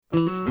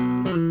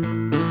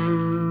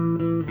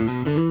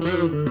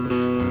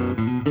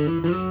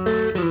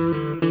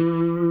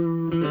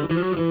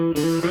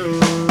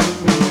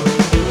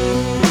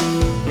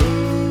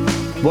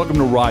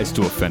Welcome to Rise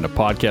to Offend, a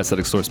podcast that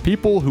explores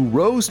people who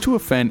rose to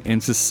offend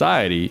in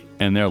society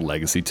and their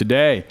legacy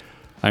today.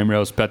 I'm your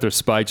host, Petter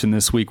Speich, and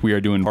this week we are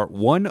doing part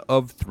 1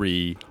 of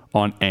 3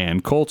 on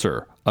Ann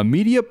Coulter, a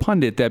media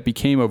pundit that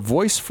became a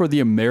voice for the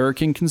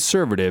American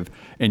conservative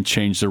and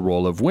changed the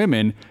role of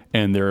women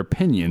and their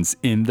opinions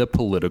in the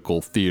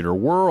political theater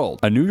world.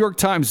 A New York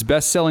Times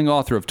best-selling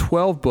author of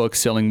 12 books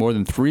selling more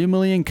than 3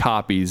 million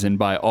copies and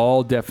by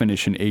all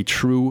definition a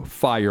true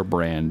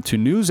firebrand to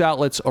news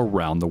outlets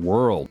around the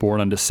world.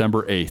 Born on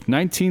December 8th,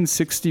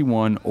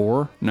 1961 or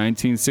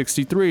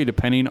 1963,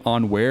 depending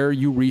on where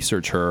you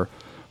research her,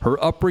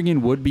 her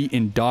upbringing would be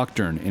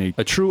indoctrinated in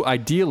a true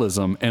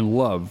idealism and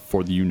love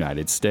for the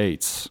United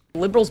States.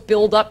 Liberals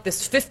build up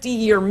this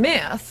 50-year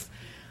myth,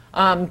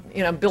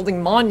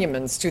 building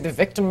monuments to the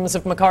victims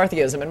of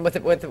McCarthyism, and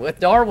with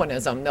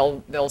Darwinism,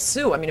 they'll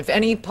sue. I mean, if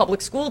any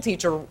public school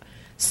teacher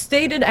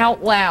stated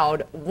out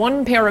loud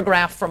one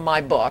paragraph from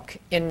my book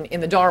in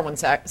the Darwin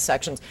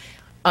sections,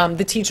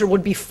 the teacher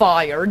would be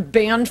fired,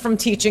 banned from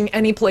teaching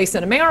any place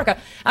in America.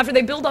 After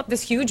they build up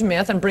this huge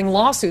myth and bring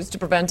lawsuits to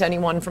prevent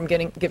anyone from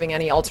giving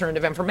any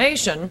alternative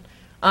information,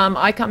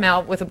 I come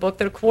out with a book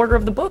that a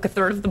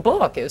third of the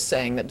book is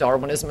saying that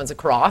Darwinism is a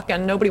crock,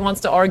 and nobody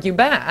wants to argue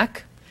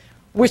back,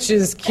 which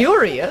is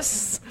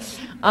curious.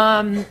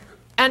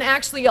 And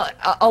actually,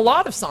 a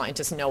lot of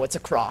scientists know it's a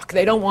crock.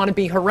 They don't want to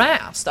be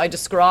harassed. I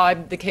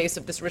described the case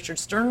of this Richard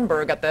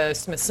Sternberg at the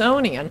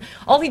Smithsonian.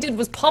 All he did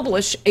was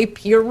publish a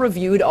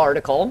peer-reviewed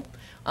article.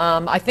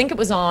 I think it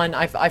was on,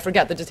 I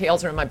forget, the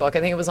details are in my book. I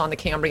think it was on the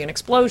Cambrian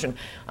explosion.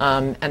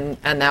 And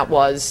that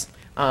was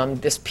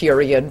this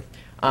period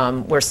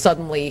where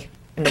suddenly,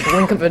 in the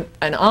blink of an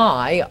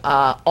eye,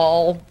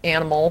 all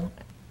animal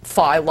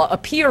phyla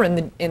appear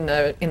in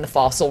the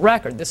fossil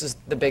record. This is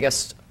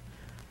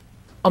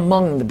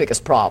among the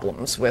biggest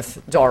problems with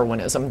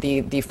Darwinism,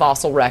 the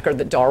fossil record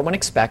that Darwin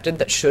expected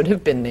that should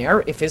have been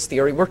there if his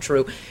theory were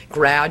true.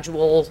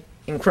 Gradual,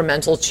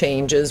 incremental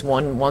changes,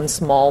 one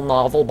small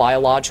novel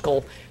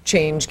biological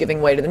change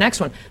giving way to the next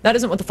one. That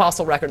isn't what the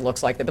fossil record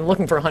looks like. They've been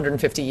looking for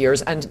 150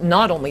 years, and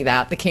not only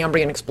that, the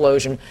Cambrian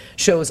explosion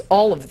shows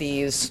all of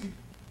these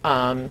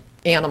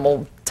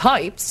animal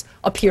types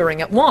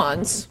appearing at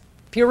once.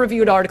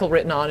 Peer-reviewed article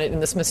written on it in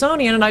the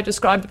Smithsonian, and I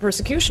described the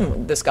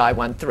persecution this guy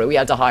went through. He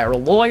had to hire a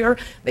lawyer.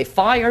 They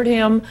fired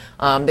him.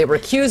 They were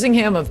accusing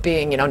him of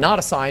being, not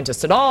a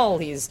scientist at all.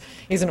 He's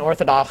an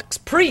Orthodox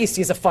priest.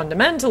 He's a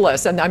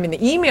fundamentalist. And I mean, the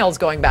emails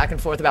going back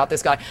and forth about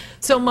this guy.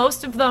 So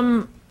most of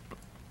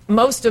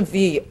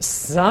the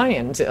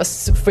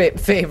scientists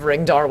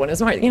favoring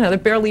Darwinism, they're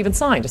barely even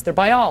scientists. They're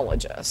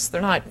biologists. They're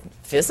not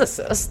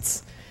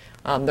physicists.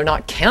 They're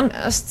not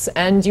chemists,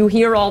 and you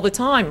hear all the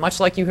time, much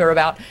like you hear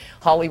about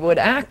Hollywood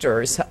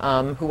actors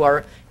who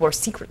are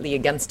secretly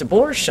against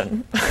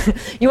abortion.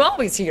 You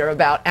always hear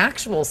about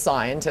actual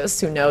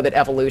scientists who know that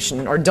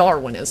evolution or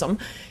Darwinism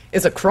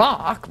is a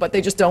crock, but they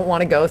just don't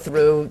want to go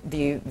through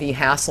the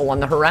hassle and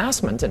the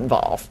harassment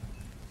involved.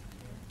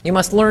 You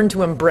must learn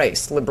to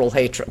embrace liberal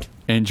hatred.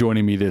 And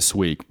joining me this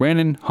week,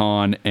 Brandon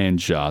Hahn and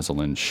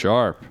Jocelyn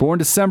Sharp. Born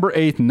December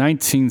 8th,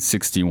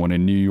 1961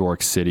 in New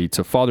York City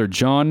to Father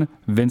John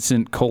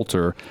Vincent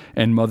Coulter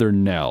and Mother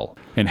Nell,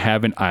 and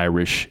have an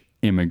Irish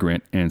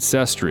immigrant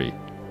ancestry.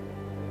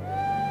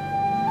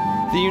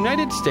 The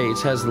United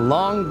States has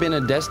long been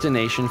a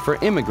destination for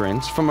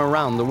immigrants from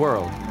around the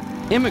world.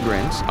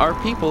 Immigrants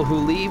are people who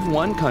leave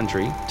one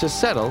country to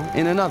settle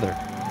in another.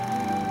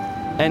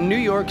 And New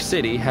York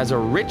City has a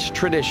rich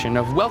tradition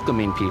of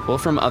welcoming people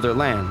from other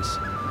lands.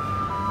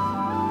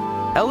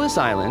 Ellis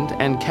Island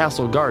and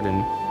Castle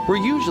Garden were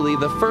usually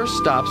the first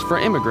stops for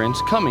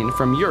immigrants coming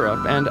from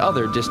Europe and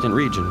other distant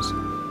regions.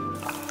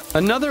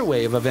 Another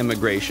wave of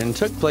immigration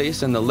took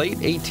place in the late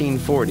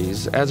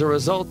 1840s as a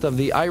result of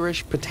the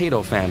Irish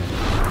potato famine.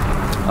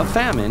 A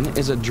famine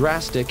is a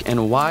drastic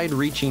and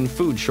wide-reaching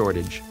food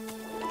shortage.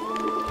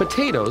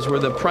 Potatoes were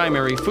the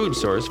primary food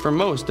source for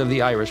most of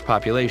the Irish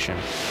population.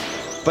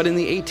 But in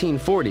the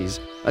 1840s,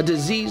 a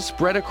disease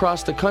spread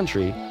across the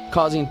country,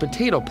 causing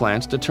potato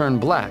plants to turn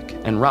black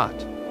and rot.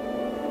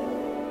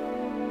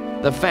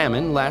 The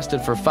famine lasted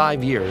for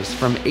 5 years,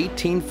 from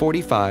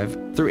 1845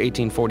 through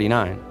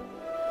 1849.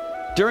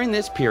 During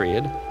this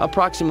period,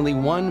 approximately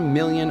 1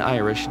 million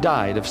Irish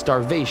died of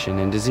starvation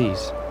and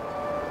disease.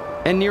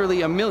 And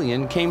nearly 1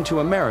 million came to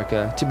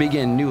America to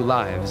begin new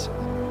lives.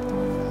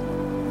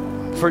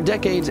 For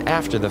decades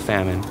after the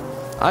famine,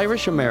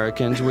 Irish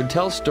Americans would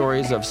tell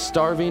stories of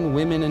starving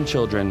women and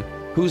children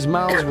whose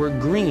mouths were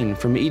green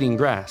from eating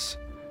grass.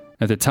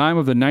 At the time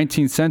of the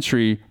 19th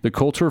century, the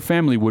Coulter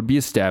family would be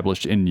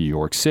established in New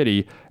York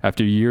City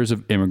after years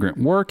of immigrant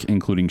work,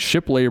 including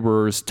ship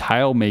laborers,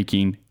 tile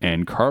making,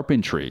 and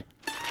carpentry.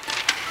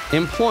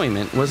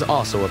 Employment was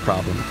also a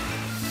problem.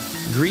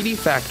 Greedy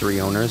factory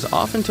owners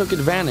often took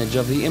advantage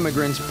of the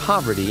immigrants'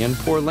 poverty and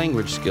poor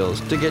language skills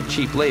to get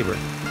cheap labor.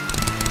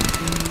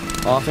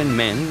 Often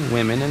men,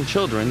 women, and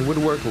children would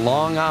work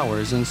long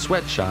hours in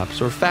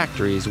sweatshops or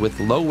factories with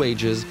low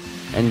wages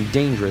and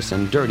dangerous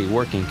and dirty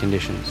working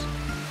conditions.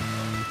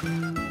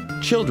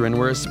 Children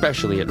were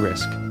especially at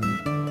risk.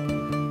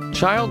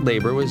 Child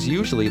labor was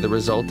usually the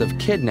result of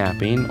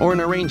kidnapping or an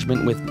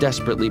arrangement with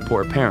desperately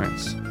poor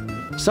parents.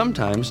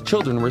 Sometimes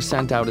children were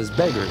sent out as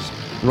beggars,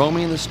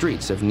 roaming the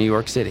streets of New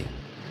York City.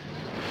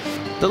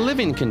 The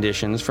living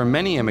conditions for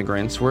many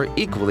immigrants were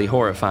equally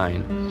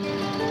horrifying.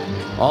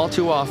 All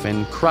too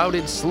often,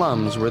 crowded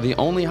slums were the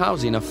only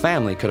housing a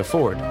family could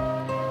afford.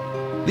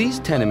 These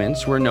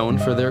tenements were known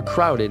for their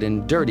crowded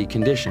and dirty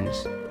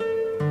conditions.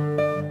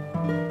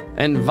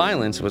 And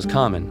violence was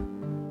common.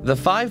 The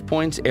Five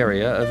Points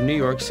area of New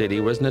York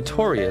City was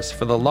notorious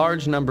for the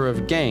large number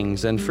of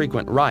gangs and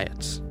frequent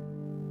riots.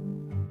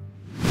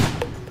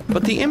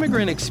 But the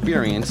immigrant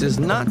experience is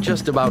not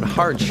just about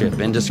hardship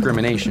and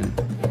discrimination.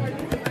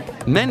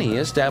 Many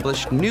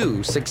established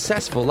new,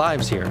 successful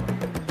lives here.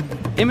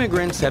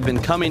 Immigrants have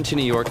been coming to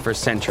New York for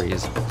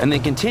centuries, and they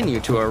continue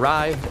to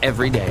arrive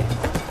every day.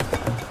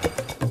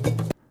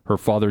 Her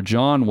father,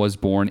 John, was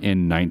born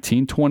in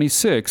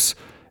 1926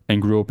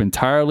 and grew up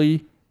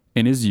entirely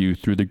in his youth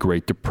through the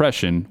Great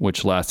Depression,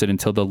 which lasted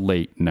until the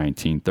late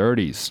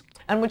 1930s.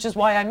 And which is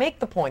why I make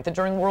the point that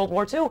during World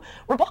War II,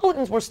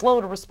 Republicans were slow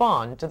to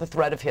respond to the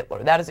threat of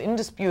Hitler. That is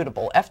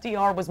indisputable.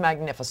 FDR was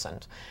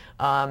magnificent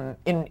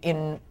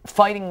in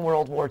fighting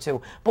World War II.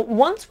 But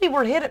once we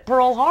were hit at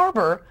Pearl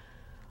Harbor,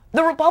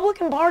 the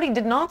Republican Party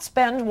did not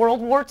spend World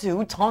War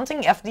II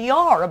taunting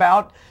FDR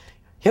about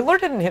Hitler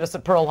didn't hit us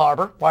at Pearl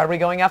Harbor. Why are we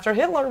going after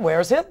Hitler?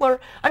 Where's Hitler?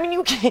 I mean,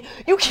 you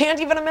can't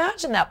even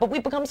imagine that. But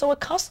we've become so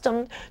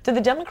accustomed to the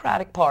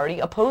Democratic Party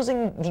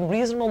opposing the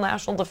reasonable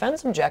national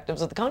defense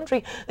objectives of the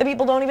country that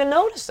people don't even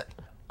notice it.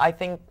 I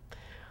think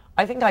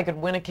I could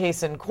win a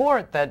case in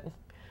court that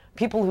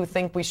people who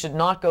think we should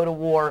not go to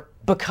war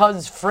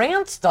because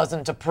France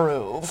doesn't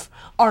approve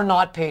are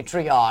not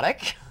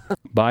patriotic.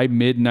 By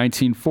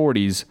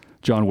mid-1940s,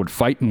 John would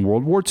fight in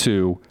World War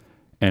II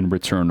and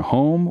return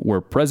home, where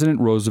President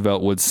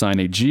Roosevelt would sign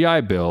a GI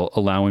Bill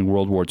allowing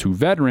World War II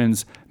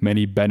veterans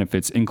many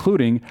benefits,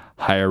 including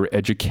higher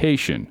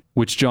education,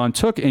 which John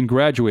took and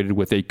graduated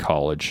with a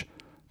college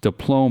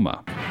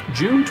diploma.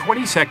 June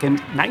 22nd,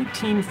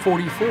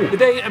 1944, the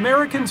day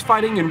Americans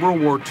fighting in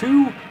World War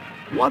II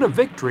won a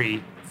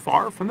victory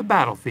far from the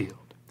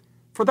battlefield.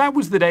 For that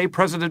was the day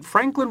President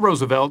Franklin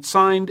Roosevelt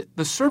signed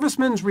the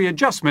Servicemen's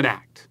Readjustment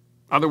Act,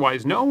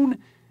 otherwise known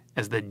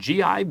as the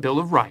GI Bill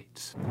of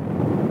Rights.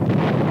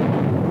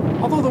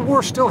 Although the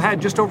war still had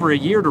just over a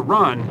year to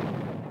run,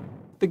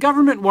 the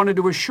government wanted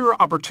to assure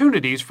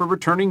opportunities for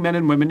returning men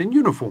and women in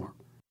uniform.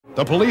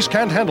 The police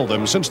can't handle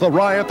them since the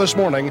riot this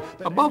morning.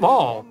 Above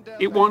all,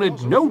 it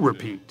wanted no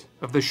repeat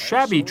of the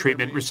shabby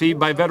treatment received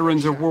by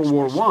veterans of World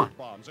War I,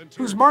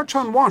 whose march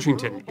on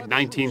Washington in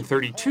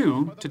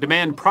 1932 to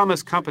demand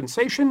promised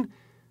compensation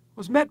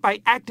was met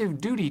by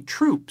active duty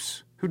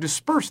troops who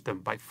dispersed them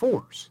by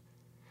force.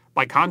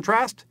 By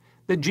contrast,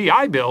 the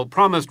GI Bill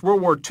promised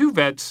World War II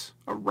vets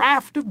a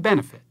raft of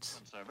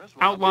benefits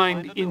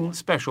outlined in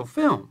special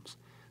films,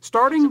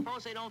 starting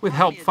with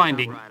help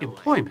finding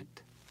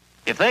employment.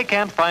 If they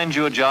can't find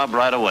you a job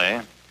right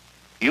away,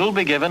 you'll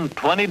be given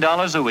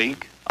 $20 a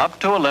week up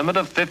to a limit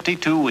of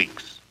 52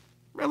 weeks.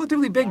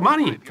 Relatively big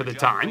money for the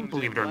time,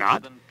 believe it or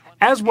not,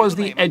 as was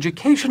the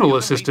educational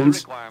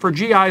assistance for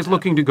GIs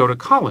looking to go to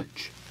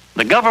college.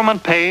 The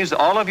government pays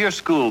all of your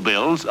school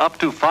bills up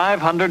to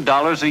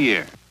 $500 a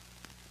year,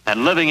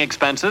 and living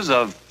expenses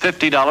of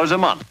 $50 a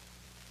month,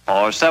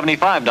 or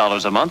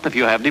 $75 a month if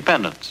you have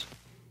dependents.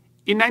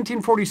 In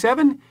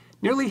 1947,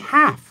 nearly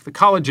half the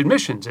college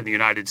admissions in the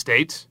United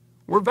States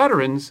were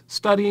veterans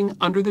studying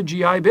under the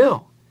GI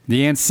Bill.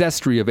 The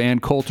ancestry of Ann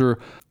Coulter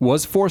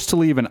was forced to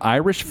leave an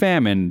Irish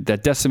famine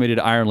that decimated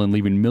Ireland,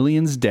 leaving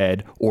millions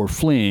dead or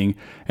fleeing,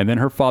 and then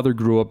her father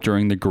grew up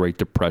during the Great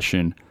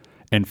Depression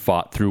and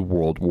fought through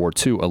World War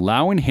II,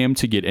 allowing him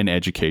to get an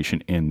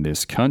education in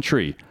this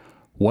country.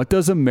 What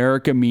does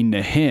America mean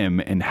to him,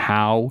 and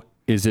how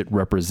is it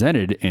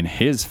represented in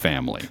his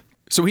family?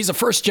 So he's a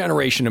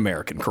first-generation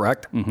American,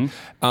 correct?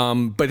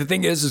 Mm-hmm. But the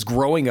thing is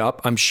growing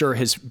up, I'm sure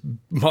his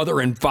mother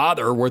and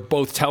father were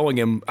both telling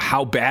him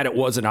how bad it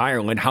was in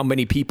Ireland, how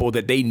many people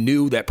that they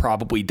knew that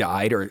probably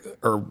died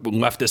or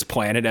left this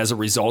planet as a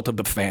result of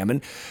the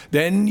famine.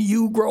 Then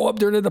you grow up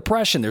during the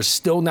Depression. There's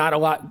still not a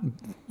lot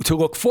to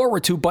look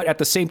forward to, but at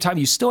the same time,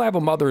 you still have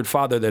a mother and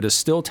father that is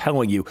still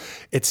telling you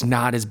it's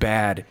not as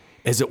bad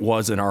as it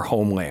was in our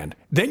homeland.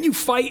 Then you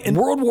fight in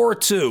World War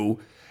II,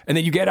 and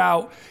then you get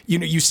out,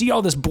 you see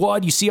all this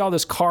blood, you see all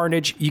this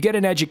carnage, you get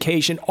an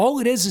education. All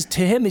it is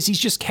to him is he's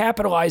just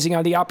capitalizing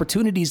on the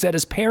opportunities that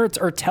his parents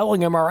are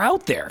telling him are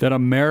out there. That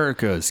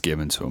America has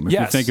given to him. If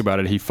you think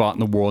about it, he fought in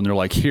the war, and they're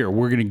like, here,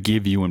 we're going to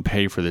give you and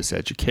pay for this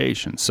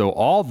education. So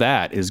all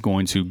that is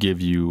going to give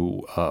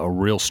you a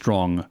real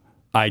strong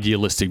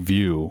idealistic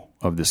view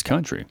of this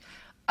country.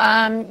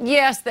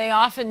 Yes, they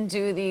often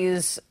do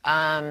these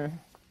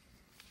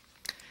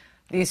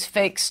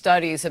fake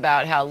studies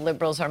about how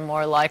liberals are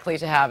more likely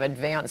to have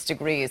advanced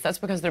degrees. That's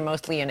because they're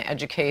mostly in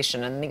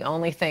education, and the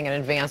only thing an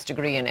advanced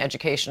degree in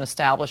education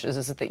establishes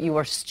is that you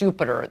are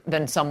stupider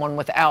than someone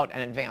without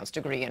an advanced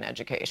degree in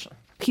education.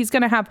 He's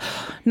going to have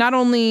not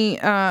only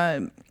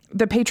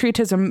the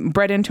patriotism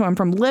bred into him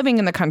from living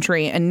in the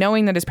country and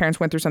knowing that his parents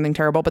went through something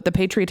terrible, but the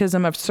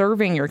patriotism of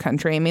serving your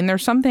country. I mean,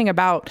 there's something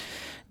about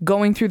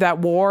going through that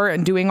war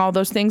and doing all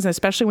those things,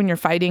 especially when you're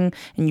fighting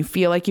and you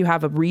feel like you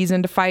have a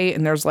reason to fight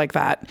and there's like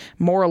that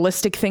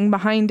moralistic thing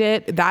behind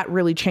it, that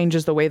really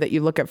changes the way that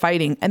you look at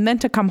fighting. And then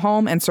to come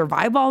home and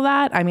survive all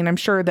that, I mean, I'm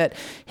sure that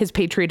his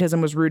patriotism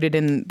was rooted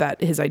in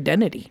that, his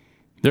identity.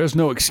 There's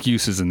no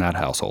excuses in that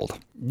household.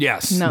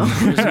 Yes. No.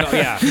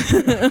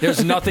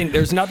 There's nothing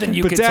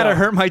you but can Dad, tell. I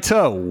hurt my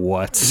toe.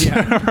 What?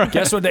 Yeah.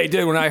 Guess what they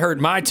did when I hurt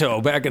my toe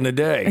back in the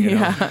day? You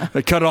know?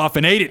 They cut it off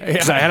and ate it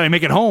because I had to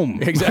make it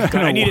home. Exactly.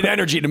 I needed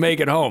energy to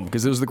make it home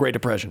because it was the Great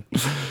Depression.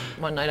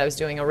 One night I was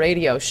doing a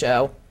radio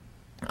show,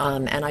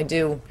 and I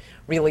do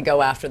really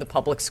go after the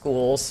public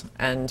schools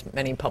and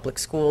many public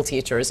school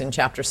teachers in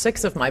chapter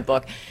 6 of my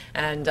book.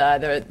 And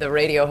the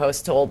radio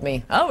host told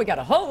me, oh, we got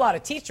a whole lot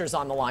of teachers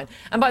on the line.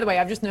 And by the way,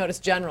 I've just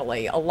noticed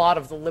generally a lot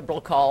of the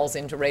liberal calls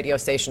into radio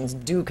stations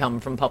do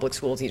come from public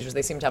school teachers.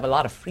 They seem to have a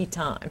lot of free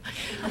time.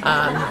 And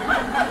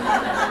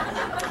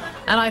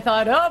I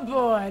thought, oh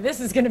boy, this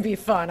is going to be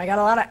fun. I got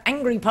a lot of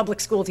angry public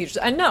school teachers.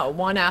 And no,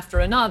 one after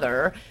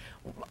another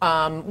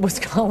was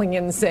calling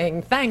in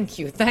saying, thank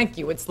you.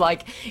 It's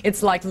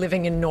like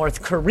living in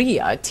North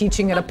Korea,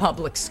 teaching at a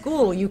public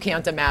school. You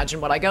can't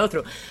imagine what I go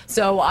through.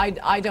 So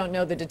I don't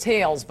know the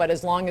details, but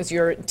as long as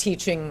you're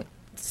teaching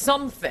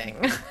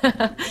something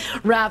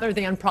rather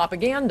than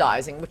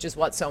propagandizing, which is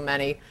what so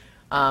many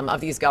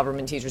of these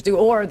government teachers do,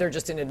 or they're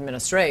just in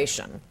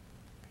administration.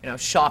 You know,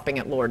 shopping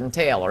at Lord &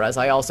 Taylor, as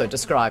I also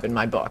describe in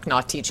my book,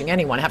 not teaching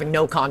anyone, having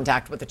no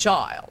contact with a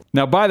child.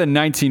 Now, by the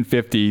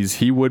 1950s,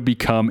 he would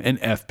become an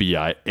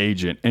FBI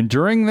agent, and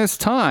during this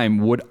time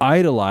would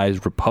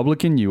idolize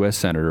Republican U.S.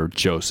 Senator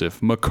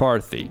Joseph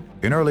McCarthy.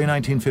 In early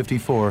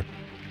 1954,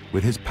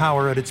 with his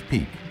power at its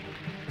peak,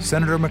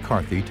 Senator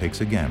McCarthy takes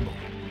a gamble.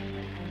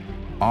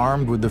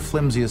 Armed with the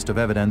flimsiest of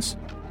evidence,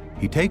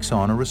 he takes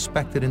on a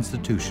respected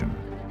institution,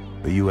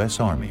 the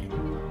U.S. Army.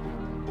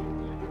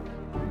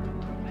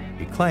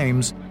 He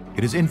claims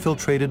it is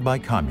infiltrated by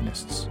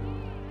communists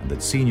and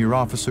that senior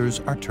officers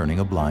are turning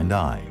a blind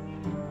eye.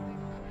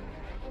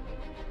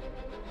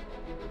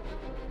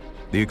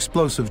 The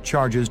explosive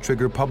charges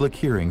trigger public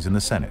hearings in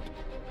the Senate.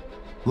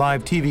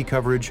 Live TV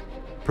coverage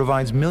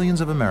provides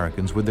millions of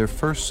Americans with their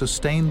first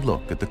sustained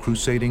look at the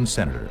crusading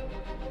senator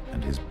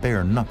and his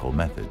bare-knuckle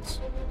methods.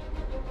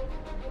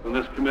 In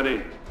this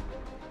committee,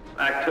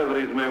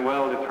 activities may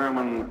well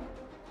determine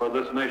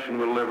whether this nation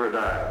will live or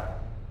die.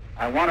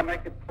 I want to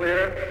make it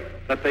clear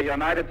that the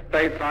United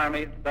States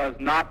Army does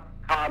not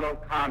coddle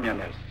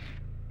communists.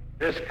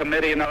 This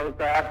committee knows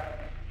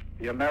that.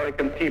 The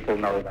American people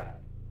know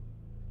that.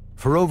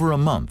 For over a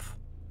month,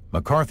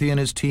 McCarthy and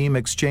his team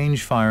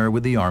exchange fire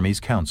with the Army's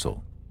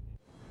counsel.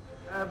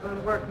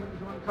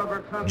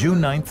 June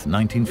 9th,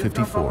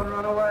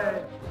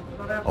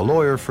 1954. A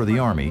lawyer for the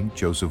Army,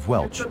 Joseph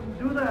Welch,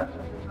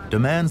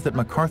 demands that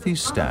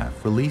McCarthy's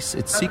staff release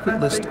its secret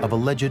list of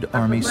alleged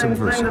Army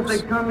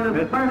subversives.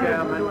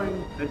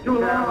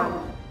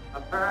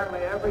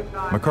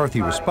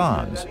 McCarthy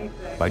responds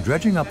by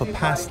dredging up a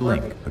past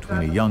link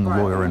between a young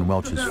lawyer in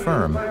Welch's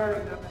firm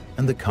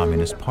and the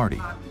Communist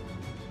Party.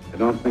 I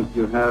don't think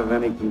you have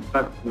any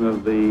conception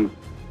of the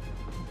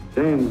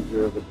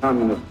danger of the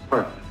Communist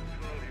Party.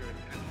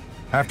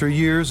 After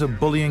years of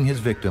bullying his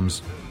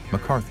victims,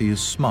 McCarthy is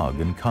smug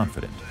and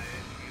confident.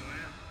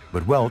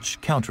 But Welch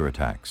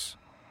counterattacks.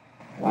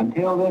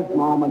 Until this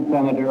moment,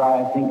 Senator,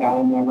 I think I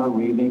never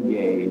really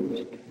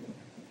gauged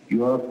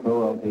your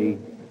cruelty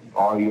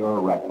or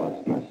your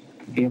recklessness.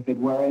 If it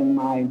were in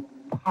my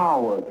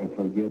power to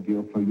forgive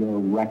you for your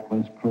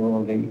reckless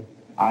cruelty,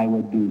 I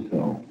would do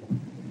so.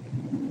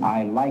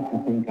 I like to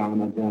think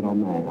I'm a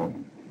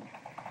gentleman.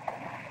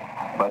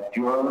 But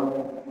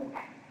your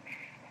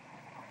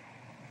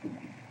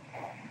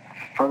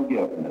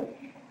forgiveness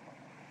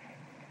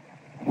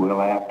will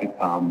have to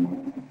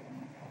come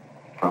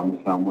from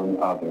someone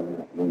other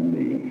than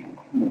me.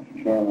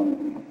 Mr.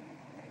 Chairman.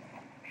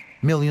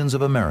 Millions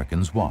of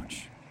Americans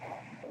watch.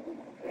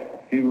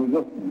 He was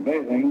just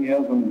bathing. He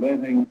hasn't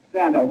bathing.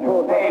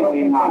 Senator, may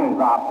we not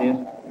drop this?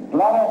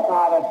 Let us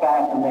not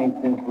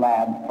assassinate this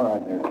lad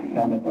further,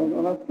 Senator.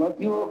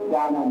 You've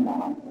done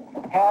enough.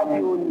 Have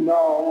you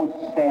no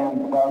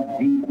sense of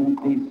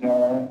decency,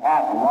 sir?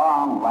 At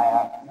long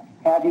last,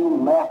 have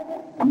you left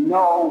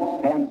no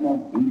sense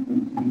of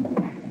decency?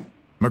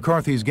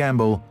 McCarthy's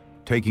gamble,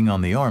 taking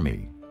on the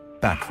Army,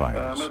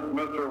 backfires.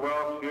 Mr.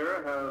 Welch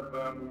here has...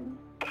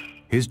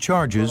 His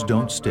charges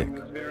don't stick.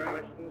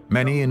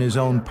 Many in his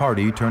own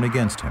party turn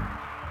against him.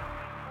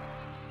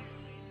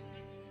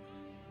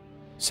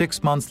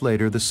 6 months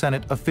later, the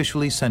Senate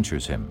officially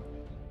censures him.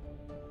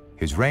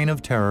 His reign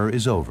of terror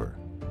is over,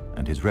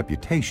 and his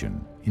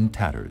reputation in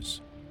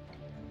tatters.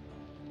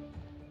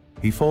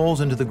 He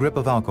falls into the grip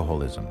of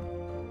alcoholism,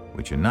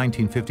 which in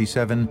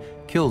 1957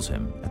 kills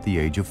him at the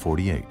age of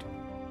 48.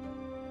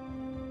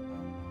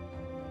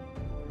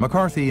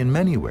 McCarthy, in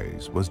many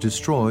ways, was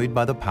destroyed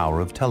by the power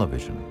of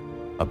television,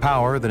 a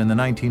power that in the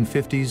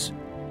 1950s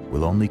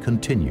will only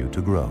continue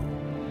to grow.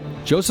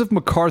 Joseph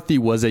McCarthy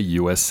was a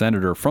U.S.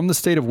 Senator from the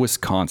state of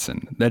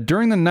Wisconsin that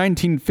during the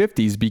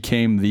 1950s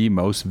became the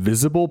most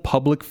visible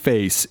public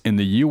face in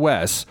the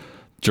U.S.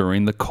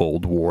 during the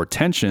Cold War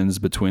tensions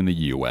between the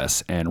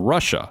U.S. and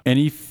Russia, and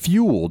he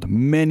fueled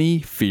many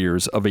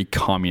fears of a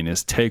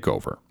communist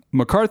takeover.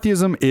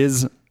 McCarthyism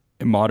is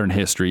modern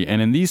history, and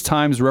in these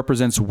times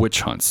represents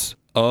witch hunts,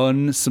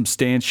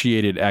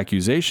 unsubstantiated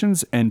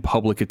accusations, and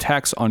public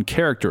attacks on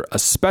character,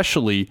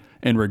 especially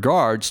in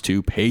regards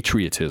to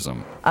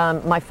patriotism.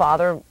 My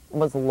father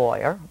was a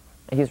lawyer.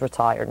 He's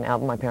retired now,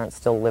 but my parents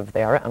still live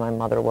there, and my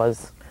mother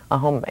was a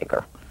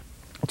homemaker.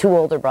 2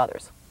 older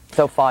brothers,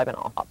 so 5 in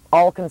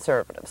all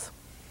conservatives.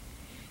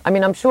 I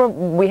mean, I'm sure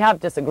we have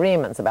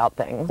disagreements about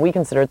things. We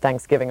considered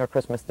Thanksgiving or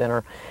Christmas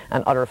dinner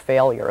an utter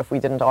failure if we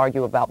didn't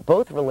argue about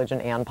both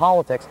religion and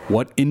politics.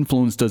 What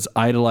influence does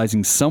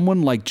idolizing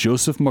someone like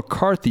Joseph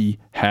McCarthy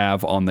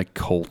have on the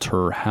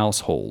Coulter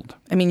household?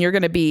 I mean, you're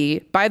going to be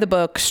by the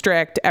book,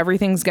 strict.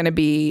 Everything's going to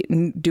be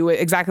do it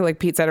exactly like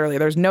Pete said earlier.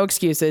 There's no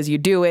excuses. You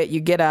do it.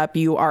 You get up.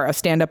 You are a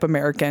stand-up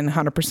American,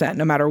 100%,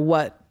 no matter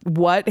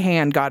what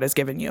hand God has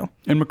given you.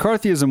 And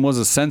McCarthyism was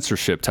a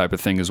censorship type of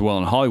thing as well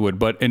in Hollywood.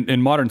 But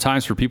in modern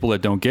times, for people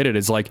that don't get it,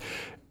 it's like,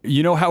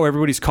 you know how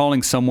everybody's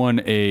calling someone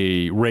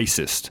a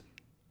racist?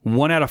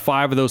 1 out of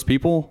 5 of those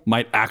people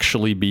might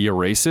actually be a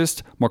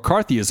racist.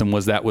 McCarthyism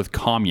was that with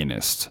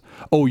communists.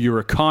 Oh, you're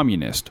a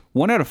communist.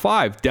 1 out of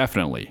 5,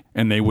 definitely.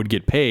 And they would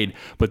get paid.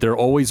 But there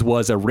always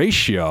was a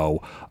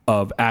ratio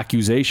of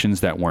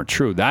accusations that weren't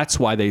true. That's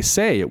why they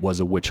say it was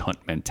a witch hunt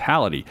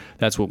mentality.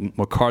 That's what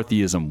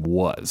McCarthyism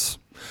was.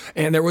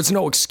 And there was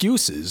no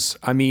excuses.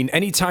 I mean,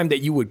 anytime that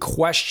you would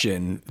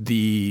question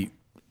the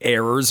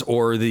errors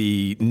or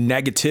the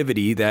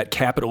negativity that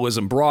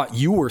capitalism brought,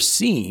 you were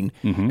seen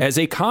as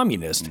a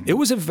communist. It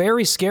was a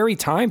very scary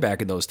time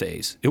back in those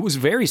days. It was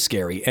very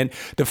scary. And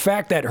the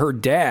fact that her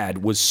dad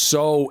was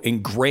so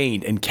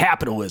ingrained in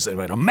capitalism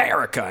and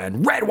America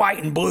and red,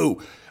 white, and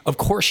blue, of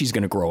course she's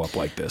going to grow up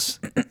like this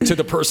to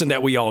the person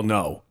that we all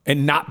know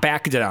and not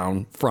back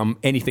down from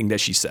anything that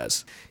she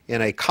says.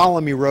 In a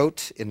column you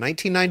wrote in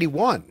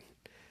 1991,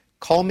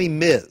 Call Me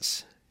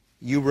Ms.,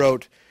 you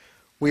wrote,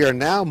 "We are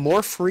now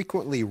more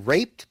frequently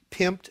raped,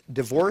 pimped,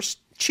 divorced,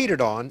 cheated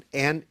on,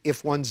 and,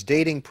 if one's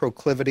dating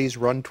proclivities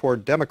run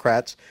toward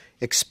Democrats,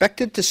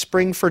 expected to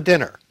spring for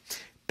dinner.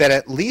 But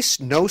at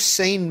least no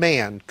sane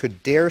man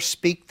could dare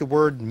speak the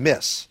word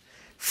miss.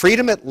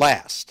 Freedom at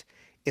last.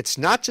 It's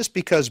not just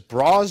because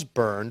bras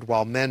burned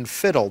while men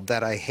fiddled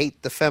that I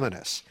hate the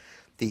feminists.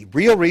 The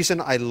real reason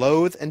I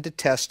loathe and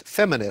detest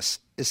feminists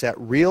is that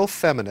real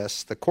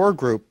feminists, the core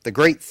group, the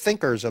great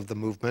thinkers of the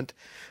movement,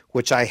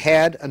 which I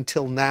had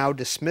until now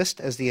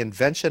dismissed as the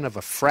invention of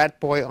a frat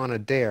boy on a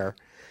dare,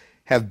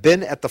 have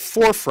been at the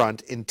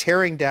forefront in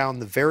tearing down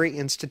the very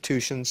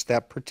institutions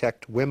that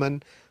protect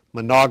women,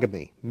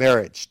 monogamy,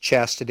 marriage,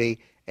 chastity,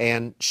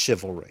 and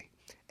chivalry.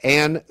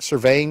 And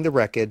surveying the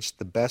wreckage,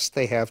 the best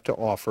they have to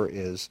offer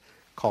is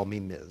Call Me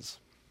Ms."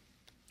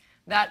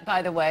 That,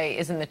 by the way,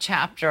 is in the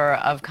chapter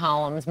of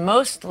columns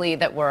mostly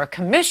that were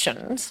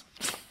commissioned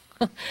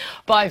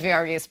by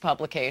various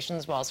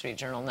publications, Wall Street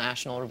Journal,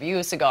 National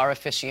Review, Cigar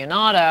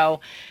Aficionado,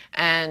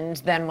 and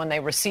then when they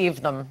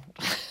received them,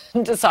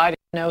 decided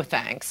no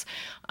thanks.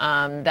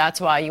 That's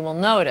why you will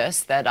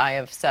notice that I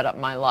have set up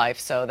my life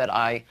so that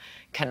I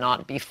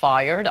cannot be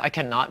fired, I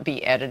cannot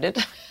be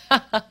edited.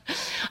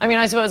 I mean,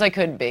 I suppose I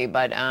could be,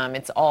 but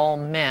it's all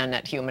men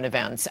at Human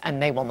Events,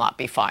 and they will not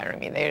be firing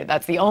me.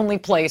 That's the only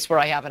place where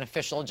I have an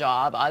official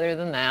job. Other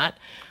than that,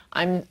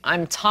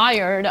 I'm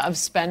tired of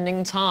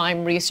spending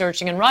time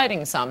researching and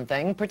writing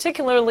something,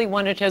 particularly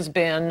when it has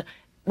been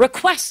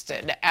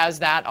requested as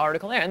that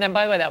article there. And then,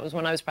 by the way, that was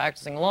when I was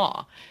practicing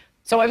law.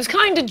 So I was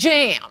kind of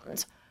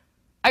jammed.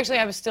 Actually,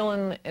 I was still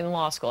in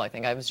law school, I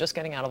think. I was just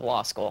getting out of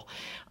law school.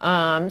 So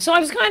I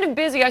was kind of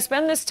busy. I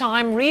spend this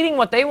time reading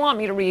what they want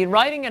me to read,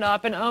 writing it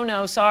up, and oh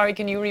no, sorry,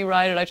 can you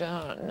rewrite it?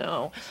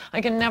 No,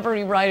 I can never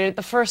rewrite it.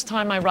 The first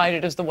time I write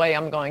it is the way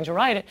I'm going to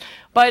write it.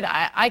 But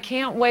I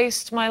can't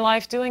waste my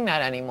life doing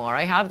that anymore.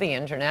 I have the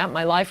internet.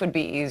 My life would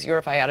be easier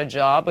if I had a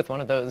job with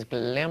one of those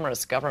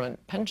glamorous government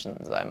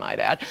pensions, I might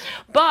add.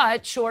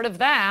 But short of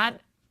that,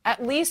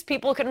 at least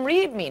people can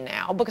read me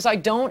now because I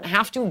don't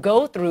have to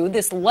go through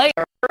this layer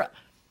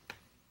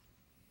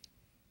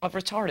of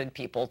retarded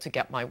people to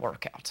get my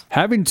work out.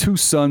 Having 2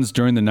 sons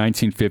during the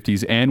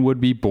 1950s, Anne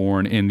would be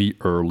born in the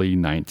early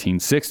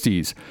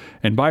 1960s.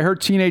 And by her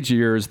teenage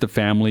years, the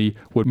family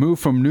would move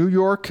from New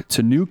York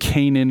to New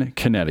Canaan,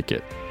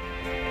 Connecticut.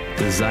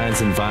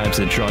 Designs and vibes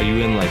that draw you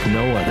in like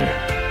no other.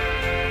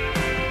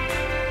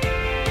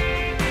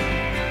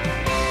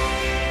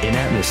 An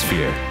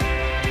atmosphere.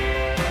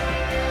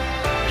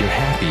 You're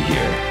happy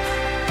here.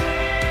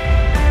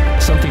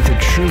 Something to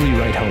truly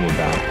write home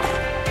about.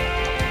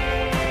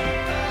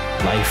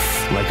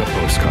 Life like a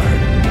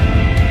postcard.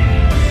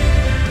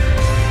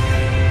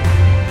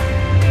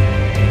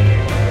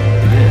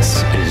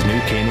 This is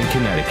New Canaan,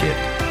 Connecticut.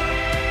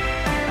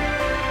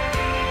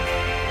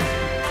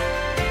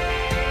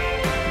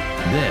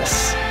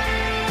 This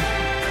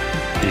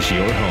is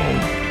your home.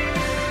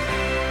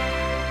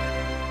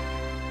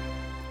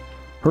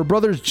 Her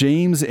brothers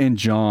James and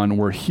John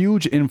were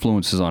huge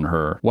influences on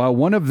her. While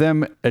one of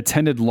them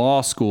attended law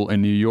school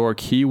in New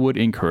York, he would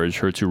encourage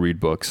her to read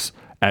books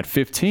at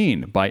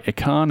 15 by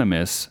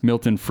economists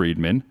Milton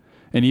Friedman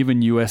and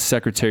even U.S.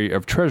 Secretary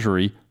of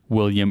Treasury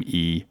William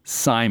E.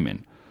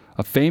 Simon.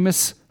 A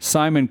famous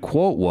Simon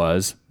quote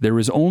was, "There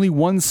is only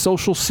one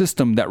social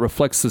system that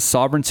reflects the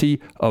sovereignty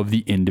of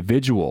the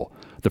individual,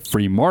 the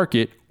free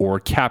market or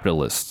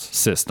capitalist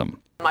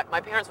system."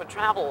 My parents would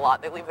travel a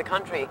lot. They leave the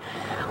country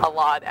a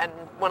lot. And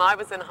when I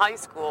was in high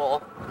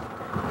school,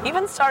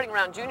 even starting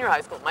around junior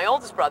high school, my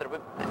oldest brother,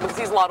 because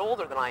he's a lot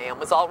older than I am,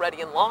 was already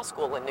in law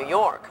school in New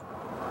York.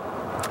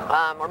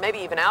 Or maybe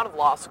even out of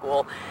law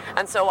school.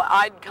 And so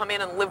I'd come in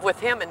and live with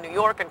him in New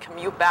York and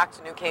commute back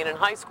to New Canaan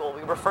High School.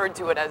 We referred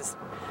to it as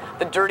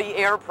the Dirty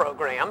Air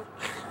Program,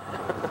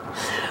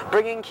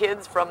 bringing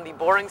kids from the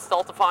boring,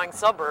 stultifying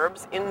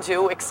suburbs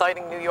into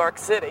exciting New York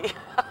City.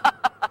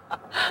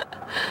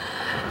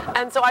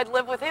 And so I'd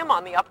live with him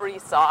on the Upper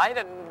East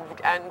Side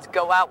and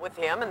go out with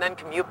him and then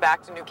commute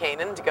back to New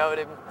Canaan to go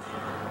to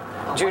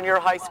junior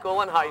high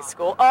school and high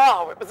school.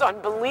 Oh, it was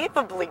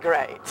unbelievably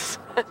great.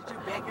 Did you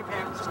beg your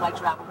parents to let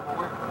travel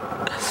more?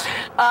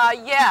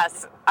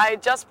 Yes. I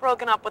had just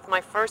broken up with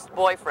my first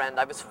boyfriend.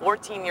 I was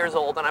 14 years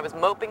old and I was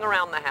moping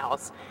around the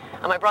house.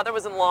 And my brother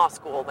was in law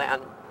school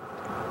then.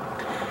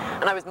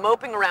 And I was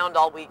moping around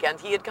all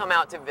weekend. He had come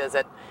out to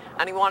visit,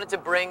 and he wanted to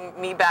bring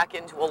me back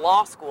into a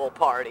law school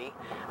party.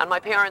 And my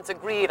parents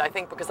agreed, I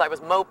think because I was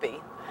mopey.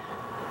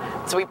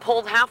 So we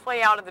pulled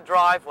halfway out of the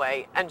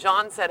driveway, and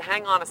John said,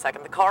 "Hang on a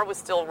second." The car was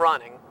still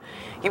running.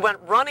 He went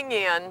running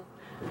in,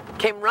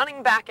 came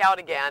running back out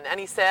again, and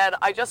he said,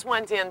 "I just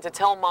went in to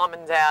tell Mom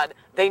and Dad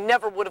they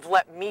never would have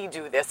let me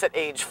do this at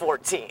age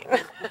 14.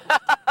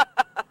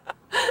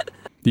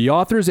 The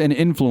authors and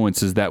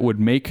influences that would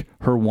make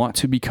her want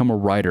to become a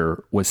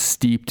writer was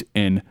steeped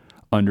in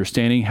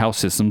understanding how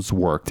systems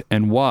worked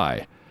and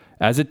why.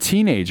 As a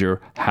teenager,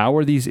 how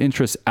are these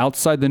interests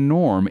outside the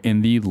norm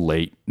in the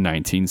late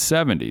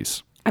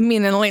 1970s? I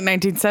mean, in the late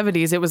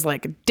 1970s, it was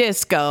like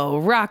disco,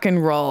 rock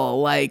and roll.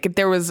 Like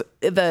there was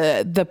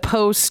the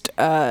post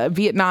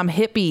Vietnam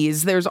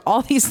hippies. There's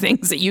all these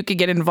things that you could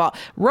get involved.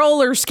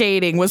 Roller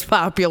skating was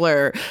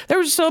popular. There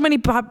were so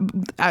many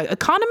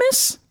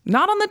economists.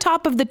 Not on the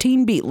top of the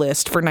teen beat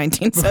list for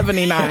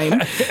 1979.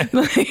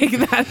 Like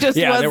that just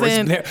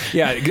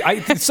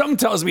wasn't. Something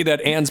tells me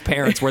that Anne's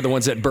parents were the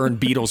ones that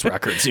burned Beatles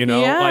records. You know,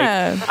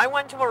 yeah. I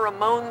went to a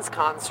Ramones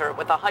concert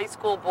with a high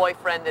school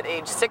boyfriend at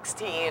age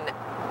 16.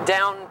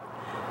 Down,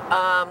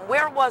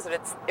 where was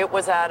it? It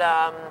was at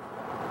a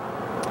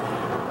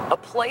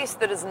place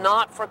that is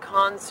not for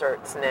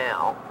concerts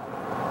now.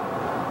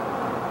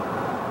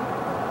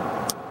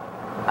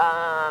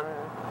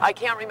 I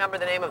can't remember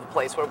the name of the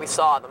place where we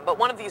saw them, but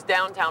one of these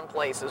downtown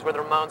places where the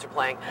Ramones are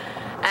playing.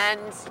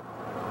 And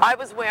I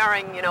was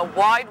wearing,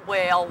 wide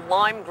wale,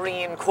 lime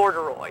green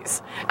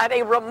corduroys at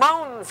a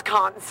Ramones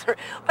concert.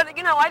 But,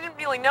 I didn't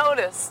really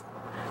notice.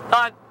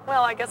 Thought,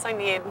 well, I guess I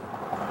need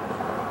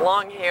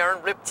long hair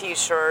and ripped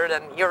t-shirt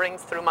and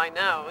earrings through my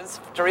nose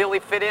to really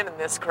fit in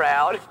this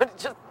crowd.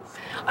 But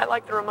I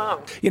like the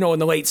Ramones. In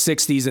the late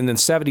 60s and then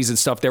 70s and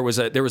stuff, there was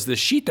this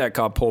sheet that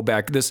got pulled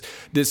back. This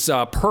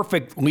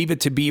perfect Leave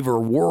It to Beaver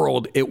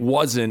world. It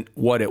wasn't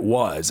what it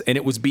was, and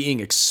it was being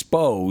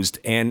exposed.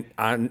 And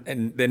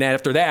then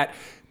after that,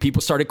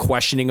 people started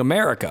questioning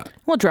America.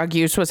 Well, drug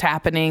use was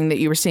happening, that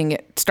you were seeing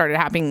it started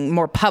happening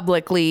more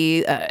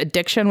publicly.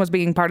 Addiction was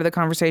being part of the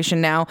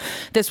conversation now.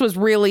 This was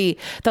really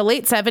the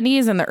late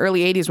 70s and the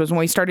early 80s was when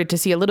we started to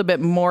see a little bit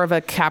more of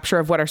a capture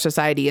of what our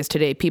society is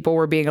today. People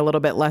were being a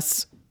little bit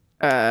less,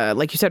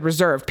 like you said,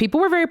 reserved. People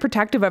were very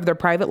protective of their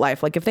private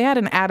life. Like if they had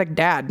an addict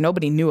dad,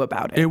 nobody knew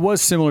about it. It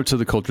was similar to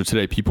the culture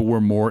today. People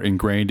were more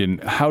ingrained in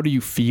how do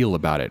you feel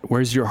about it?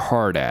 Where's your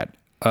heart at?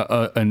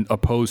 And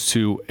opposed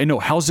to,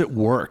 how's it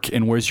work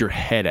and where's your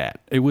head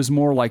at? It was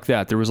more like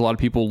that. There was a lot of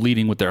people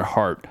leading with their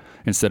heart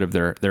instead of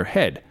their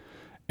head.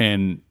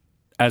 And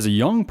as a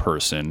young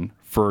person,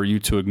 for you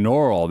to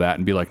ignore all that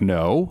and be like,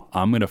 no,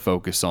 I'm going to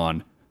focus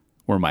on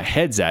where my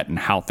head's at and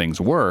how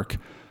things work,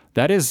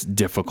 that is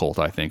difficult,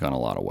 I think, on a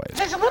lot of ways.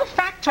 There's a little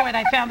factoid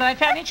I found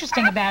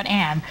interesting about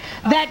Anne,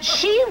 that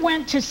she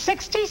went to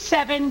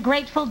 67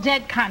 Grateful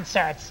Dead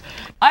concerts.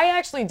 I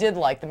actually did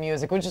like the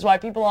music, which is why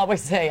people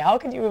always say, how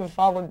could you have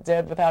followed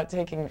Dead without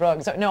taking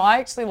drugs? No, I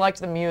actually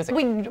liked the music.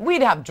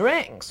 We'd have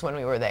drinks when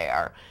we were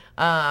there,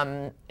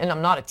 and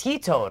I'm not a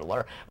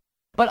teetotaler.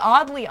 But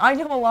oddly, I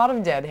know a lot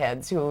of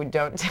Deadheads who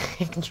don't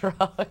take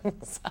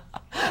drugs.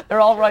 They're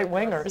all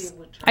right-wingers.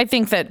 I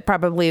think that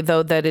probably,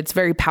 though, that it's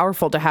very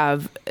powerful to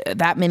have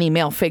that many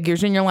male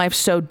figures in your life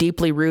so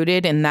deeply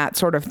rooted in that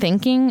sort of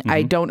thinking. Mm-hmm.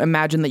 I don't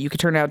imagine that you could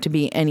turn out to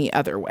be any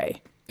other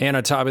way. And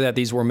on top of that,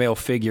 these were male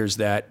figures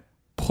that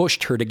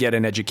pushed her to get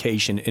an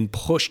education and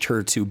pushed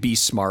her to be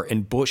smart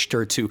and pushed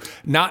her to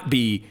not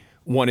be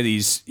one of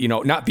these,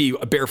 not be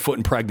barefoot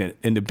and pregnant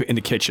in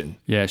the kitchen.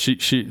 Yeah,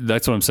 she.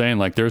 That's what I'm saying.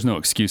 Like, there's no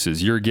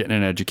excuses. You're getting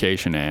an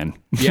education, Anne.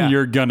 Yeah.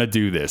 You're gonna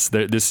do this.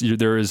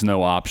 There is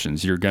no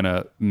options. You're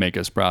gonna make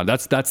us proud.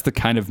 That's the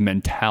kind of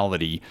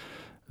mentality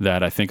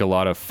that I think a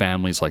lot of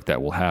families like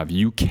that will have.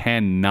 You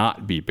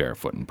cannot be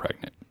barefoot and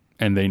pregnant.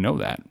 And they know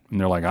that. And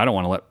they're like, I don't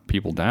want to let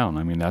people down.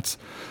 I mean, that's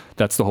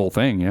the whole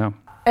thing, yeah.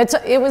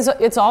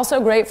 It's also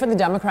great for the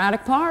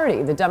Democratic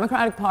Party. The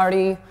Democratic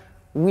Party,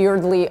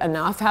 weirdly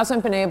enough,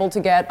 hasn't been able to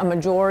get a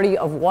majority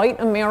of white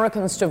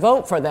Americans to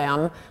vote for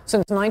them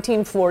since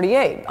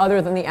 1948,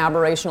 other than the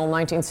aberrational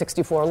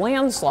 1964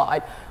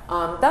 landslide.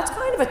 That's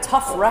kind of a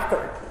tough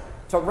record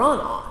to run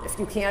on if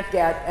you can't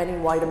get any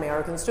white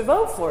Americans to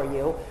vote for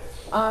you.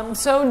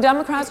 So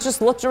Democrats just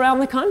looked around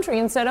the country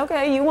and said,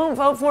 okay, you won't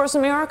vote for us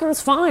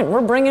Americans? Fine, we're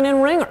bringing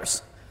in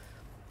ringers.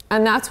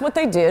 And that's what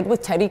they did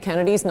with Teddy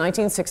Kennedy's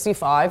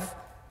 1965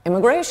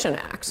 Immigration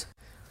Act.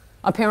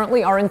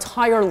 Apparently, our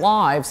entire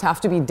lives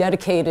have to be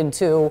dedicated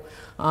to,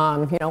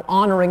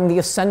 honoring the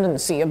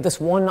ascendancy of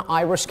this one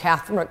Irish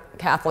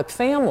Catholic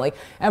family.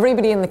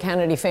 Everybody in the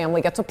Kennedy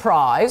family gets a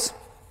prize.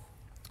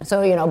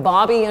 So,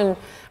 Bobby and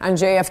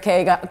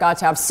JFK got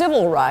to have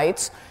civil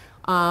rights,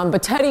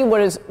 but Teddy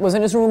was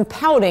in his room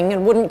pouting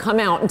and wouldn't come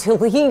out until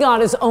he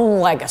got his own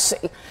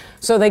legacy.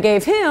 So they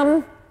gave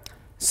him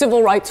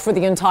civil rights for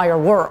the entire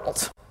world.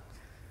 It's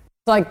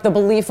like the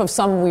belief of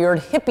some weird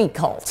hippie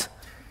cult.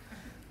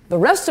 The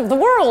rest of the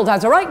world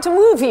has a right to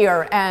move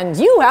here, and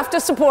you have to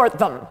support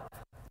them.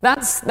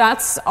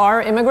 That's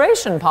our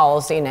immigration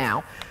policy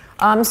now.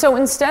 So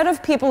instead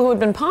of people who had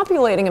been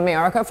populating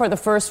America for the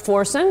first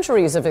 4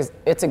 centuries of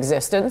its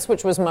existence,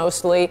 which was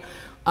mostly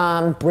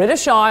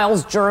British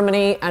Isles,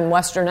 Germany, and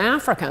Western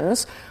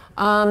Africans,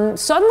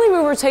 suddenly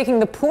we were taking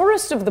the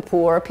poorest of the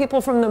poor, people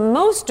from the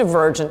most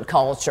divergent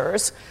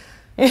cultures.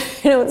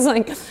 It's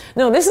like,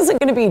 no, this isn't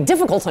going to be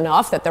difficult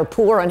enough that they're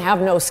poor and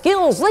have no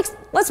skills.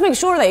 Let's make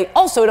sure they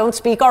also don't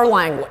speak our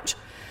language.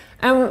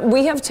 And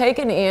we have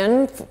taken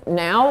in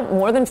now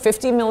more than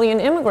 50 million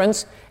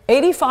immigrants,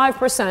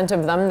 85%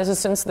 of them, this is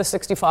since the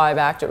 65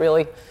 Act, it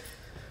really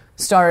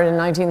started in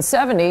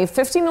 1970,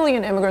 50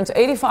 million immigrants,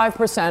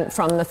 85%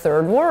 from the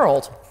third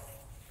world,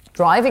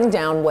 driving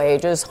down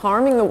wages,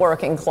 harming the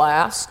working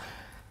class,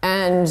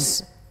 and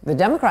the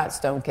Democrats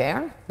don't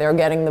care. They're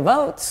getting the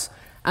votes.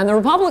 And the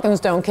Republicans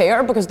don't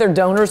care because their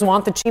donors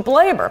want the cheap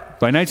labor.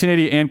 By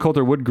 1980, Ann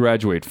Coulter would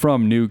graduate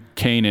from New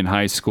Canaan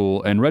High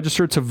School and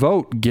register to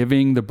vote,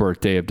 giving the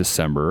birthday of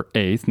December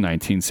 8th,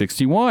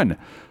 1961.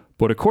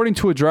 But according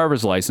to a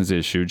driver's license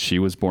issued, she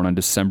was born on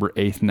December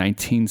 8th,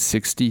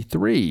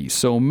 1963.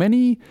 So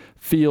many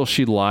feel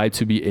she lied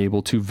to be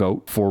able to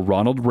vote for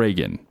Ronald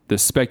Reagan.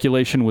 This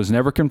speculation was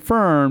never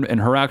confirmed, and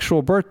her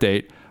actual birth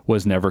date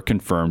was never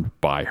confirmed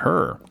by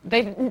her.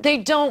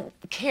 They don't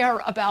care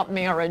about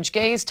marriage.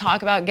 Gays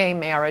talk about gay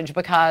marriage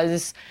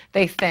because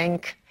they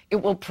think it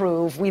will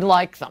prove we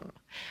like them.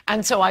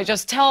 And so I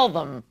just tell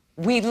them,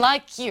 we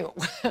like you.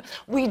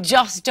 We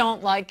just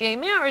don't like gay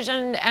marriage.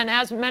 And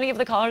as many of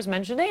the callers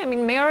mentioned today, I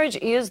mean, marriage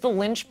is the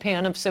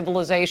linchpin of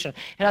civilization.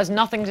 It has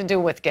nothing to do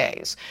with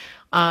gays.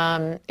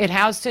 It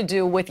has to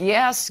do with,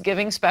 yes,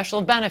 giving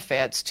special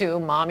benefits to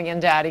mommy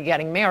and daddy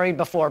getting married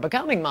before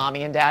becoming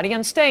mommy and daddy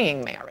and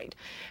staying married.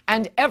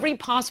 And every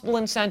possible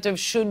incentive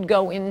should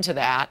go into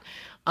that.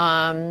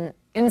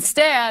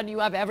 Instead, you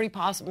have every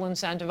possible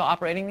incentive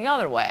operating the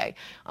other way.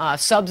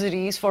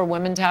 Subsidies for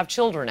women to have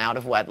children out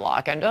of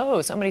wedlock. And,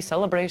 so many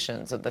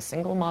celebrations of the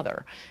single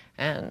mother.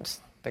 And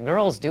the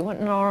girls do it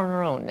on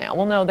their own now.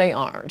 Well, no, they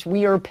aren't.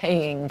 We are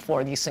paying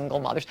for these single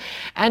mothers.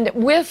 And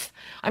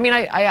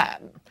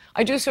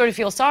I do sort of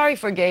feel sorry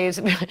for gays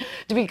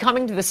to be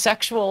coming to the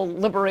sexual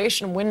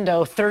liberation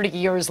window 30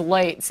 years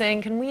late,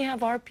 saying, can we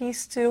have our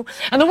piece too?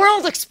 And the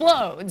world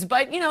explodes.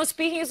 But,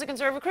 speaking as a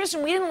conservative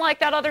Christian, we didn't like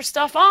that other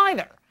stuff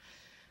either.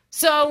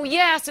 So,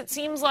 yes, it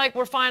seems like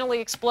we're finally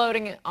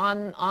exploding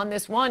on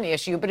this one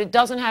issue, but it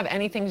doesn't have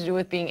anything to do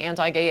with being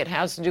anti-gay. It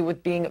has to do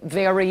with being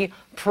very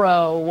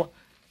pro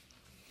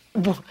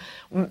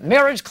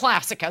marriage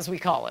classic, as we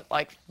call it,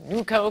 like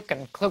New Coke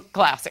and Coke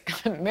Classic,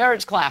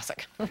 marriage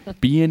classic.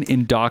 Being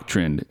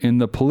indoctrined in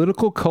the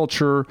political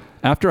culture,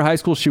 after high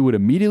school, she would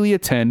immediately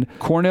attend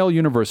Cornell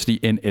University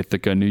in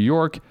Ithaca, New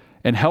York,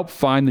 and help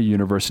find the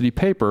university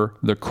paper,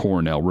 the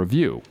Cornell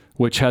Review,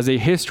 which has a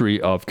history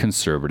of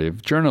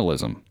conservative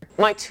journalism.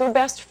 My 2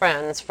 best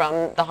friends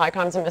from the High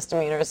Crimes and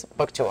Misdemeanors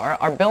book tour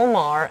are Bill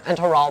Maher and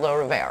Geraldo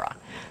Rivera,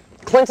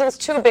 Clinton's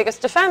 2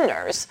 biggest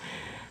defenders.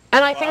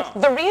 And I think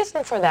the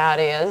reason for that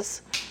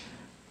is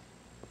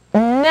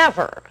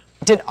never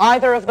did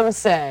either of them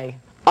say,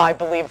 I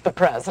believe the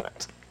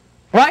president.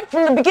 Right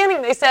from the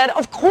beginning, they said,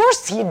 of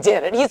course he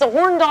did it. He's a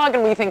horn dog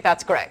and we think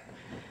that's great.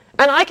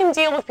 And I can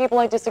deal with people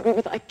I disagree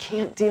with. I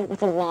can't deal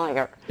with a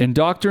liar.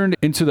 Indoctrined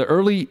into the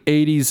early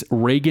 80s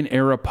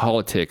Reagan-era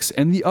politics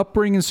and the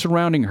upbringing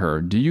surrounding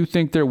her, do you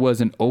think there was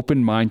an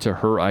open mind to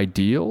her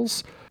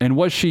ideals? And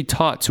was she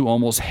taught to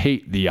almost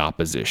hate the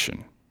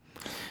opposition?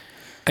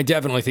 I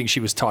definitely think she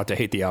was taught to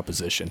hate the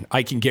opposition.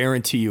 I can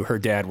guarantee you her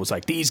dad was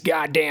like, these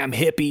goddamn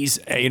hippies,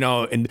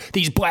 and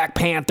these Black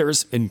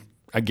Panthers. And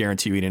I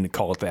guarantee you he didn't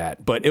call it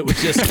that. But it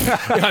was just,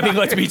 I mean,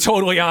 let's be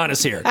totally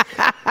honest here.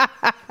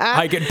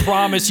 I can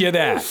promise you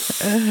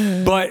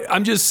that. But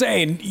I'm just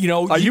saying,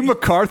 Are you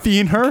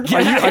McCarthying her?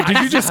 Did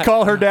you just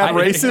call her dad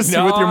racist with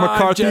your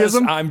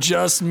McCarthyism? I'm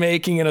just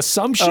making an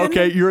assumption.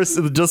 Okay,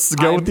 just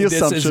go with the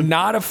assumption. This is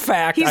not a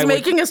fact. He's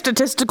making a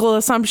statistical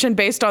assumption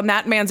based on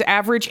that man's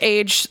average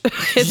age,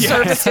 his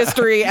service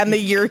history, and the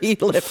year he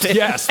lived in.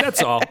 Yes,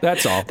 that's all.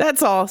 That's all.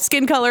 That's all.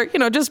 Skin color,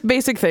 just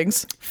basic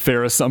things.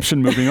 Fair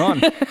assumption. Moving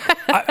on.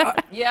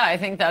 Yeah, I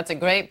think that's a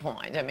great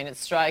point. I mean, it's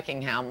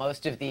striking how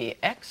most of the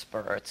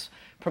experts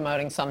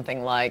promoting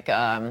something like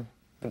the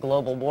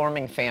global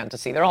warming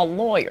fantasy, they're all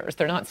lawyers,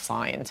 they're not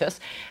scientists.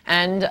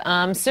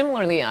 And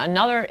similarly,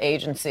 another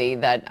agency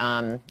that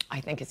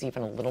I think is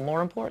even a little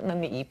more important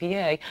than the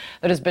EPA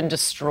that has been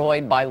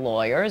destroyed by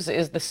lawyers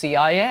is the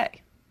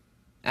CIA.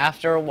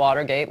 After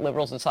Watergate,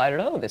 liberals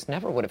decided, this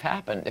never would have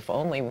happened if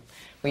only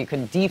we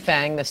could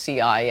defang the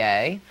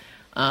CIA.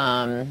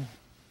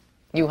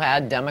 You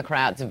had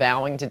Democrats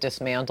vowing to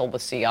dismantle the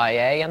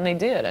CIA, and they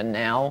did. And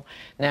now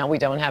we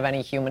don't have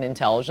any human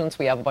intelligence.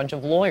 We have a bunch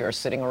of lawyers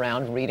sitting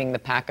around reading the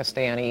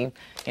Pakistani,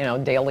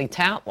 Daily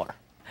Tatler.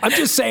 I'm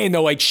just saying,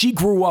 though, she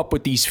grew up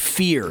with these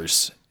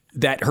fears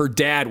that her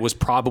dad was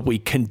probably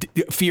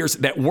fears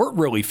that weren't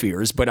really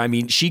fears. But, I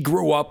mean, she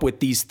grew up with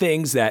these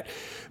things that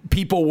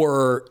people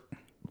were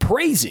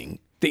praising.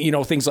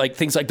 Things like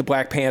the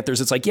Black Panthers.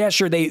 It's like, yeah,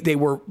 sure,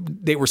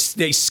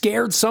 they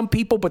scared some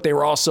people, but they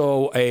were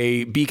also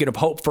a beacon of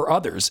hope for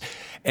others.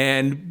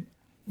 And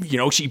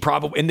she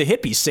probably, and the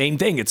hippies, same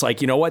thing. It's like,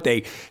 what,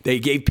 they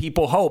gave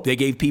people hope, they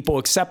gave people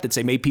acceptance,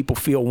 they made people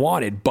feel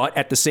wanted. But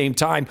at the same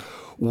time,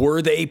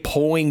 were they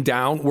pulling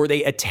down? Were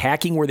they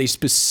attacking? Were they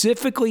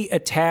specifically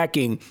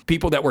attacking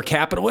people that were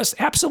capitalists?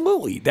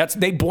 Absolutely.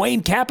 They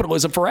blame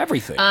capitalism for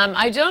everything.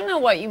 I don't know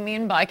what you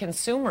mean by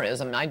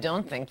consumerism. I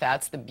don't think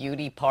that's the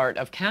beauty part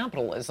of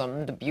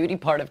capitalism. The beauty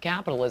part of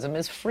capitalism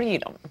is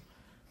freedom.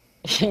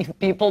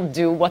 People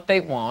do what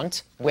they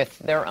want with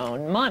their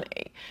own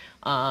money.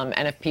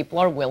 And if people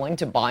are willing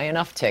to buy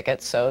enough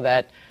tickets so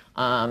that,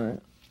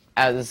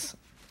 as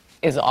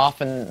is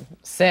often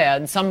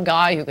said, some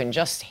guy who can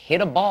just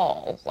hit a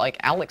ball like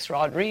Alex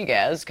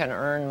Rodriguez can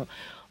earn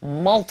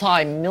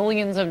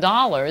multi-millions of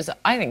dollars,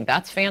 I think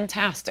that's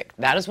fantastic.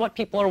 That is what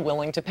people are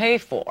willing to pay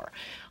for.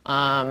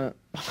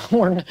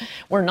 We're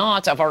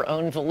not, of our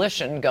own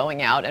volition,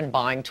 going out and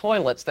buying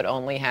toilets that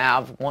only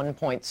have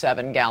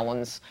 1.7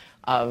 gallons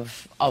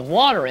of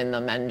water in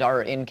them and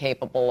are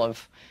incapable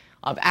of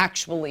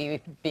actually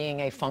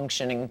being a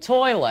functioning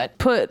toilet.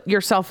 Put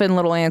yourself in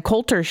little Ann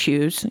Coulter's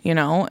shoes,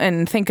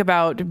 and think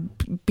about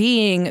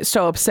being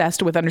so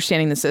obsessed with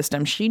understanding the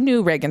system. She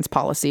knew Reagan's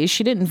policies.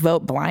 She didn't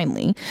vote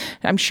blindly.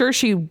 I'm sure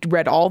she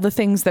read all the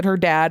things that her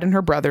dad and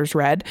her brothers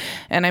read.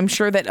 And I'm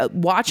sure that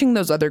watching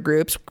those other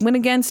groups went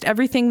against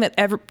everything that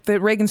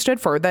Reagan stood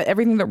for, that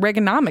everything that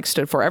Reaganomics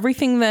stood for,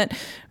 everything that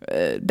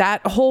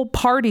that whole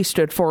party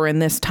stood for in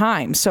this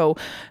time. So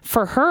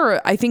for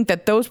her, I think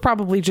that those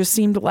probably just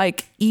seemed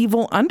like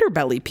evil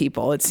underbelly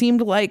people. It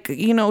seemed like,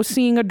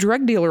 seeing a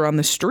drug dealer on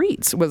the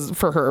streets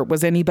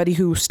was anybody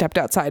who stepped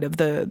outside of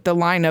the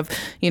line of,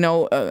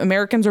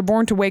 Americans are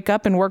born to wake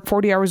up and work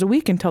 40 hours a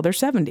week until they're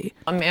 70.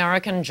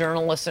 American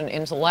journalists and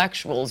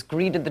intellectuals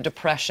greeted the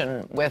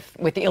Depression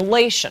with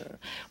elation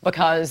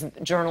because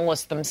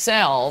journalists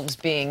themselves,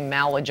 being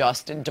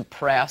maladjusted,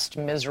 depressed,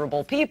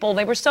 miserable people,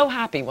 they were so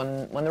happy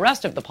when the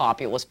rest of the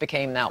populace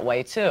became that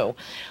way too.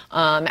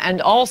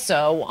 And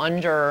also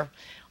under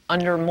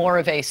more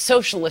of a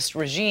socialist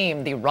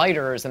regime, the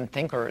writers and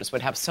thinkers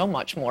would have so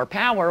much more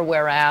power,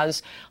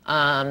 whereas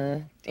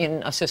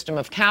in a system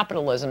of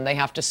capitalism, they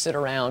have to sit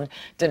around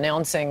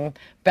denouncing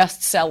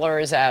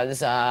bestsellers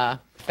as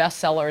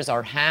bestsellers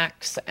are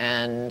hacks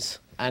and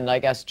I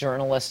guess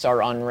journalists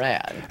are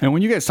unread. And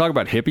when you guys talk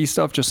about hippie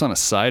stuff, just on a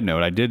side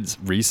note, I did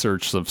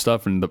research some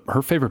stuff, and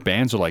her favorite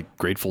bands are like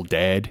Grateful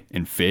Dead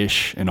and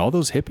Fish and all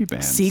those hippie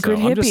bands. Secret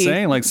hippie. I'm just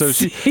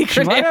saying,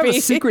 she might have a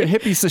secret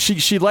hippie, so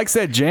she likes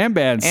that jam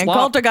band. And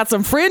Coulter got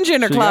some fringe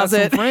in her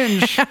closet.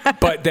 Fringe.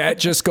 But that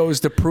just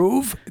goes to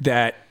prove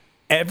that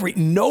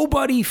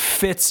nobody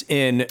fits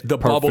in the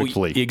bubble.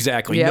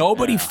 Exactly. Yep.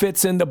 Nobody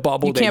fits in the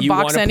bubble that you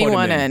want to put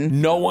anyone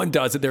in. No one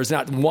does it. There's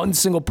not one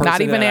single person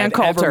not even that Ann I've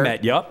Coulter. ever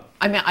met. Yep.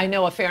 I mean, I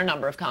know a fair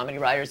number of comedy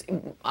writers.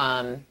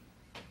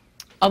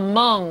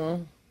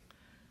 Among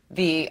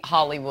the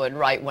Hollywood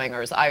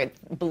right-wingers, I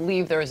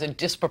believe there is a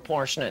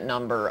disproportionate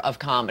number of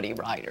comedy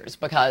writers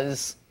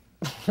because,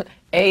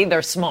 A,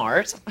 they're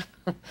smart.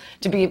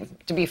 To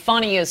be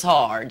funny is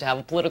hard. To have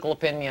a political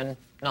opinion,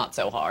 not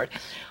so hard.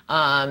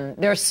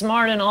 They're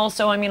smart, and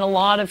also, a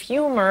lot of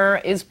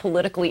humor is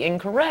politically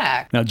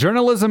incorrect. Now,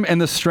 journalism and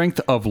the strength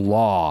of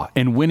law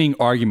and winning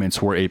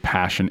arguments were a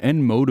passion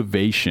and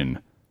motivation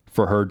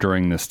for her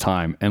during this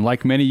time. And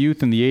like many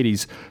youth in the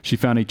 80s, she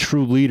found a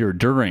true leader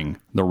during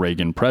the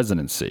Reagan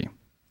presidency.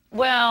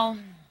 Well,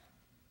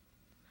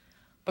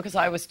 because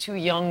I was too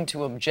young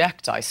to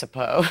object, I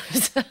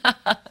suppose.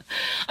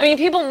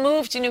 People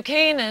moved to New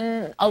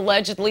Canaan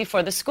allegedly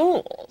for the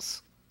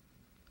schools.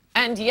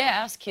 And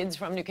yes, kids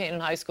from New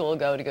Canaan High School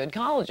go to good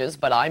colleges,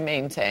 but I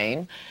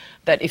maintain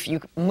that if you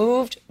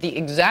moved the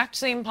exact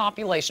same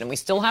population, we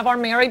still have our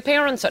married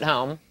parents at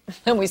home,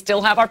 and we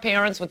still have our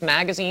parents with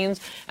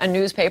magazines and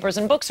newspapers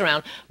and books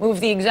around,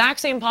 move the exact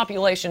same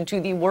population to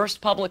the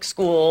worst public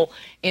school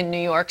in New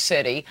York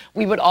City,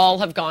 we would all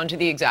have gone to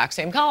the exact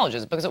same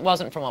colleges, because it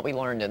wasn't from what we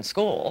learned in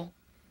school.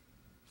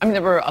 I mean,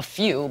 there were a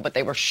few, but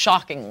they were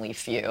shockingly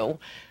few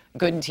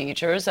good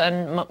teachers,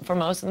 and for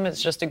most of them,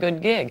 it's just a good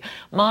gig.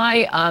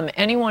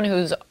 Anyone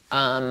who's,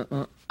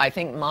 I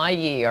think my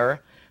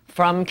year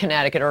from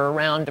Connecticut or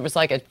around, there was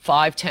like a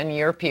 5-10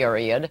 year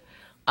period.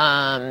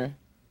 In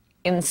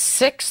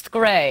 6th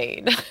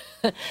grade,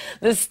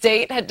 the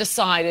state had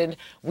decided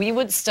we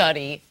would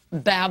study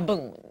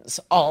baboons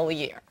all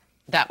year.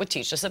 That would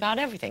teach us about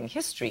everything,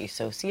 history,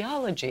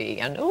 sociology,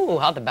 and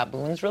how the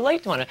baboons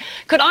relate to one another.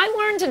 Could I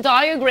learn to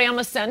diagram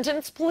a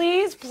sentence,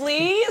 please?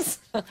 Please?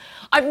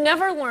 I've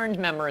never learned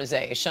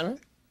memorization,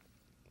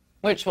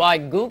 which why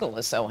Google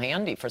is so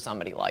handy for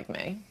somebody like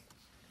me.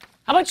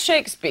 How about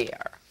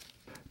Shakespeare?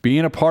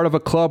 Being a part of a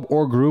club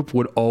or group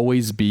would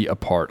always be a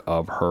part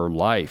of her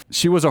life.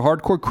 She was a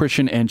hardcore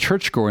Christian and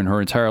churchgoer in her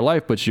entire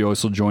life, but she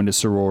also joined a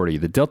sorority,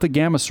 the Delta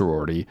Gamma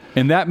sorority,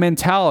 and that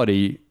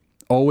mentality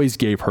always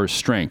gave her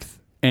strength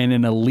and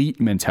an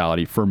elite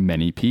mentality for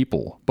many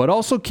people, but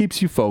also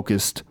keeps you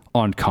focused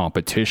on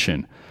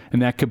competition. And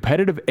that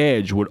competitive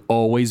edge would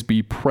always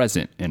be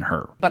present in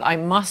her. But I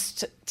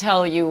must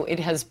tell you, it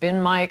has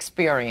been my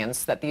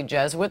experience that the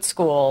Jesuit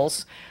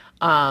schools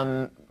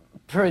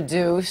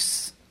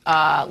produce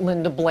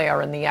Linda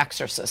Blair in The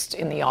Exorcist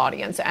in the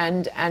audience.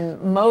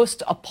 And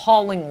most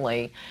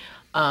appallingly,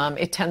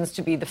 it tends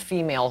to be the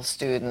female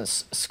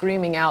students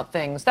screaming out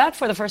things that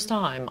for the first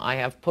time I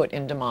have put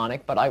in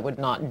demonic, but I would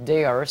not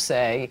dare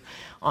say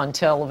on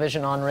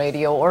television, on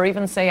radio, or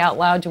even say out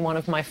loud to one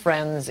of my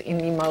friends in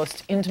the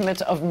most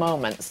intimate of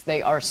moments.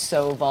 They are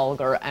so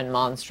vulgar and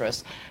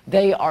monstrous.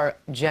 They are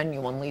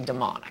genuinely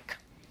demonic.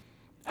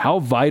 How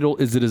vital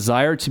is the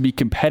desire to be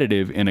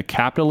competitive in a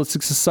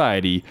capitalistic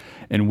society,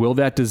 and will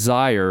that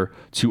desire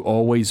to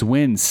always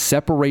win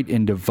separate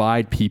and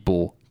divide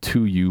people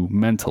to you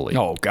mentally?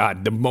 Oh,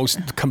 God. The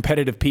most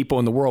competitive people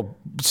in the world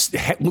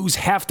lose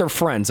half their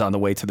friends on the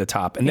way to the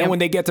top. And then when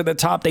they get to the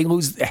top, they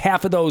lose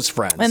half of those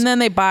friends. And then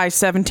they buy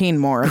 17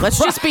 more. Let's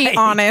just be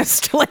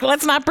honest. Like,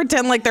 let's not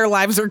pretend like their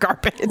lives are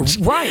garbage.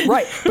 Right.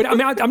 But I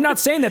mean, I'm not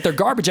saying that they're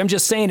garbage. I'm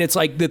just saying it's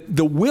like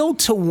the will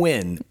to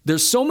win.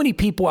 There's so many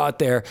people out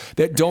there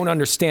that don't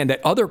understand that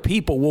other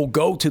people will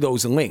go to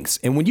those links.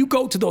 And when you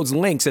go to those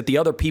links that the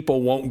other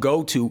people won't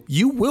go to,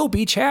 you will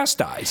be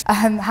chastised.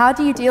 How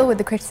do you deal with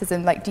the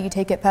criticism? Like, do you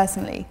take it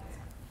personally?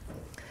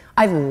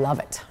 I love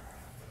it.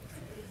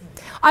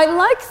 I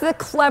like the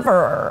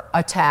cleverer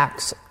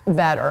attacks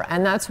better,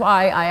 and that's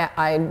why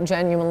I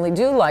genuinely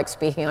do like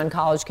speaking on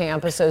college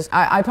campuses.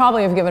 I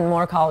probably have given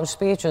more college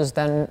speeches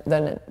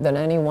than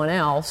anyone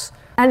else.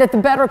 And at the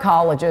better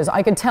colleges,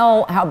 I could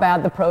tell how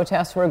bad the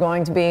protests were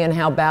going to be and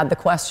how bad the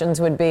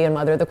questions would be and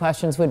whether the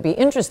questions would be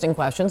interesting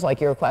questions like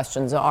your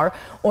questions are,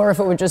 or if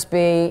it would just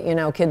be,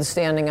 kids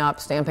standing up,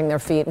 stamping their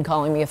feet and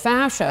calling me a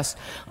fascist.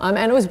 And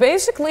it was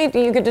basically,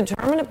 you could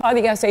determine it by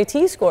the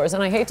SAT scores.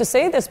 And I hate to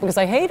say this because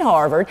I hate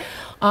Harvard,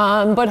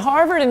 but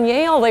Harvard and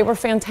Yale, they were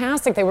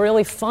fantastic. They were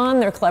really fun.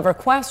 They're clever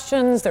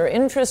questions. They're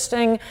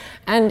interesting.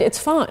 And it's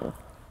fun.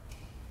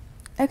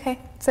 Okay,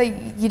 so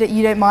you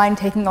don't mind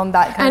taking on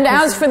that kind of... And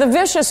person? as for the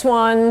vicious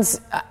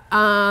ones,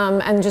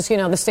 and just,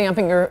 the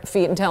stamping your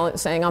feet and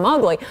saying I'm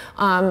ugly,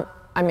 I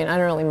mean, I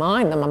don't really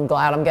mind them. I'm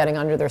glad I'm getting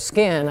under their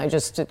skin. I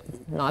just,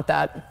 not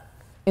that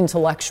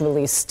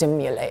intellectually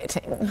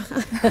stimulating.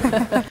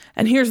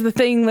 And here's the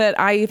thing that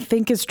I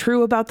think is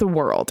true about the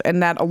world,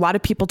 and that a lot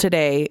of people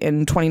today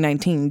in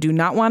 2019 do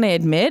not want to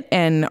admit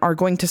and are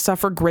going to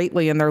suffer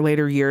greatly in their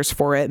later years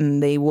for it.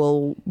 And they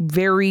will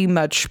very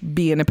much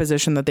be in a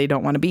position that they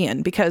don't want to be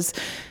in, because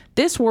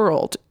this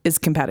world is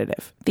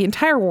competitive. The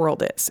entire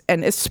world is.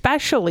 And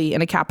especially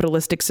in a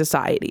capitalistic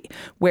society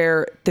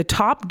where the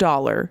top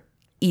dollar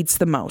eats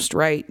the most,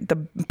 right? The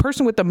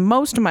person with the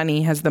most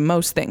money has the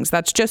most things.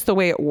 That's just the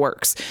way it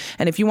works.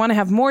 And if you want to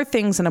have more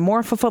things and a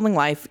more fulfilling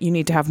life, you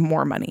need to have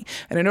more money.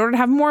 And in order to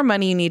have more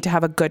money, you need to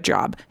have a good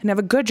job. And to have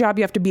a good job,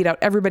 you have to beat out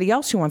everybody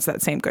else who wants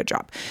that same good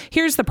job.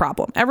 Here's the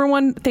problem.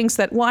 Everyone thinks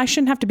that, well, I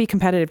shouldn't have to be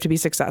competitive to be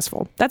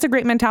successful. That's a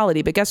great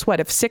mentality. But guess what?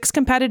 If 6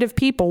 competitive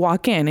people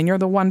walk in and you're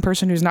the one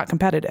person who's not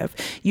competitive,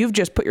 you've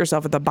just put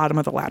yourself at the bottom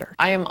of the ladder.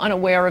 I am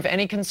unaware of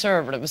any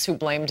conservatives who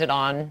blamed it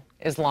on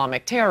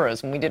Islamic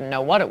terrorism. We didn't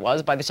know what it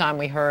was. By the time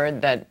we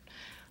heard that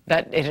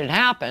it had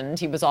happened,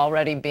 he was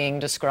already being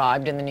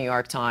described in the New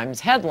York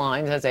Times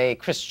headlines as a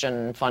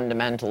Christian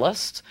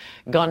fundamentalist,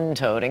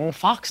 gun-toting,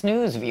 Fox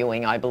News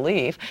viewing, I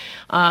believe.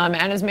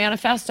 And his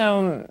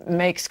manifesto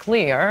makes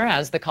clear,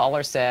 as the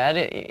caller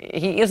said,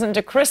 he isn't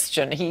a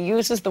Christian. He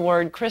uses the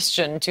word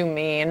Christian to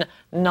mean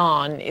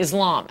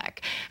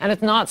non-Islamic. And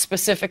it's not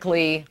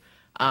specifically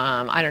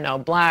I don't know,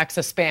 blacks,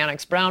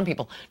 Hispanics, brown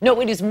people.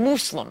 No, it is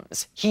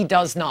Muslims he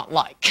does not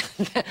like.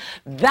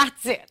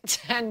 That's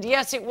it. And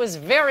yes, it was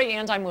very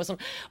anti-Muslim,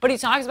 but he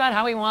talks about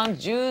how he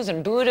wants Jews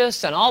and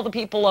Buddhists and all the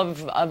people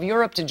of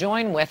Europe to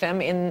join with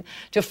him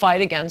to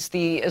fight against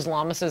the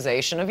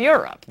Islamicization of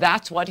Europe.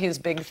 That's what his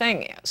big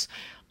thing is.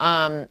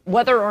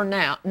 Whether or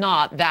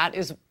not that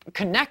is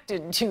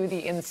connected to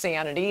the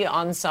insanity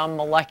on some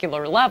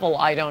molecular level,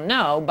 I don't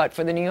know. But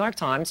for the New York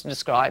Times to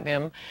describe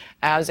him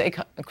as a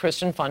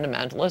Christian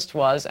fundamentalist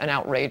was an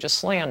outrageous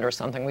slander,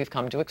 something we've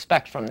come to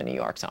expect from the New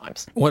York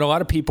Times. What a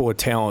lot of people with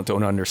talent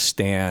don't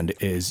understand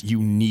is you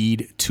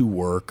need to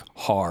work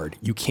hard.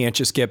 You can't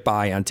just get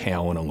by on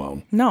talent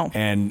alone. No.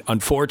 And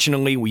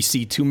unfortunately, we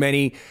see too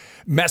many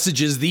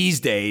messages these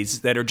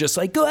days that are just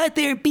like, go out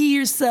there, be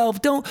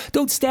yourself.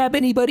 Don't stab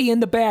anybody in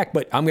the back.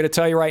 But I'm going to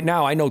tell you right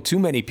now, I know too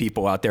many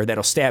people out there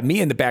that'll stab me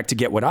in the back to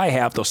get what I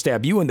have. They'll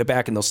stab you in the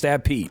back and they'll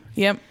stab Pete.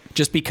 Yep.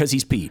 Just because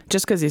he's Pete.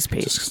 Just because he's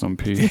Pete. Just because I'm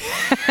Pete.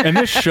 And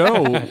this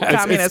show,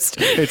 communist.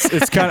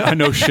 It's kind of, I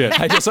know shit.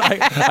 I just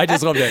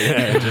love that.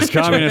 Yeah, just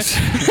communist.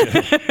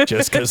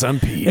 Just because I'm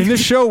Pete. In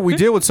this show, we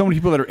deal with so many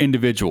people that are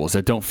individuals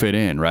that don't fit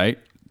in, right?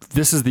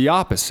 This is the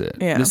opposite.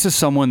 Yeah. This is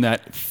someone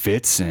that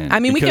fits in. I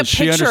mean, we can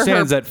she picture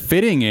understands her. that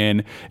fitting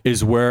in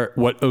is what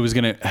was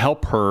going to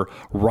help her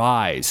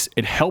rise.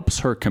 It helps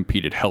her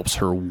compete. It helps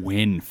her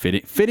win.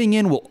 Fitting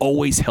in will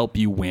always help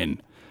you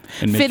win.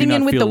 And Fitting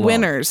in with the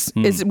winners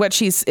is what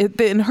she's,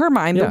 in her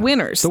mind, the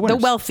winners, the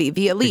wealthy,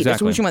 the elite. Exactly.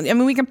 Is what she wants. I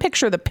mean, we can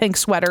picture the pink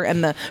sweater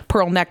and the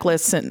pearl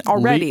necklace and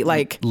already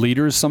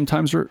leaders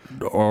sometimes are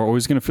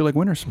always going to feel like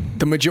winners.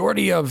 The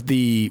majority of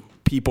the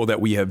people that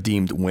we have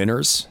deemed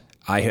winners,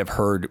 I have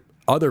heard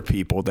other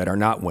people that are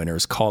not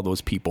winners call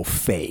those people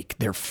fake.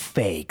 They're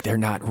fake. They're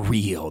not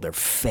real. They're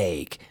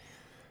fake.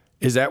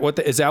 Is that what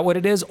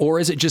it is, or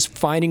is it just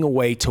finding a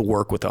way to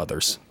work with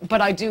others?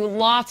 But I do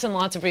lots and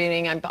lots of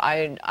reading.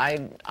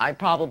 I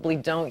probably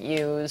don't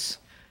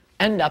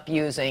end up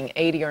using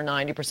 80 or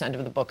 90%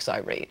 of the books I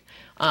read.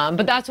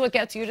 But that's what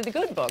gets you to the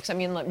good books. I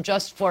mean,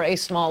 just for a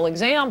small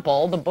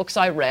example, the books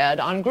I read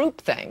on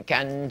groupthink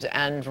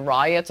and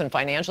riots and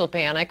financial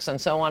panics and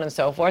so on and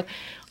so forth,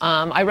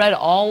 I read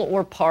all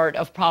or part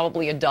of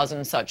probably a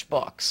dozen such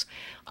books.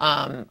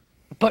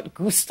 But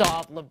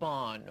Gustave Le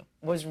Bon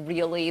was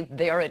really,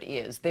 there it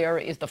is. There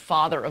is the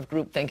father of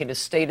groupthink. It is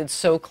stated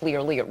so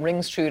clearly. It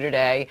rings true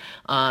today.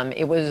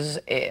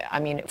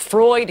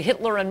 Freud,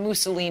 Hitler, and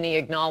Mussolini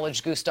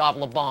acknowledged Gustave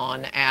Le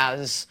Bon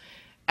as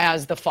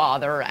the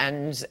father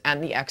and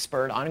the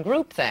expert on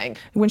groupthink.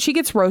 When she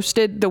gets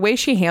roasted, the way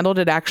she handled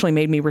it actually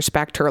made me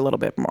respect her a little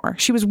bit more.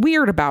 She was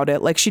weird about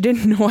it. Like, she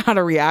didn't know how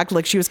to react.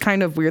 Like, she was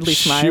kind of weirdly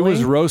smiling. She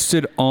was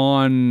roasted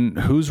on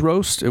whose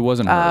roast? It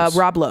wasn't hers.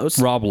 Rob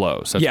Lowe's. Rob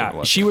Lowe's. That's what it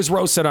was. She was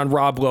roasted on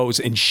Rob Lowe's,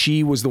 and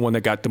she was the one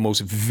that got the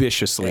most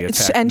viciously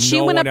attacked. And she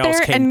went up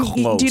there, and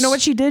close. do you know what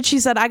she did? She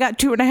said, I got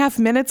 2.5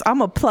 minutes. I'm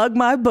going to plug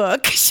my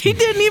book. She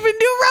didn't even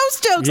do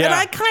roast jokes. Yeah. And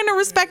I kind of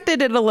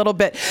respected it a little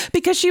bit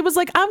because she was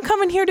like, I'm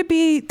coming here to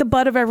be the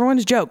butt of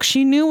everyone's joke.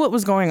 She knew what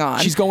was going on.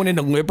 She's going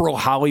into liberal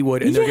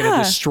Hollywood, and they're going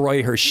to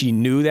destroy her. She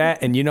knew that.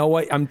 And you know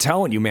what? I'm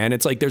telling you, man,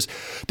 it's like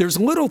there's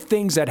little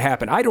things that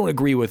happen. I don't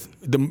agree with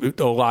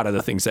a lot of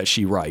the things that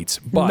she writes,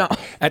 but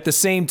at the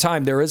same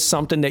time, there is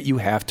something that you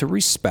have to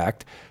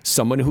respect,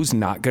 someone who's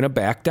not going to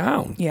back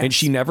down. Yes. And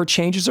she never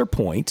changes her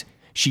point.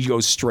 She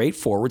goes straight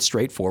forward,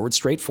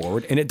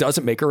 and it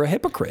doesn't make her a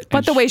hypocrite.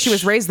 But the way she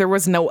was raised, there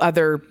was no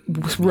other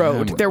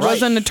road. There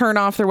wasn't a turn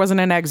off. There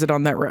wasn't an exit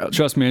on that road.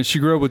 Trust me, she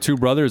grew up with two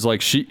brothers.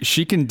 Like,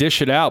 she can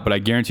dish it out, but I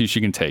guarantee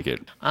she can take it.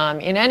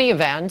 In any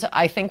event,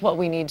 I think what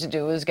we need to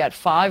do is get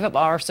 5 of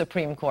our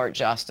Supreme Court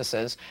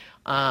justices.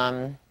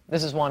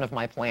 This is one of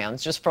my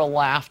plans, just for a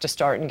laugh, to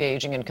start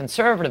engaging in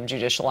conservative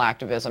judicial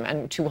activism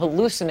and to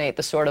hallucinate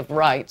the sort of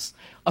rights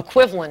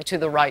equivalent to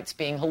the rights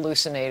being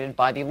hallucinated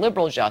by the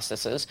liberal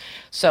justices,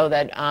 so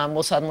that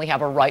we'll suddenly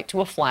have a right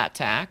to a flat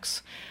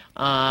tax.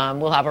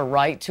 We'll have a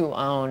right to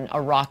own a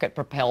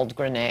rocket-propelled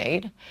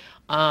grenade.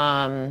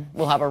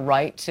 We'll have a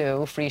right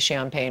to free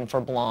champagne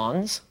for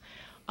blondes.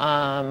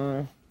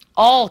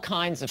 All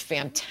kinds of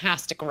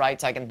fantastic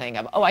rights I can think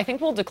of. I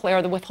think we'll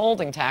declare the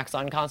withholding tax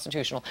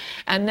unconstitutional.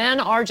 And then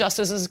our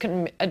justices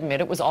can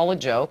admit it was all a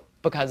joke,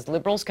 because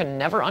liberals can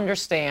never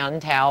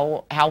understand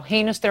how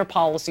heinous their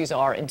policies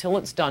are until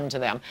it's done to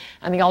them.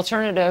 And the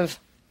alternative,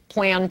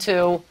 plan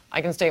 2,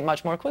 I can state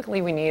much more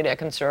quickly, we need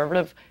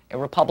a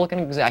Republican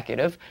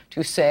executive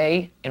to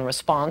say, in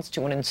response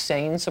to an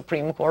insane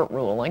Supreme Court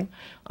ruling,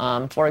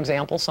 for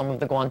example, some of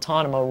the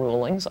Guantanamo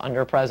rulings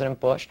under President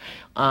Bush,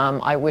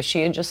 I wish he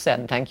had just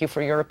said, thank you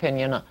for your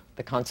opinion.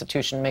 The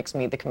Constitution makes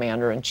me the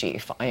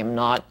commander-in-chief. I am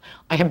not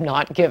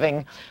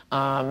giving,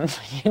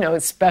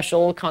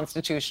 special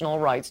constitutional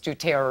rights to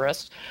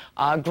terrorists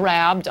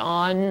grabbed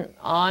on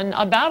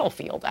a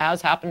battlefield,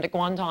 as happened at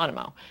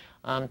Guantanamo.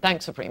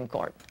 Thanks, Supreme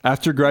Court.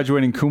 After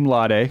graduating cum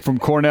laude from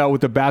Cornell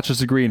with a bachelor's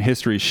degree in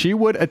history, she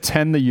would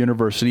attend the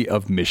University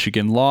of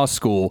Michigan Law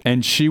School,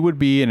 and she would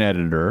be an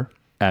editor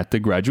at the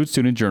graduate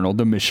student journal,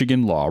 the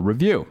Michigan Law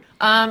Review.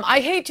 I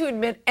hate to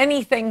admit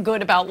anything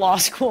good about law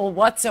school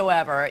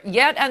whatsoever,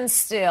 yet and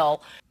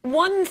still.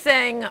 One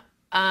thing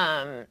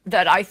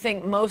that I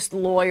think most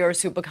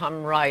lawyers who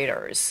become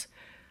writers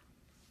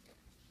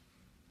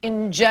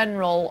in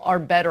general are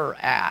better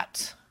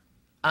at,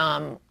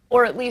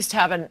 or at least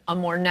have a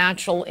more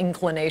natural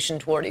inclination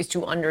toward, is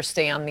to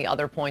understand the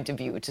other point of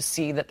view, to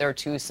see that there are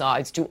two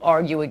sides, to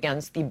argue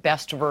against the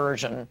best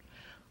version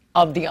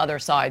of the other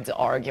side's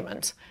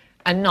argument,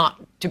 and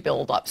not to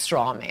build up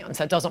straw mans.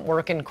 That doesn't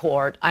work in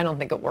court. I don't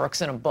think it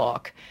works in a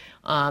book.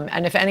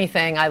 And if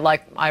anything,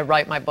 I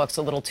write my books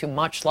a little too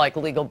much like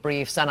legal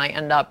briefs, and I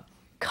end up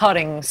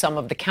cutting some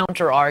of the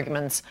counter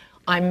arguments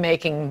I'm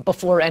making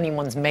before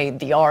anyone's made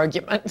the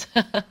argument.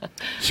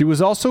 She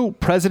was also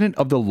president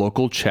of the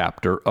local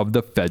chapter of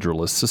the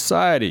Federalist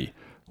Society,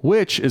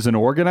 which is an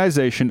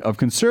organization of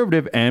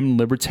conservative and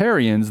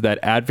libertarians that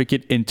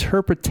advocate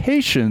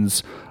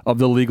interpretations of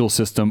the legal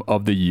system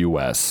of the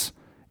U.S.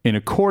 in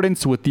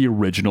accordance with the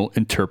original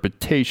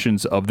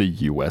interpretations of the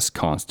U.S.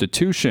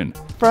 Constitution.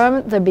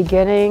 From the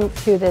beginning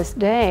to this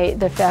day,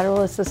 the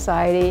Federalist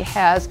Society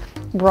has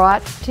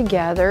brought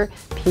together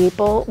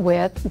people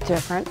with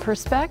different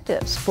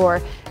perspectives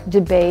for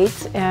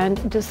debates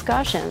and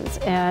discussions.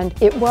 And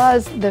it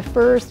was the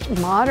first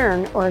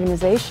modern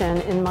organization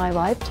in my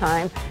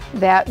lifetime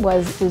that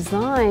was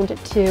designed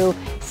to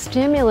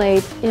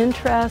stimulate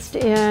interest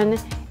in,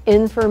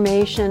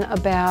 information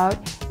about,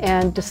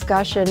 and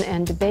discussion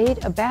and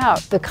debate about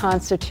the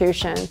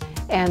Constitution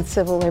and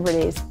civil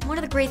liberties. One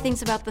of the great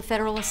things about the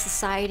Federalist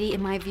Society,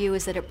 in my view,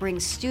 is that it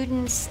brings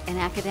students and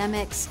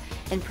academics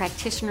and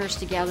practitioners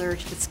together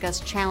to discuss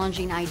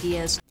challenging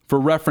ideas. For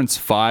reference,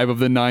 5 of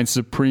the 9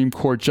 Supreme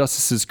Court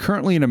justices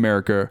currently in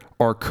America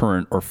are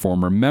current or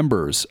former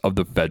members of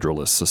the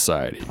Federalist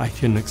Society. I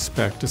can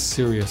expect a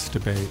serious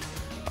debate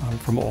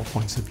from all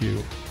points of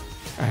view.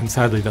 And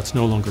sadly, that's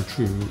no longer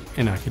true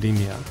in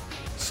academia.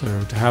 So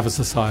to have a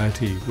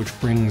society which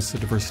brings a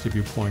diversity of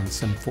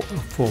viewpoints and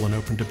full and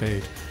open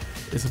debate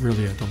is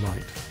really a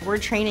delight. We're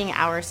training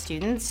our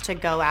students to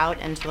go out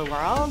into the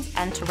world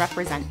and to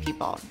represent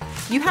people.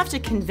 You have to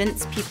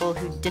convince people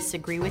who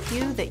disagree with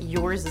you that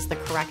yours is the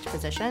correct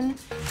position,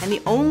 and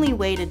the only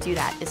way to do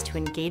that is to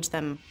engage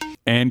them.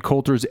 Ann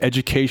Coulter's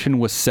education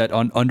was set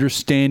on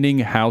understanding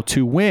how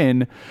to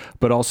win,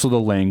 but also the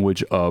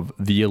language of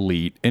the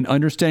elite and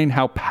understanding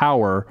how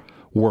power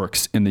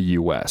works in the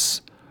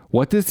U.S.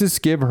 What does this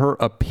give her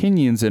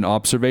opinions and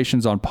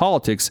observations on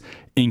politics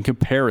in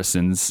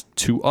comparisons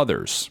to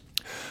others?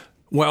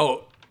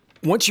 Well,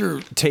 once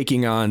you're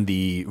taking on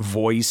the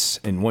voice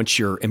and once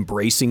you're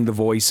embracing the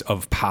voice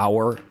of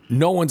power,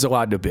 no one's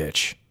allowed to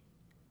bitch.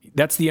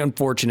 That's the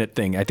unfortunate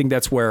thing. I think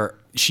that's where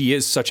she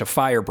is such a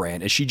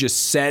firebrand, is she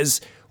just says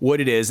what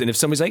it is. And if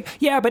somebody's like,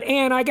 yeah, but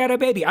Ann, I got a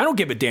baby. I don't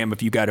give a damn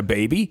if you got a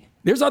baby.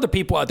 There's other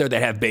people out there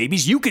that have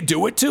babies. You could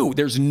do it too.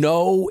 There's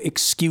no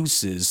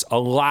excuses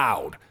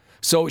allowed.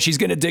 So she's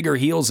going to dig her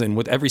heels in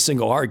with every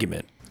single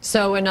argument.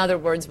 So in other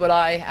words, would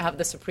I have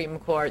the Supreme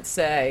Court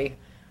say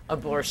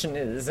abortion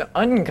is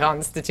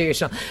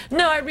unconstitutional?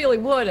 No, I really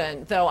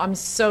wouldn't, though I'm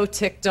so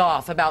ticked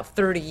off about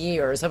 30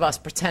 years of us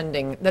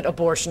pretending that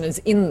abortion is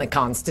in the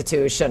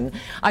Constitution.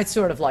 I'd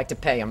sort of like to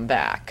pay them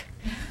back.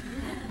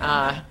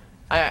 No,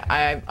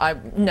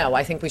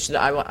 I think we should.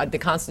 The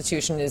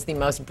Constitution is the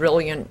most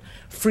brilliant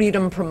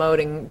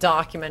freedom-promoting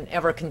document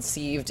ever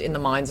conceived in the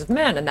minds of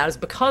men, and that is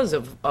because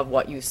of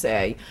what you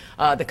say,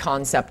 the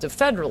concept of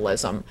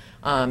federalism.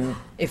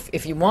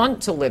 If you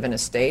want to live in a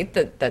state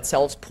that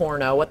sells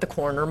porno at the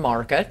corner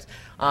market,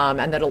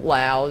 and that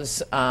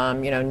allows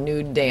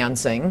nude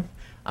dancing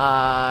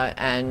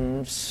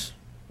and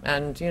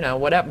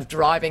whatever,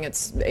 driving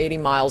at 80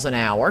 miles an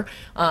hour,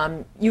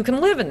 you can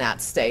live in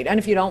that state. And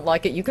if you don't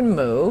like it, you can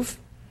move.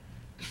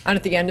 And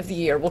at the end of the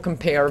year, we'll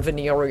compare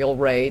venereal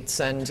rates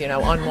and,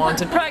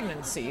 unwanted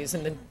pregnancies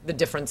in the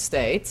different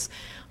states.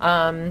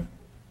 But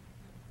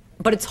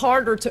it's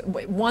harder to,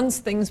 once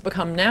things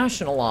become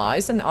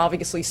nationalized, and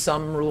obviously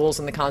some rules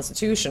in the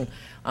Constitution,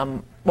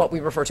 what we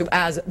refer to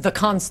as the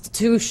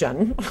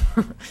Constitution,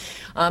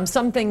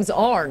 some things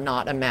are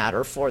not a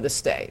matter for the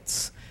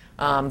states.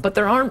 But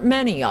there aren't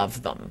many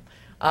of them.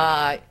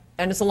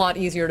 And it's a lot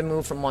easier to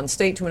move from one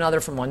state to another,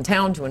 from one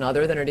town to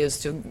another, than it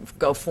is to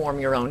go form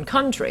your own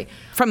country.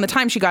 From the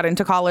time she got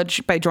into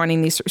college, by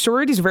joining these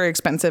sororities, very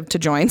expensive to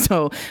join.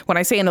 So when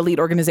I say an elite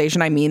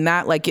organization, I mean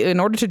that. Like, in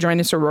order to join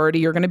a sorority,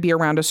 you're going to be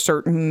around a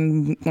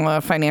certain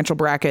financial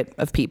bracket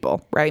of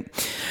people, right?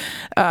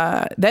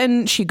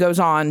 Then she goes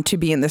on to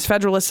be in this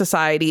Federalist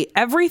Society.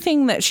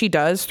 Everything that she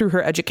does through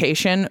her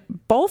education,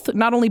 both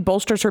not only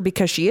bolsters her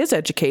because she is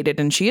educated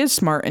and she is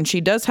smart and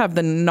she does have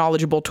the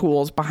knowledgeable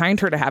tools behind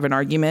her to have an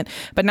argument,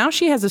 but now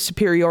she has a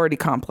superiority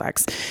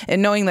complex in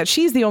knowing that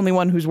she's the only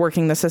one who's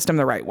working the system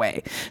the right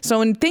way.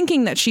 So in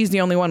thinking that she's the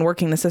only one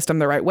working the system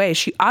the right way,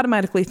 she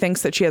automatically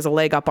thinks that she has a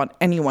leg up on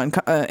anyone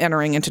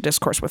entering into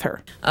discourse with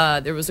her.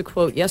 There was a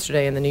quote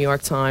yesterday in the New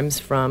York Times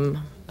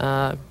from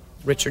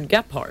Richard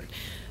Gephardt,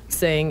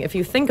 saying, if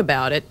you think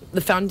about it,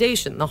 the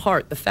foundation, the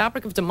heart, the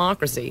fabric of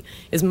democracy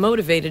is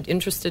motivated,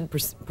 interested,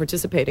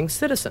 participating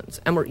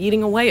citizens. And we're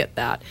eating away at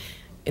that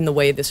in the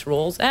way this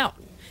rolls out.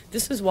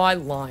 This is why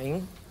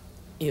lying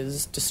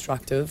is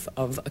destructive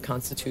of a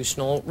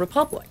constitutional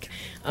republic.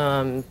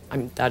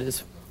 That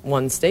is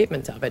one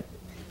statement of it.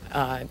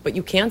 But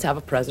you can't have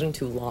a president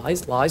who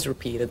lies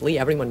repeatedly.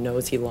 Everyone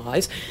knows he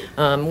lies.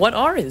 What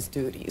are his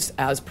duties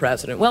as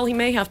president? Well, he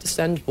may have to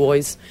send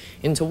boys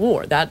into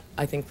war. That,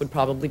 I think, would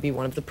probably be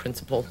one of the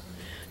principal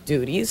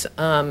duties.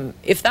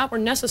 If that were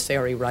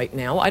necessary right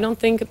now, I don't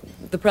think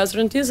the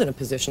president is in a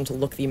position to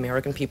look the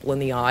American people in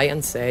the eye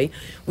and say,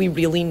 we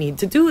really need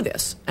to do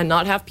this, and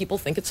not have people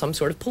think it's some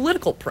sort of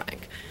political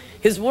prank.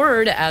 His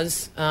word,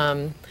 as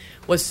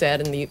was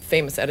said in the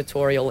famous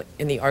editorial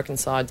in the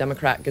Arkansas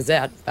Democrat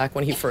Gazette back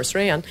when he first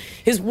ran,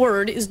 his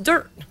word is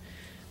dirt.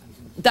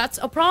 That's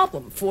a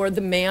problem for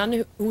the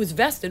man who is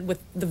vested with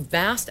the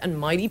vast and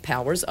mighty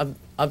powers of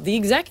the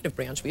executive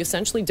branch. We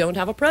essentially don't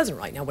have a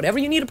president right now. Whatever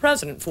you need a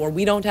president for,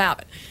 we don't have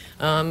it.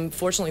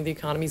 Fortunately, the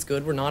economy's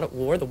good. We're not at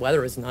war. The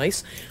weather is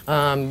nice.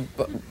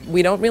 But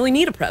we don't really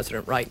need a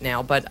president right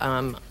now. But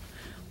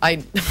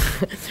I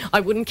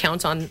wouldn't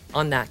count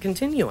on that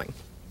continuing.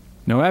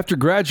 Now, after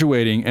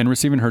graduating and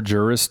receiving her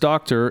Juris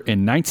Doctor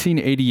in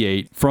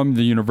 1988 from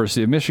the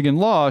University of Michigan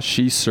Law,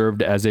 she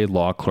served as a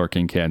law clerk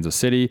in Kansas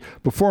City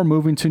before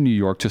moving to New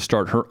York to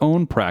start her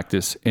own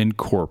practice in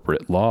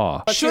corporate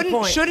law.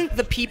 Shouldn't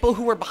the people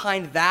who were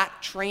behind that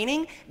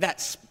training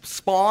that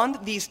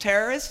spawned these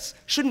terrorists,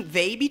 shouldn't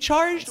they be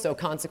charged? So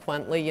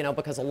consequently,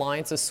 because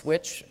alliances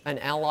switch, an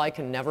ally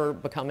can never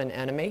become an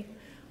enemy.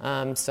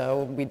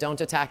 So we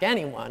don't attack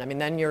anyone.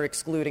 Then you're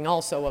excluding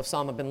also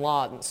Osama bin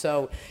Laden.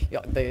 So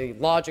the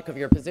logic of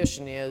your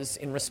position is,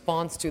 in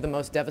response to the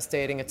most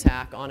devastating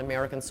attack on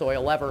American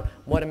soil ever,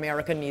 what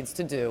America needs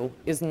to do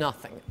is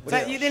nothing.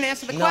 You didn't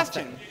answer the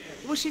question.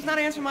 Well, she's not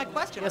answering my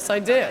question. Yes, I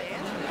did.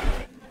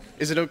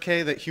 Is it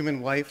okay that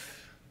human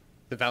life,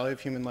 the value of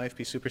human life,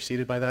 be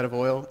superseded by that of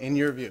oil, in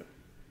your view?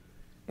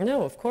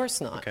 No, of course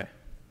not. Okay.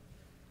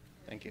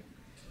 Thank you.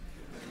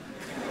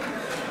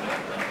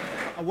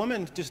 A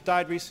woman just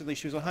died recently.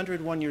 She was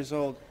 101 years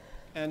old,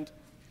 and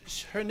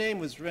her name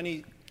was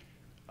Rennie.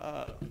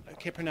 I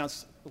can't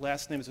pronounce the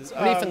last name.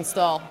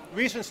 Riefenstahl.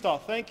 Riefenstahl.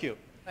 Thank you.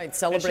 Right,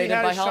 celebrated by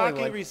Hollywood. She had a shocking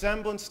Hollywood.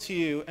 resemblance to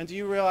you, and do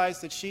you realize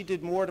that she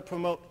did more to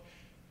promote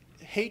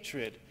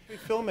hatred?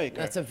 Filmmaker.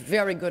 That's a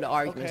very good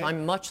argument. Okay.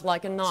 I'm much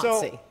like a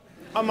Nazi.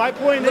 So, my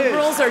point is,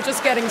 liberals are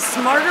just getting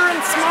smarter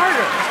and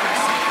smarter.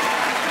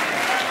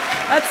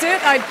 That's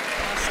it.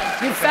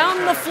 You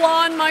found the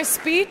flaw in my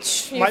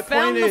speech. You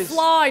found the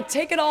flaw. I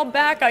take it all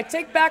back. I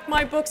take back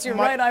my books. You're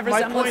right. I have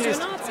resemblance to a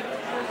Nazi.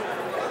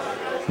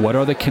 What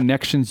are the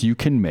connections you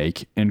can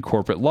make in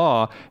corporate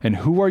law, and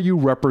who are you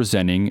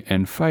representing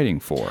and fighting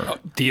for?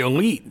 The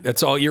elite.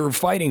 That's all you're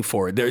fighting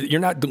for. You're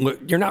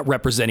not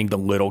representing the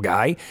little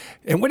guy.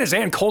 And when has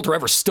Ann Coulter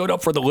ever stood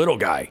up for the little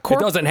guy? It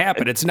doesn't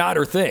happen. It's not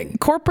her thing.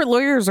 Corporate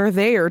lawyers are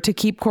there to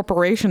keep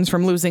corporations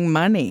from losing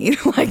money.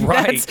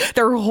 That's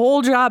their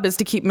whole job, is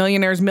to keep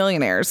millionaires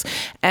millionaires.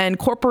 And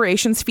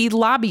corporations feed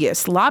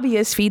lobbyists.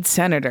 Lobbyists feed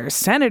senators.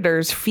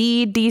 Senators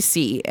feed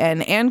DC.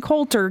 And Ann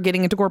Coulter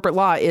getting into corporate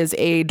law is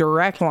a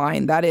direct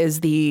line. That is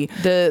the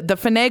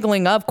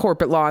finagling of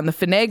corporate law, and the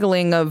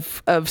finagling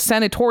of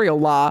senatorial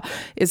law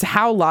is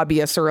how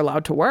lobbyists are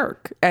allowed to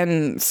work.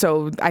 And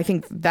so I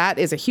think that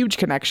is a huge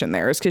connection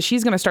there, is because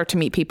she's going to start to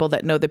meet people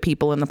that know the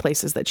people in the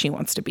places that she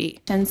wants to be.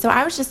 And so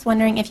I was just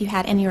wondering if you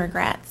had any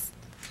regrets.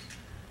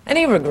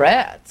 Any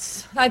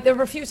regrets? There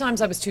were a few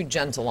times I was too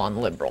gentle on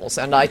liberals,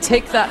 and I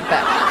take that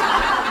back.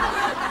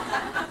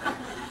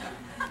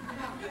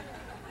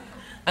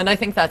 And I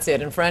think that's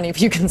it. And for any of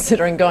you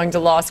considering going to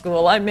law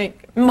school, I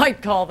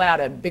might call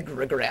that a big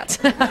regret.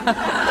 By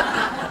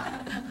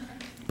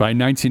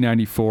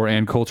 1994,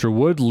 Ann Coulter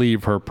would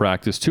leave her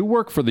practice to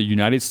work for the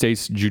United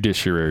States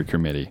Judiciary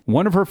Committee.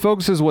 One of her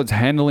focuses was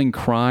handling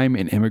crime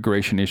and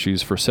immigration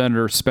issues for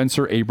Senator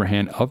Spencer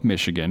Abraham of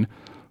Michigan,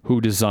 who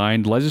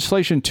designed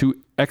legislation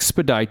to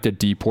expedite the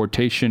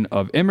deportation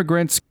of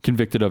immigrants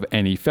convicted of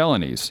any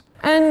felonies.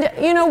 And,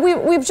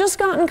 we've just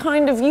gotten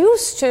kind of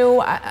used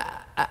to...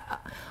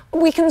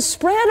 we can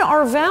spread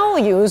our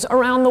values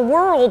around the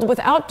world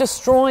without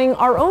destroying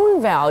our own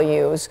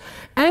values.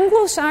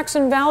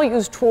 Anglo-Saxon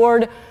values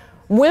toward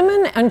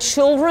women and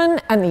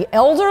children and the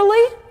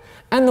elderly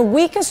and the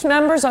weakest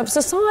members of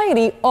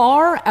society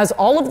are, as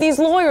all of these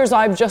lawyers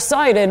I've just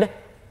cited,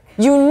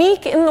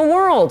 unique in the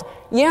world.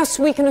 Yes,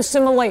 we can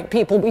assimilate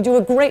people. We do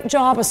a great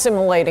job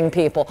assimilating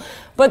people.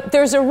 But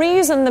there's a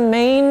reason the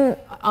main,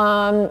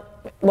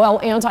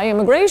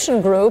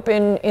 anti-immigration group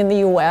in the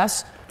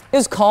U.S.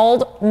 is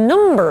called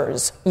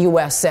Numbers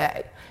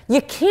USA.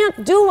 You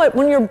can't do it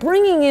when you're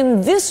bringing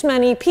in this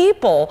many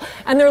people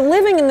and they're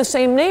living in the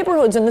same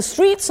neighborhoods and the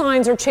street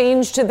signs are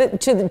changed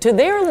to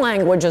their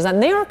languages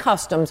and their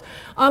customs.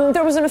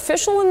 There was an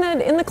official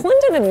in the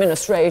Clinton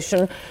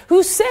administration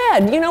who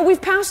said,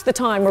 we've passed the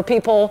time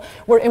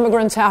where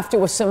immigrants have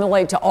to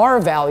assimilate to our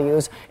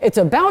values. It's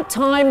about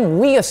time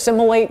we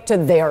assimilate to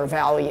their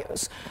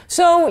values.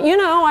 So,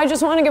 I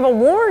just want to give a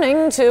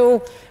warning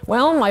to,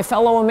 my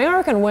fellow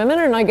American women,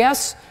 and I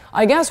guess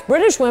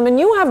British women,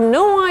 you have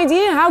no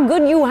idea how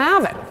good you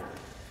have it.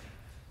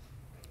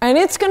 And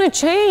it's going to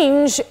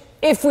change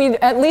if we,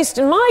 at least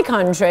in my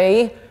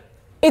country,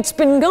 it's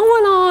been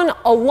going on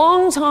a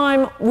long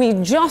time. We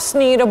just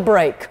need a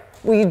break.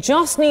 We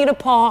just need a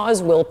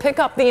pause. We'll pick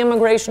up the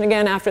immigration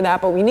again after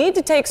that, but we need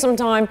to take some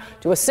time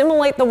to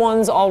assimilate the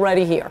ones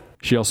already here.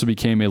 She also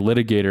became a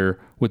litigator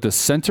with the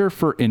Center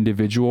for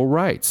Individual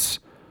Rights.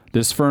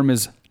 This firm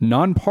is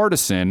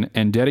nonpartisan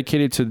and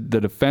dedicated to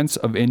the defense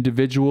of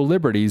individual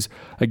liberties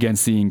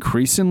against the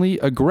increasingly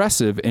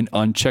aggressive and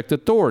unchecked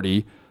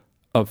authority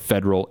of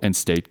federal and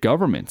state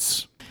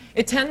governments.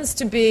 It tends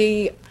to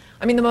be,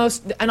 the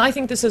most, and I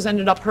think this has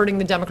ended up hurting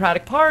the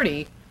Democratic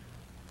Party,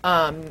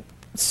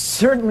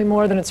 certainly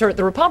more than it's hurt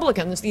the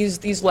Republicans,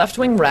 these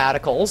left-wing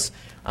radicals,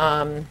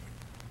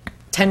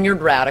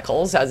 tenured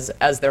radicals,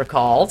 as they're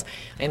called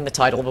in the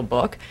title of a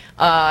book,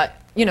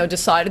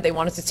 decided they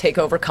wanted to take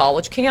over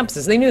college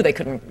campuses. They knew they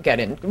couldn't get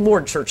in.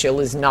 Ward Churchill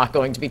is not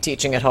going to be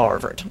teaching at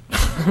Harvard.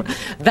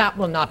 That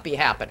will not be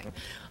happening.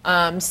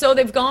 So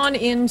they've gone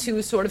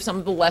into sort of some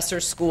of the lesser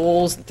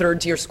schools,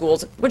 third-tier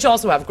schools, which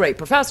also have great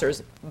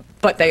professors,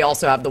 but they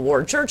also have the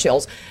Ward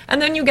Churchills.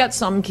 And then you get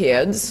some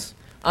kids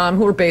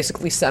who are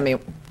basically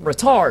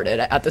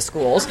semi-retarded at the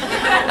schools,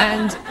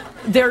 and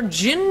they're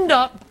ginned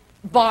up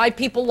by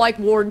people like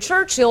Ward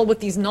Churchill with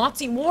these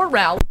Nazi war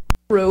rallies.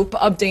 Group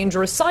of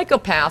dangerous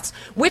psychopaths,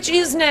 which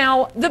is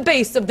now the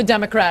base of the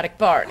Democratic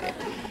Party.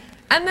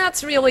 And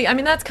that's really,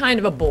 that's kind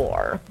of a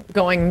bore,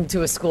 going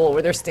to a school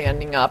where they're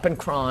standing up and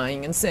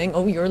crying and saying,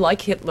 oh, you're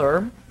like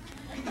Hitler.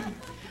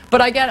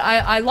 But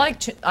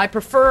I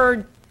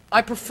prefer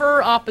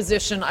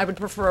opposition. I would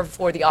prefer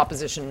for the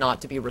opposition not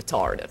to be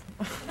retarded.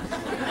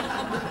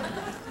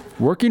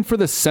 Working for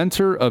the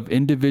Center of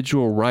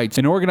Individual Rights,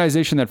 an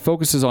organization that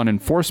focuses on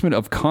enforcement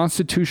of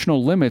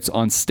constitutional limits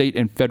on state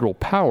and federal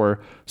power,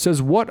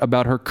 says what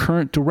about her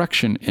current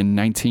direction in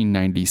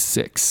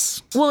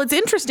 1996? Well, it's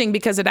interesting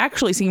because it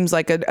actually seems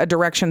like a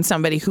direction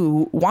somebody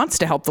who wants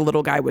to help the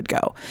little guy would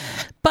go.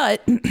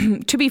 But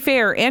to be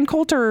fair, Ann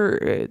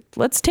Coulter,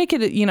 let's take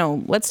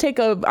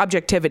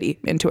objectivity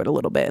into it a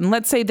little bit. And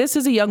let's say this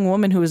is a young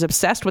woman who is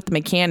obsessed with the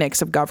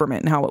mechanics of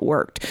government and how it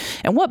worked.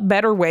 And what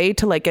better way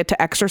to get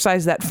to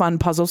exercise that fun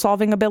puzzle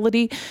solving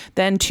ability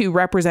than to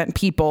represent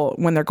people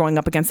when they're going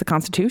up against the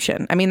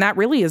Constitution? That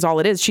really is all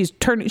it is.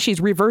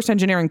 She's reverse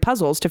engineering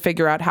puzzles to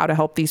figure out how to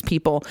help these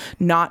people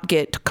not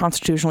get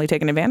constitutionally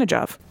taken advantage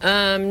of.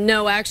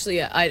 No,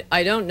 actually,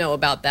 I don't know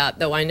about that,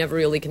 though I never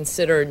really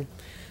considered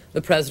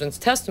the president's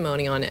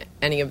testimony on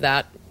any of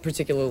that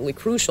particularly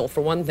crucial.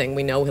 For one thing,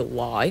 we know he'll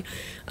lie.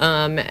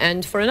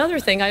 And for another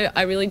thing,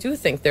 I really do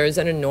think there's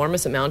an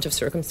enormous amount of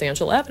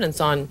circumstantial evidence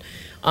on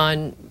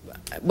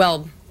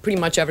pretty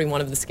much every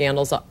one of the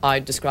scandals I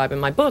describe in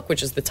my book,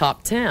 which is the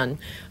top 10.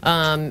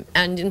 And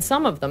in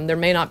some of them, there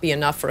may not be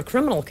enough for a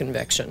criminal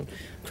conviction.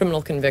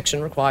 Criminal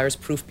conviction requires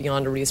proof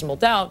beyond a reasonable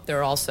doubt. There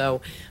are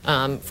also,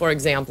 for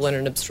example, in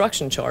an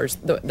obstruction charge,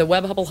 the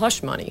Webb-Hubbell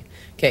hush money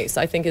case,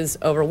 I think, is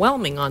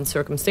overwhelming on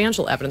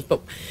circumstantial evidence.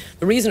 But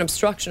the reason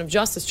obstruction of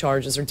justice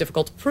charges are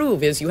difficult to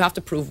prove is you have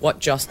to prove what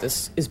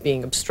justice is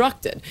being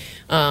obstructed,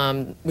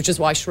 which is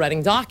why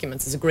shredding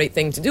documents is a great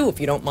thing to do if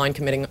you don't mind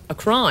committing a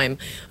crime,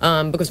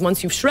 because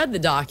once you've shred the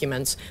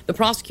documents, the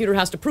prosecutor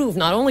has to prove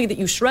not only that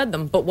you shred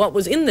them, but what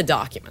was in the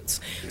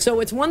documents. So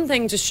it's one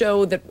thing to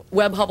show that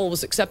Webb-Hubbell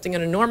was accepting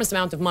an enormous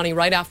amount of money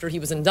right after he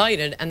was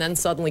indicted and then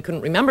suddenly couldn't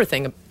remember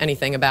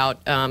anything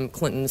about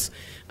Clinton's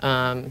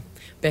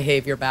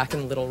behavior back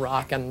in Little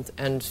Rock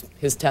and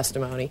his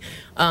testimony.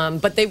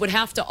 But they would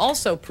have to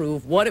also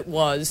prove what it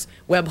was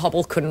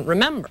Webb-Hubbell couldn't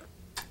remember,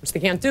 which they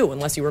can't do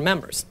unless he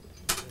remembers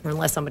or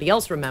unless somebody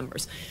else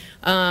remembers.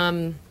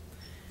 An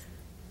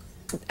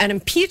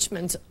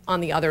impeachment,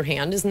 on the other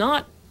hand, does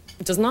not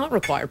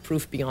require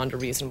proof beyond a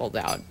reasonable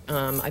doubt.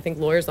 I think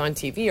lawyers on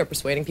TV are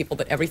persuading people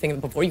that everything,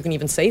 before you can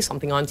even say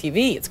something on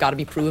TV, it's got to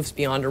be proved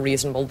beyond a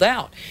reasonable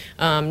doubt.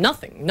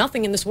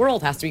 Nothing in this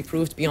world has to be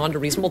proved beyond a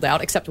reasonable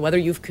doubt except whether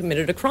you've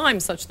committed a crime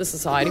such that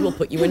society will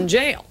put you in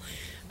jail.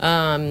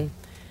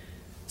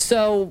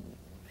 So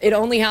it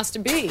only has to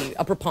be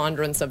a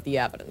preponderance of the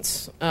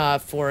evidence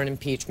for an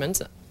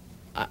impeachment.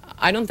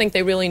 I don't think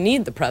they really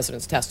need the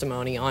president's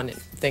testimony on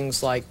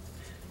things like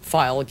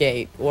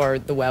Filegate or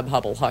the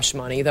Webb-Hubbell hush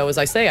money, though, as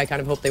I say, I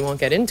kind of hope they won't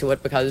get into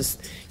it because,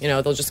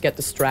 they'll just get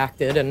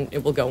distracted and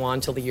it will go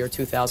on till the year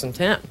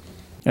 2010.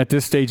 At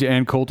this stage,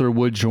 Ann Coulter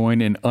would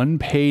join an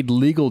unpaid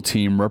legal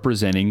team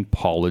representing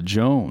Paula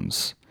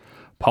Jones.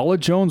 Paula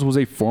Jones was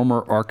a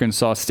former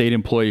Arkansas state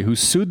employee who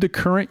sued the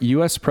current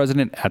U.S.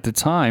 president at the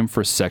time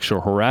for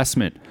sexual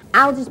harassment.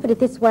 I'll just put it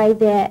this way,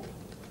 that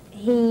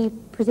he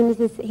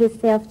presented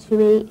himself to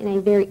me in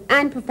a very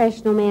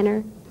unprofessional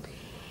manner,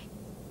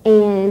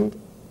 and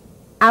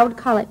I would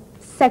call it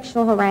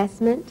sexual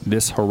harassment.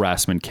 This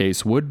harassment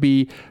case would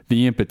be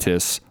the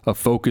impetus of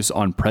focus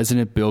on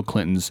President Bill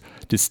Clinton's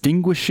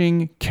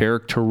distinguishing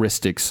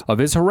characteristics of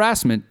his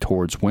harassment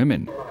towards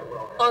women.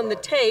 On the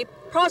tape,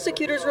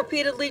 prosecutors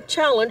repeatedly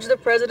challenge the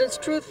president's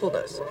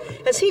truthfulness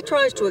as he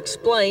tries to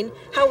explain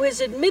how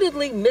his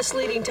admittedly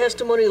misleading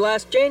testimony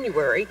last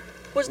January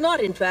was not,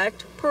 in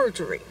fact,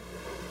 perjury.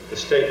 The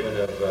statement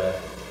of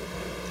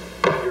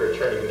your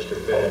attorney,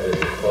 Mr. Bennett,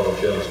 at Paul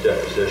Jones'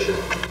 deposition,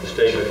 the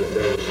statement that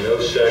there was no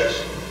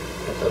sex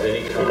of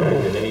any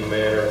kind, in any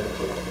manner,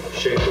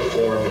 shape, or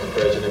form with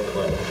President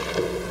Clinton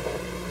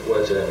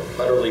was an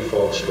utterly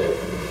false statement.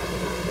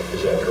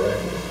 Is that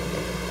correct?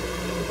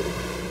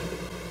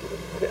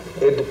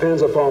 It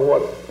depends upon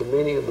what the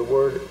meaning of the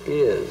word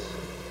is.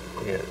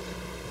 Yes.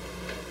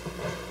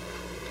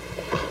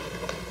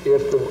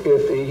 If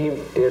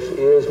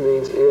is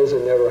means is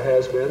and never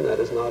has been,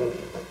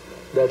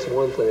 that's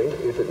one thing.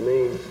 If it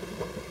means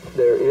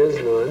there is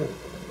none,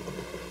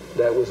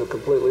 that was a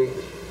completely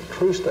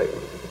true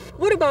statement.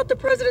 What about the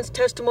president's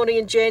testimony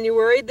in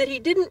January that he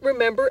didn't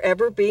remember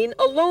ever being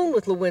alone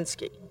with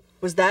Lewinsky?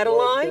 Was that a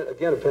lie?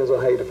 Again, it depends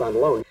on how you define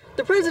alone.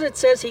 The president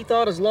says he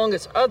thought as long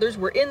as others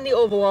were in the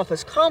Oval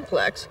Office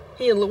complex,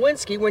 he and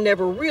Lewinsky were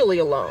never really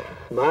alone.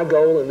 My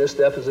goal in this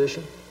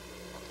deposition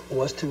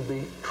was to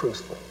be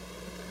truthful,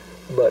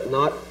 but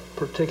not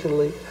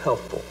particularly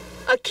helpful.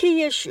 A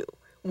key issue,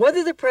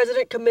 whether the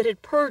president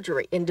committed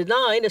perjury in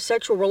denying a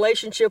sexual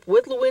relationship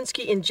with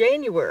Lewinsky in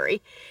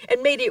January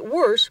and made it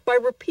worse by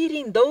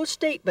repeating those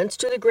statements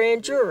to the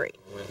grand jury.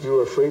 You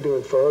are free to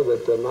infer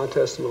that my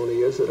testimony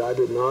is that I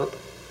did not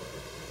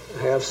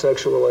have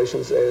sexual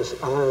relations as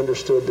I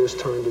understood this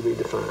term to be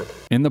defined.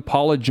 In the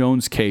Paula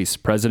Jones case,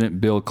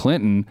 President Bill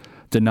Clinton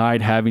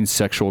denied having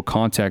sexual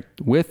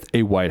contact with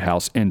a White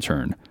House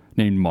intern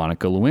named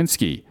Monica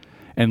Lewinsky,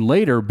 and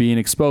later being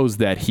exposed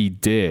that he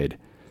did.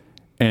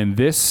 And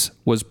this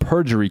was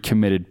perjury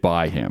committed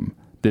by him.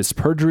 This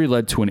perjury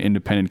led to an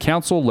independent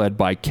counsel led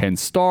by Ken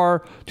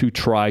Starr to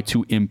try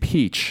to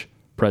impeach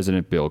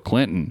President Bill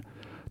Clinton.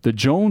 The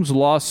Jones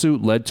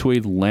lawsuit led to a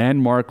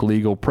landmark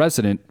legal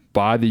precedent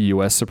by the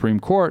U.S.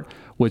 Supreme Court,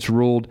 which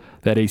ruled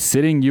that a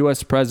sitting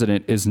U.S.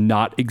 president is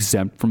not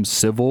exempt from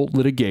civil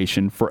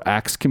litigation for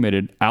acts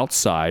committed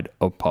outside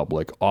of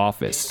public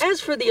office. As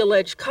for the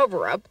alleged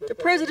cover-up, the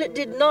president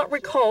did not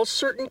recall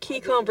certain key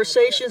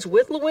conversations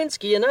with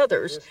Lewinsky and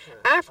others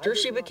after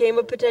she became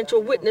a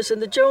potential witness in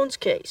the Jones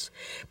case,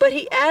 but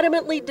he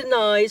adamantly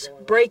denies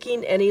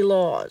breaking any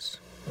laws.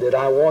 Did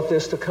I want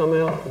this to come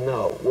out?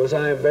 No. Was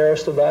I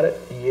embarrassed about it?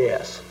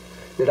 Yes.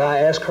 Did I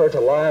ask her to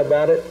lie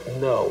about it?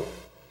 No.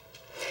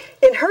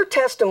 In her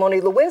testimony,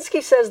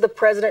 Lewinsky says the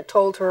president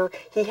told her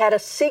he had a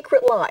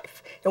secret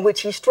life in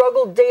which he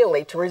struggled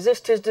daily to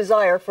resist his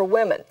desire for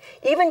women,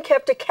 even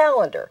kept a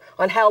calendar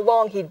on how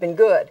long he'd been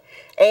good.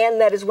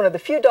 And that is one of the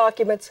few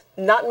documents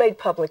not made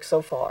public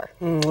so far.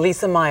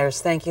 Lisa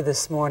Myers, thank you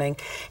this morning.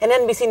 An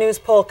NBC News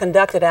poll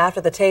conducted after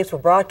the tapes were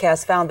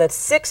broadcast found that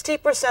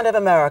 60% of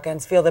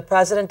Americans feel the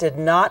president did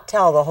not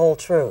tell the whole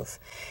truth.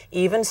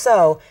 Even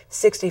so,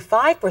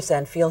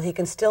 65% feel he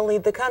can still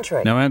lead the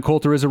country. Now, Ann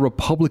Coulter is a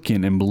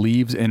Republican and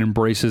believes and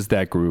embraces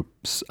that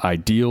group's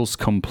ideals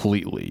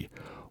completely.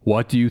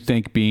 What do you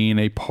think being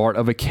a part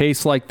of a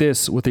case like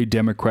this with a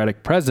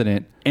Democratic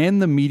president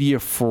and the media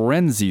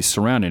frenzy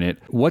surrounding it,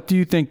 what do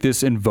you think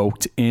this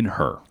invoked in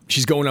her?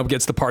 She's going up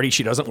against the party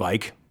she doesn't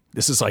like.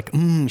 This is like,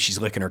 she's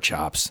licking her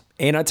chops.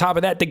 And on top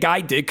of that, the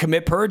guy did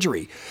commit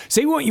perjury.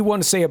 Say what you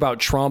want to say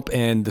about Trump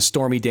and the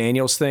Stormy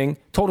Daniels thing.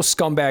 Total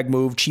scumbag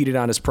move, cheated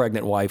on his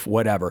pregnant wife,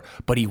 whatever.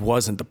 But he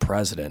wasn't the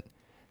president.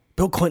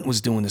 Bill Clinton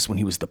was doing this when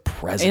he was the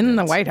president. In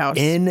the White House.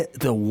 In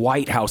the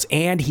White House.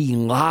 And he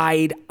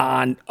lied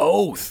on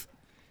oath.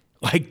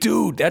 Like,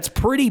 dude, that's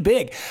pretty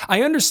big.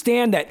 I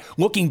understand that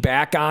looking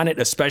back on it,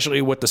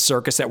 especially with the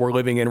circus that we're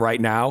living in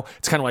right now,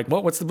 it's kind of like,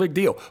 well, what's the big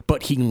deal?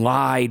 But he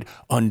lied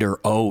under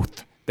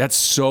oath. That's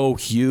so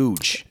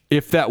huge.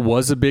 If that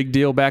was a big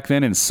deal back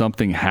then and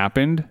something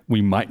happened,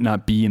 we might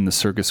not be in the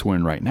circus we're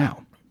in right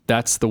now.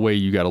 That's the way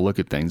you got to look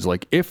at things.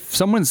 Like, if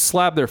someone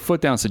slapped their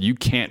foot down and said, you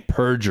can't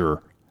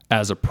perjure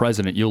as a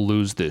president, you'll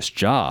lose this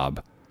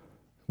job,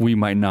 we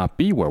might not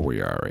be where we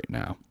are right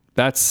now.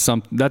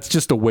 That's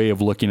just a way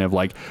of looking at,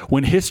 like,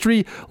 when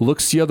history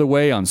looks the other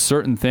way on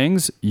certain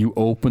things, you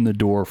open the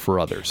door for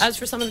others. As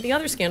for some of the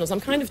other scandals,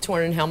 I'm kind of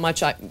torn in how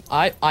much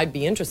I'd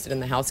be interested in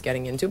the House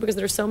getting into, because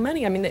there's so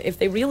many. I mean, if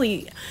they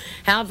really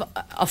have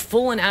a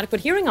full and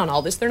adequate hearing on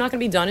all this, they're not going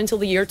to be done until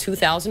the year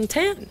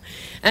 2010.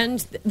 And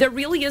there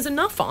really is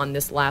enough on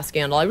this last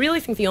scandal. I really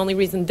think the only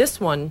reason this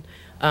one,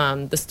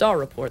 the Starr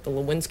report, the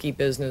Lewinsky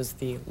business,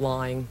 the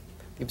lying,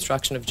 the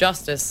obstruction of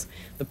justice,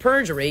 the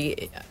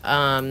perjury,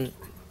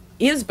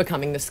 is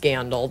becoming the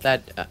scandal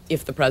that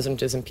if the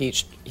president is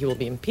impeached, he will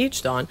be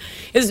impeached on,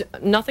 is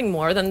nothing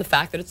more than the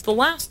fact that it's the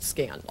last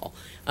scandal.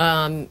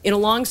 in a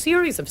long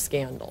series of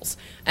scandals.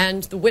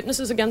 And the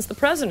witnesses against the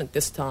president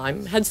this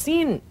time had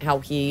seen how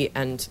he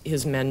and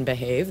his men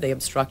behave. They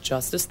obstruct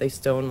justice, they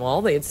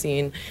stonewall. They had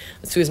seen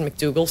Susan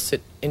McDougal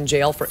sit in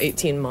jail for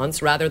 18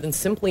 months rather than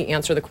simply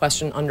answer the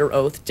question under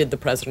oath, did the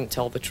president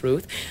tell the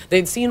truth?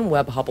 They'd seen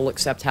Webb Hubbell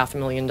accept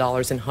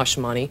 $500,000 in hush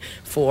money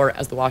for,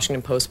 as the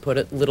Washington Post put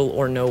it, little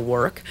or no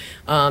work,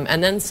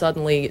 and then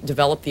suddenly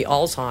develop the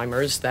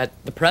Alzheimer's that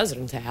the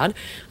president had.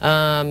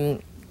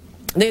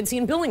 They had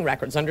seen billing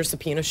records under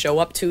subpoena show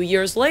up 2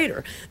 years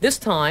later. This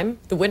time,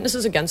 the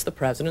witnesses against the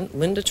president,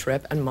 Linda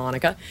Tripp and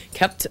Monica,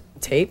 kept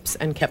tapes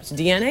and kept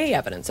DNA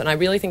evidence. And I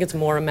really think it's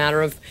more a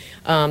matter of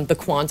the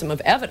quantum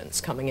of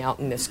evidence coming out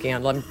in this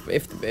scandal.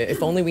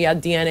 If only we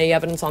had DNA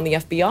evidence on the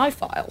FBI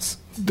files.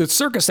 The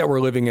circus that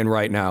we're living in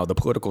right now, the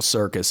political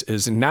circus,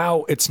 is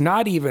now it's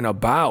not even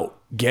about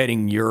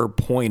getting your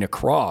point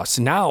across.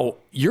 Now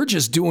you're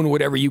just doing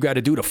whatever you got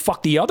to do to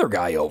fuck the other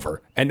guy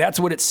over. And that's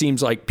what it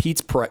seems like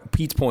Pete's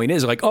point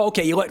is. Like, oh,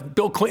 okay, you let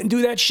Bill Clinton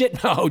do that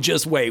shit? No,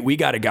 just wait. We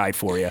got a guy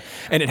for you.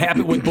 And it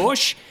happened with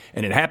Bush,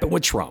 and it happened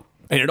with Trump.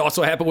 And it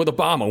also happened with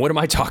Obama. What am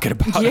I talking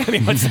about? Yeah. I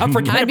mean, let's not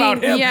forget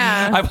about him.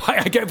 Yeah.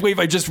 I can't believe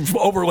I just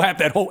overlapped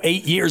that whole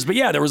 8 years. But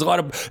yeah, there was a lot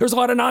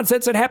of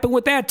nonsense that happened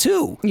with that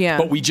too.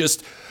 Yeah.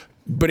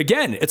 But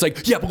again, it's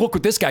like, yeah, but look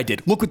what this guy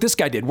did. Look what this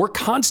guy did. We're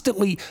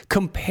constantly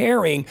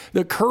comparing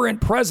the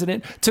current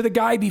president to the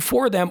guy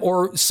before them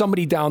or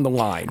somebody down the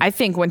line. I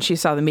think when she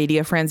saw the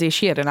media frenzy,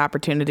 she had an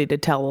opportunity to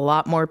tell a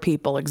lot more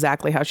people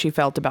exactly how she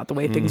felt about the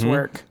way things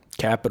work.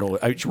 Capital,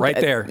 right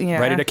there,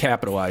 ready to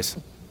capitalize.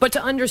 But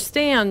to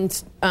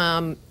understand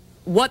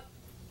what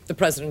the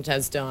president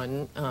has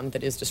done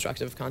that is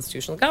destructive of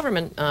constitutional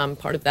government,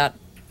 part of that,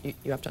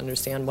 you have to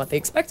understand what they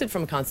expected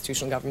from a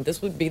constitutional government.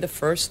 This would be the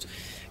first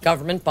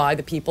government by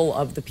the people,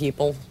 of the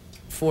people,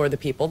 for the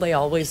people. They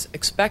always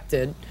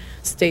expected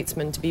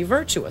statesmen to be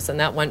virtuous, and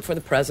that went for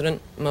the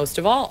president most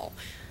of all.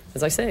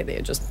 As I say, they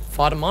had just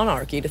fought a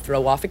monarchy to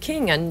throw off a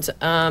king,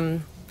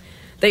 and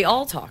they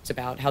all talked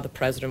about how the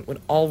president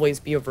would always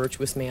be a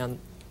virtuous man.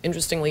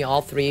 Interestingly,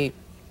 all three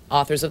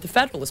authors of the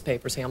Federalist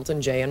Papers,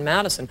 Hamilton, Jay, and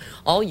Madison,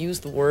 all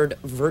used the word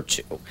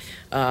virtue.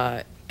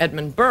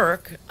 Edmund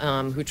Burke,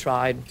 who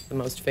tried the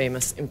most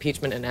famous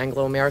impeachment in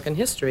Anglo-American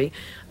history,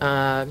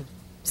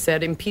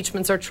 said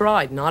impeachments are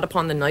tried not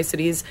upon the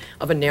niceties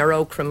of a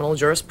narrow criminal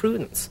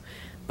jurisprudence,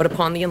 but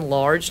upon the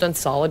enlarged and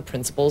solid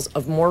principles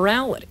of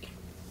morality.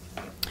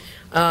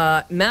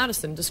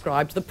 Madison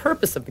described the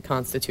purpose of the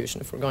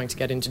Constitution, if we're going to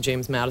get into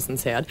James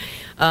Madison's head,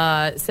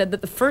 said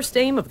that the first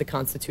aim of the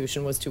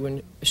Constitution was to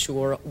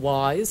ensure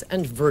wise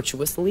and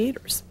virtuous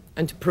leaders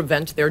and to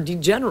prevent their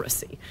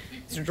degeneracy.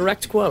 These are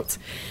direct quotes.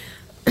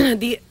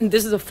 This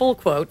is a full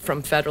quote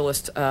from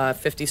Federalist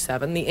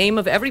 57. The aim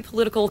of every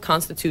political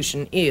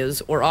constitution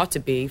is, or ought to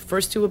be,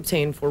 first to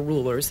obtain for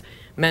rulers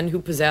men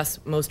who possess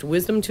most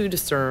wisdom to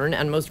discern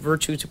and most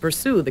virtue to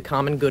pursue the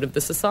common good of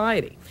the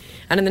society.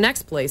 And in the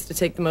next place, to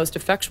take the most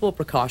effectual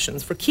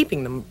precautions for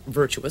keeping them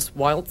virtuous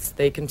whilst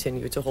they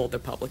continue to hold their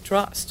public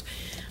trust.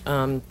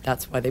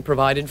 That's why they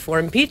provided for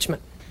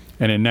impeachment.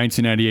 And in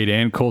 1998,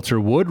 Ann Coulter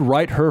would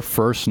write her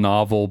first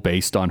novel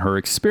based on her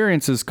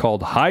experiences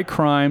called High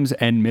Crimes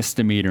and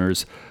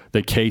Misdemeanors,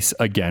 The Case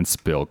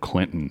Against Bill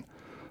Clinton.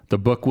 The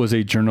book was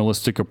a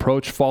journalistic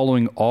approach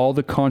following all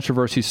the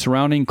controversy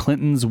surrounding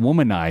Clinton's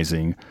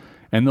womanizing,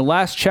 and the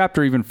last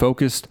chapter even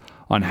focused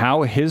on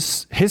how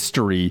his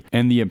history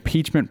and the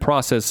impeachment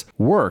process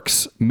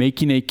works,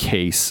 making a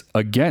case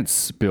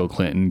against Bill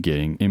Clinton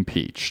getting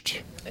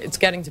impeached. It's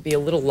getting to be a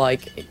little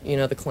like,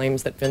 the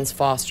claims that Vince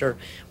Foster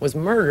was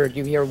murdered.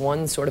 You hear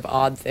one sort of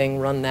odd thing,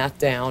 run that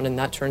down, and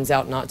that turns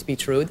out not to be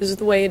true. This is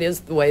the way it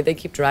is, the way they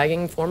keep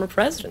dragging former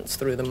presidents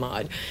through the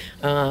mud.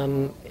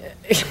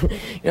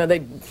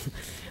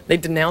 They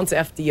denounce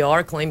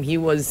FDR, claim he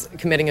was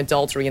committing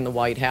adultery in the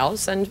White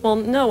House, and, well,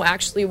 no,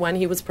 actually, when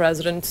he was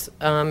president,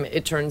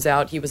 it turns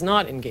out he was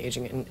not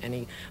engaging in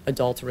any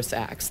adulterous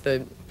acts.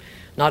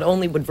 Not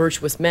only would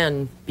virtuous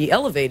men be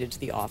elevated to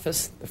the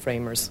office, the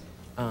framers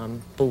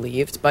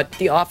believed, but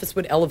the office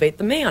would elevate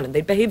the man, and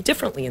they'd behave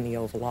differently in the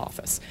Oval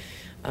Office.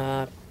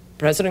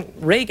 President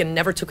Reagan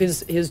never took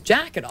his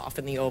jacket off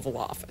in the Oval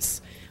Office.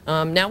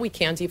 Now we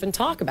can't even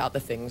talk about the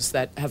things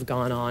that have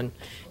gone on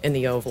in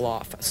the Oval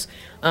Office.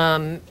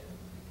 And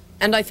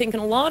I think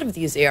in a lot of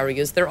these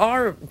areas,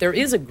 there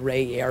is a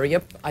gray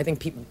area. I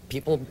think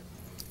people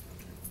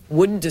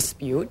would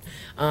dispute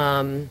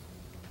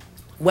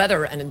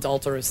whether an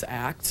adulterous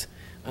act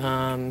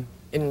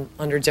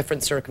under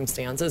different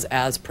circumstances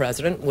as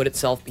president would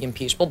itself be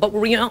impeachable, but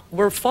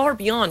we're far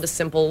beyond a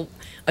simple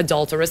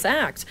adulterous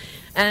act.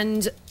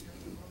 And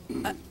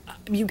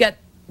you get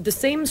the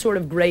same sort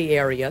of gray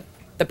area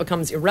that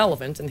becomes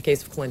irrelevant in the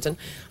case of Clinton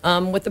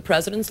with the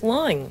president's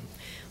lying.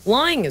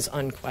 Lying is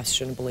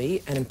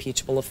unquestionably an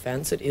impeachable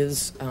offense. It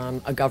is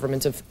a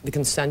government of the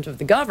consent of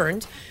the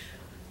governed.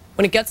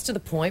 When it gets to the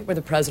point where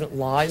the president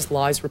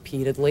lies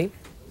repeatedly,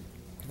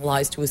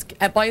 lies to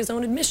by his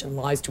own admission,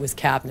 lies to his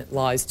cabinet,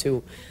 lies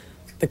to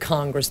the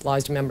Congress,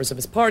 lies to members of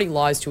his party,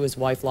 lies to his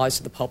wife, lies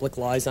to the public,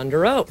 lies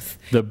under oath.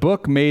 The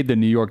book made the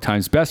New York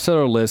Times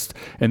bestseller list,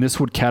 and this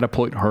would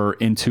catapult her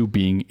into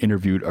being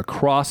interviewed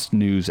across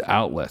news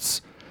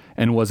outlets,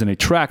 and was an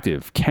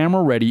attractive,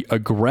 camera-ready,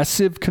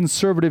 aggressive,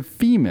 conservative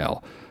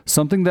female,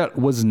 something that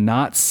was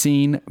not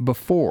seen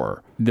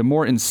before. The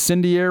more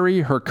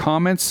incendiary her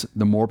comments,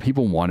 the more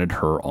people wanted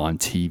her on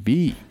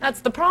TV. That's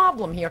the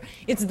problem here.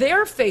 It's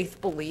their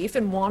faith belief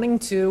in wanting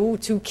to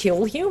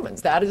kill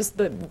humans. That is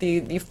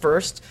the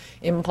first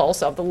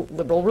impulse of the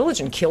liberal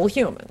religion, kill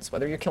humans.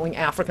 Whether you're killing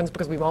Africans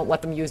because we won't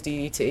let them use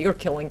DDT, or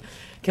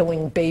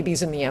killing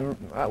babies in the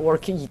or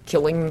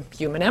killing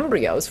human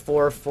embryos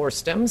for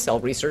stem cell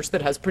research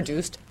that has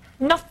produced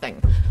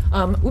nothing.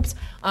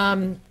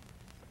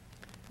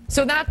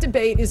 So that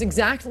debate is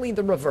exactly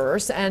the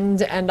reverse,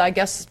 and I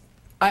guess,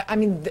 I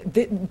mean,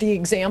 the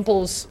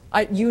examples,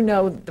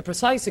 the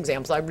precise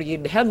examples, I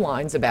read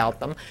headlines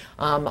about them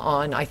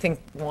on, I think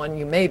one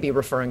you may be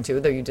referring to,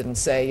 though you didn't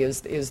say,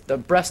 is the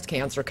breast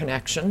cancer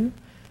connection,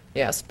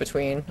 yes,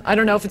 between, I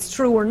don't know if it's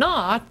true or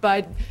not,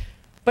 but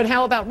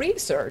how about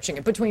researching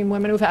it? Between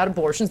women who've had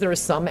abortions, there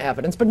is some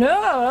evidence, but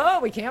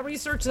no, we can't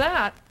research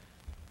that.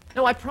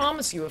 No, I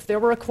promise you, if there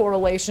were a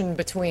correlation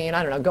between,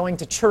 I don't know, going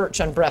to church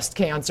and breast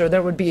cancer,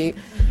 there would be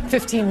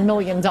 $15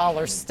 million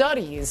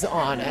studies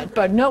on it.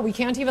 But no, we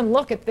can't even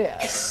look at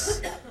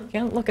this.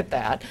 Can't look at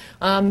that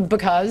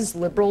because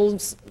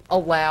liberals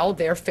allow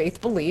their faith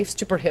beliefs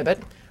to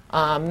prohibit,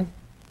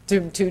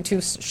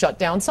 to shut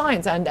down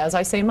science. And as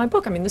I say in my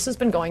book, I mean, this has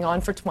been going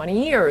on for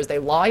 20 years. They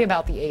lie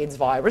about the AIDS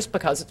virus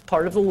because it's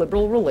part of the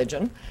liberal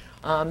religion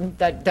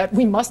that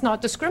we must not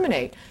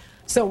discriminate.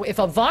 So if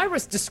a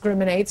virus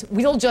discriminates,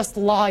 we'll just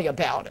lie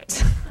about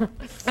it.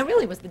 That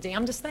really was the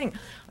damnedest thing.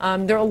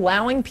 They're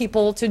allowing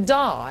people to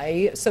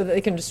die so that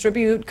they can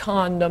distribute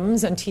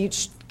condoms and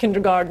teach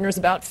kindergartners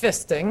about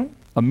fisting.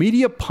 A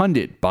media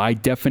pundit, by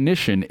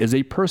definition, is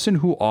a person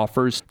who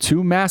offers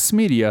to mass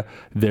media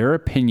their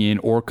opinion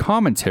or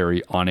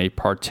commentary on a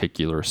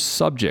particular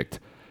subject.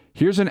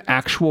 Here's an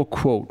actual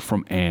quote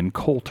from Ann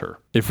Coulter.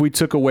 If we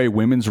took away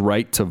women's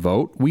right to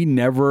vote, we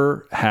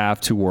never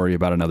have to worry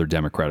about another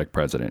Democratic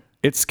president.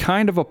 It's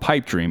kind of a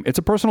pipe dream. It's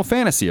a personal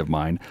fantasy of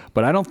mine,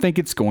 but I don't think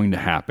it's going to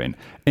happen.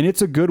 And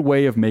it's a good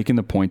way of making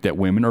the point that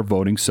women are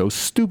voting so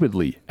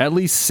stupidly, at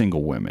least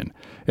single women.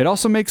 It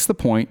also makes the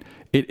point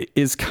it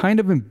is kind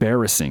of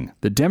embarrassing.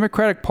 The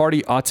Democratic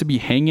Party ought to be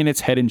hanging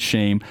its head in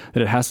shame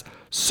that it has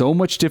so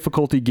much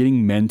difficulty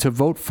getting men to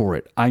vote for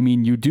it. I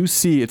mean, you do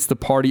see it's the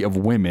party of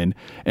women,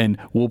 and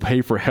we'll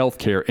pay for health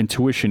care and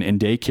tuition and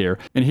daycare.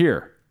 And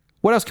here,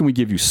 what else can we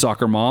give you,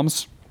 soccer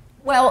moms?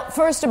 Well,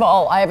 first of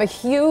all, I have a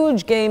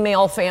huge gay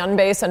male fan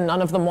base, and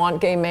none of them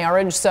want gay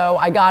marriage, so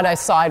I gotta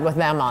side with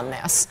them on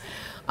this.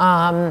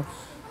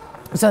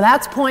 So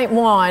that's point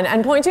one.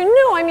 And point two,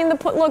 no, I mean,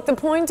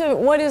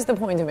 what is the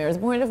point of marriage? The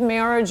point of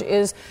marriage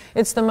is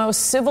it's the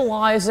most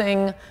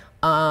civilizing,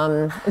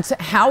 it's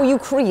how you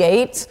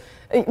create.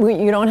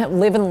 You don't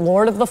live in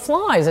Lord of the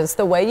Flies. It's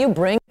the way you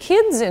bring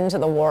kids into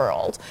the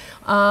world,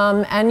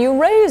 and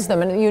you raise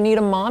them. And you need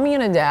a mommy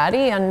and a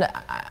daddy. And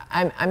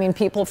I mean,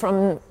 people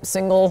from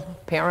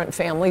single-parent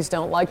families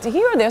don't like to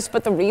hear this,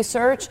 but the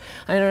research,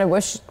 and I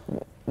wish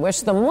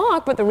them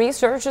luck, but the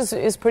research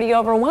is pretty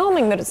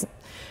overwhelming that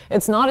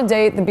it's not a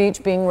day at the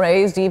beach being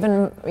raised,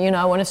 even, in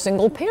a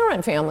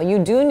single-parent family. You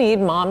do need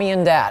mommy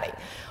and daddy.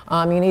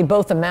 You need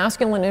both the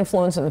masculine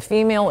influence and the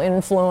female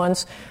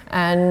influence,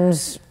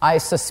 and I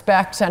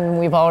suspect, and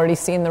we've already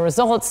seen the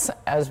results,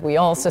 as we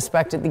all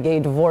suspected, the gay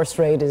divorce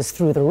rate is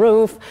through the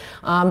roof.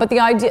 But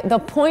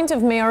the point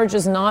of marriage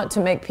is not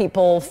to make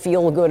people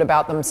feel good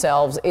about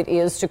themselves. It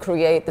is to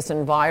create this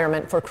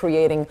environment for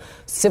creating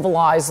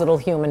civilized little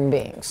human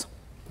beings.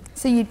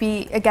 So you'd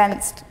be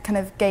against kind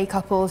of gay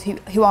couples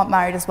who aren't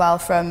married as well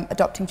from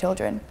adopting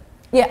children?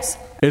 Yes.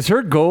 Is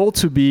her goal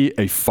to be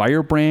a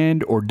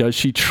firebrand, or does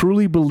she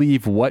truly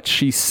believe what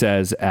she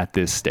says at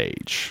this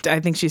stage? I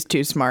think she's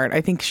too smart.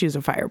 I think she's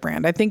a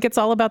firebrand. I think it's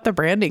all about the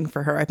branding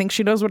for her. I think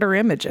she knows what her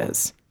image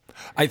is.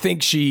 I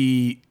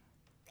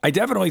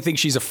definitely think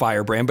she's a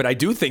firebrand, but I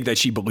do think that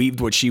she believed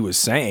what she was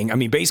saying. I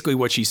mean, basically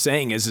what she's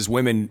saying is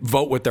women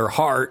vote with their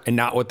heart and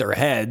not with their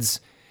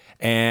heads.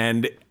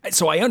 And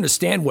so I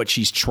understand what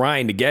she's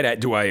trying to get at.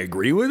 Do I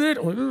agree with it?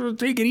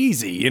 Take it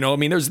easy. I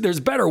mean, there's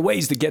better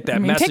ways to get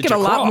that message take it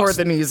across. A lot more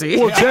than easy.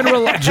 Well,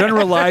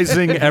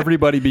 generalizing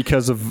everybody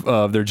because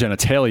of their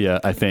genitalia,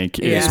 I think,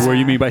 is where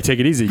you mean by take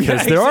it easy.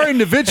 Because there are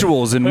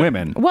individuals in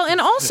women. Well, and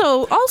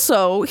also,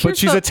 but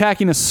she's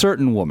attacking a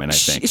certain woman, I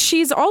think.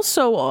 She's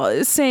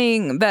also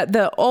saying that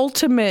the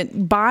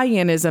ultimate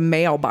buy-in is a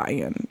male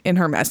buy-in in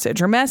her message.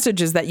 Her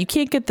message is that you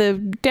can't get the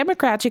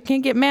Democrats, you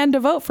can't get men to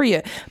vote for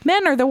you.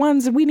 Men are the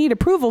ones we need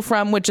approval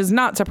from, which is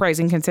not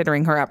surprising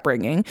considering her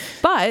upbringing.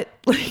 But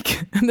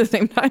at the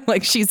same time,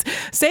 she's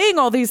saying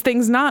all these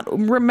things, not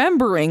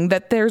remembering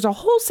that there's a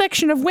whole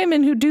section of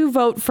women who do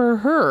vote for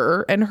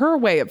her and her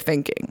way of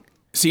thinking.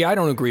 See, I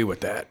don't agree with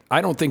that.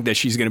 I don't think that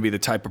she's going to be the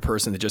type of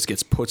person that just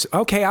gets put,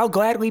 okay, I'll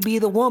gladly be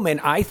the woman.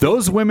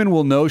 Those women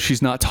will know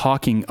she's not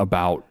talking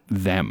about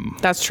them.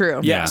 That's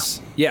true.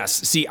 Yes. Yes.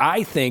 See,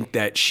 I think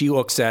that she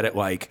looks at it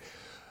like,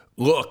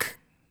 look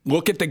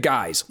at the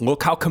guys.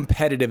 Look how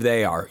competitive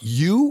they are.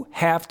 You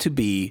have to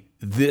be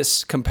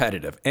this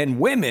competitive. And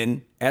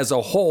women as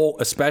a whole,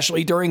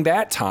 especially during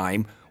that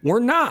time, were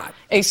not.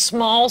 A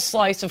small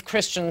slice of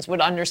Christians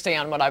would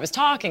understand what I was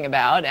talking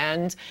about.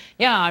 And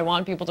yeah, I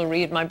want people to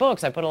read my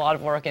books. I put a lot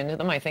of work into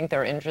them. I think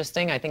they're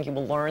interesting. I think you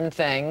will learn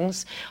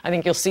things. I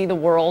think you'll see the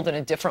world in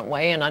a different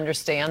way and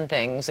understand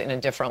things in a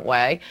different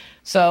way.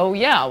 So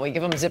yeah, we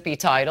give them zippy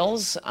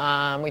titles.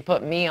 We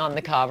put me on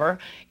the cover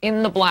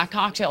in the black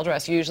cocktail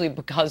dress, usually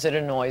because it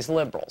annoys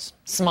liberals.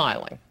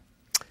 Smiling.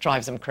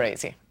 Drives them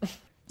crazy.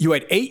 You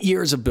had 8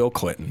 years of Bill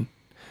Clinton.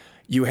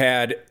 You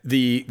had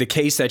the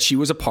case that she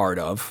was a part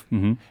of,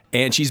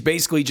 and she's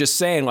basically just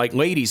saying, like,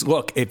 ladies,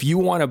 look, if you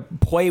want to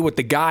play with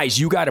the guys,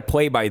 you got to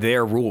play by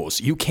their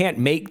rules. You can't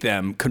make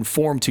them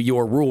conform to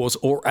your rules,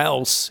 or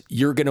else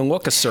you're going to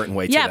look a certain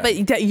way to them.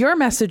 Yeah, but your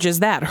message is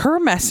that. Her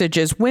message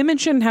is women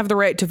shouldn't have the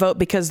right to vote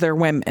because they're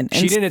women. And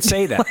she didn't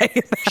say that.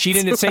 She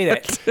didn't say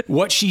that.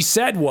 What she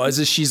said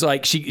was, she's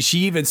like, she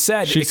even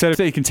said... She said if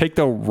they can take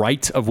the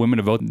right of women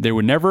to vote, there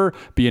would never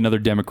be another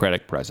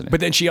Democratic president.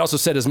 But then she also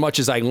said, as much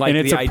as I like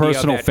the idea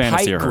of that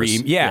pipe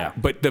dream,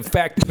 but the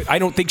fact, I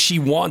don't think she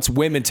wants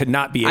women to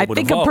not be able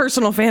to vote. I think a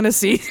personal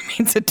fantasy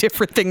means a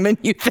different thing than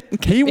you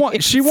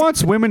think. She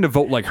wants women to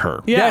vote like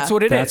her. Yeah. That's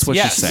what it is. That's what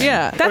she's saying.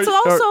 Yeah, that's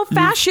also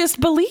fascist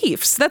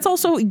beliefs. That's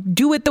also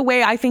do it the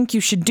way I think you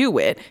should do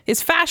it.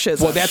 Is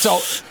fascism. Well, that's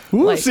all.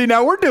 Ooh, see,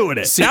 now we're doing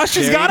it. Now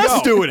she's got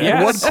us doing it.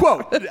 Yes. One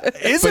quote.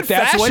 Isn't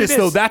fascist,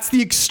 though? That's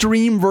the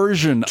extreme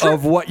version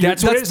of what you're...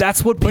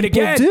 That's what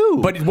people do.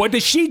 But what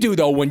does she do,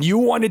 though? When you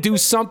want to do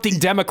something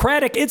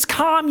democratic, it's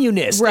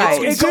communist.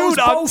 Right. It goes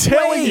both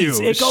ways.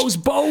 It goes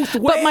both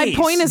ways. But my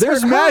point is,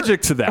 there's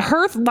magic to that.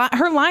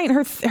 Her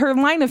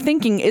line of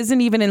thinking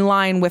isn't even in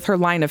line with her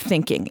line of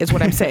thinking, is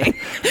what I'm saying.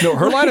 No,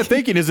 her line of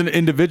thinking is an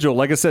individual.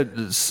 Like I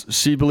said,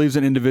 she believes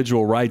in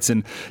individual rights,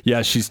 and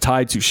yeah, she's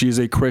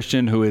a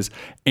Christian who is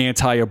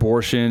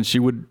anti-abortion. She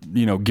would,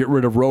 get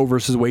rid of Roe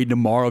versus Wade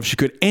tomorrow if she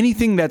could.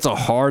 Anything that's a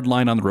hard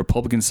line on the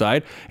Republican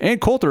side,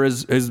 and Coulter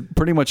has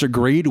pretty much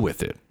agreed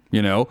with it.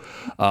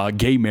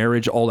 Gay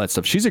marriage, all that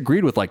stuff. She's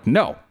agreed with,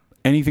 no,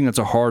 anything that's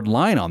a hard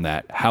line on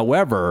that.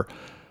 However,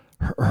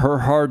 her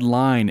hard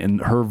line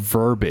and her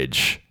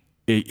verbiage,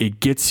 it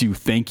gets you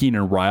thinking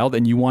and riled,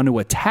 and you want to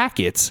attack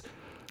it,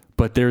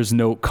 but there's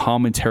no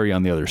commentary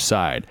on the other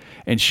side.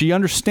 And she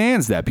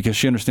understands that because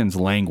she understands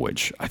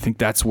language. I think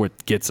that's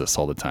what gets us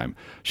all the time.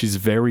 She's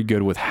very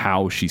good with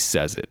how she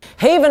says it.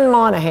 Haven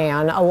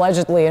Monahan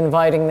allegedly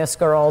inviting this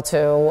girl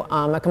to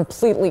a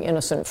completely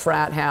innocent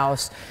frat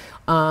house,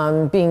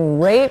 being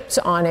raped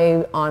on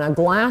a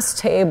glass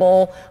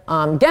table,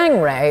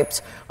 gang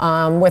raped,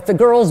 with the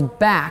girl's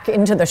back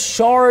into the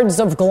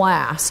shards of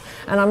glass.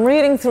 And I'm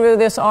reading through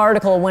this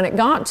article. When it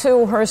got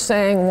to her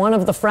saying one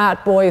of the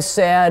frat boys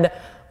said,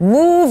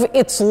 "Move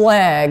its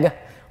leg,"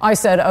 I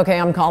said, okay,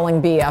 I'm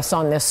calling BS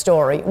on this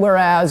story.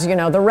 Whereas,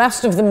 the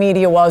rest of the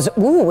media was,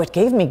 ooh, it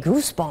gave me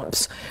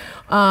goosebumps.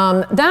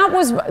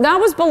 That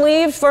was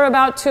believed for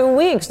about 2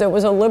 weeks. There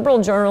was a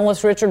liberal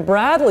journalist, Richard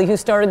Bradley, who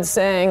started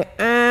saying,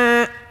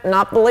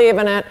 not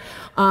believing it.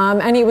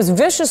 And he was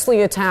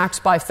viciously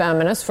attacked by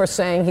feminists for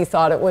saying he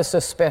thought it was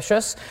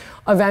suspicious.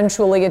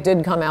 Eventually, it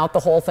did come out the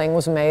whole thing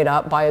was made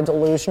up by a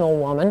delusional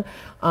woman,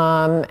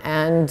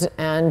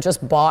 and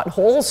just bought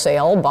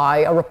wholesale by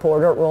a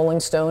reporter at Rolling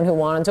Stone who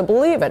wanted to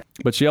believe it.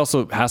 But she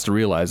also has to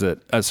realize that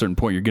at a certain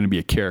point, you're going to be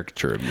a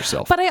caricature of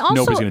yourself. But I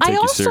Nobody's going to take you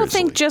also seriously.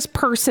 think just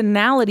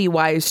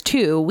personality-wise,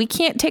 too, we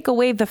can't take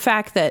away the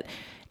fact that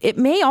it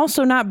may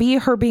also not be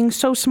her being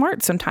so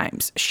smart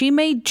sometimes. She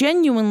may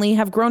genuinely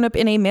have grown up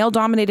in a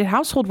male-dominated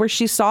household where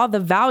she saw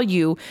the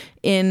value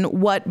in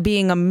what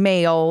being a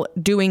male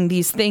doing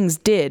these things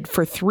did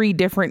for 3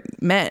 different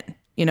men.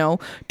 2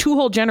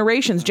 whole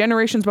generations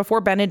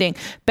before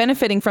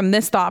benefiting from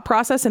this thought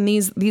process and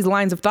these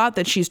lines of thought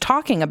that she's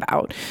talking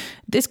about.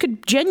 This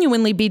could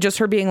genuinely be just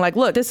her being like,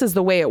 look, this is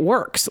the way it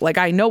works.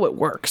 I know it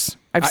works.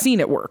 I've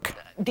seen it work.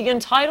 The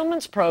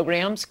entitlements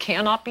programs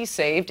cannot be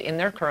saved in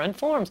their current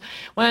forms.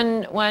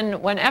 When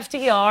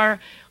FDR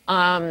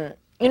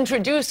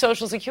introduced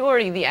Social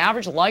Security, the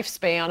average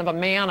lifespan of a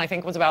man, I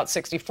think, was about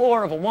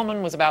 64, of a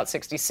woman was about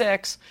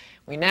 66.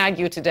 We nag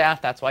you to death.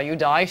 That's why you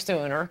die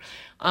sooner.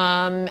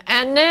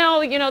 And now,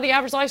 the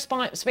average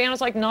lifespan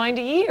is like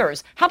 90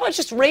 years. How about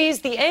just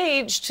raise the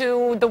age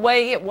to the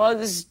way it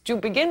was to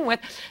begin with?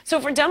 So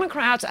for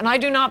Democrats, and I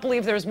do not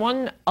believe there's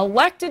one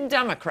elected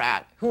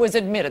Democrat who has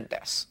admitted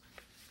this.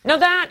 Now,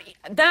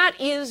 that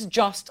is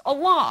just a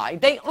lie.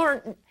 They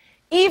aren't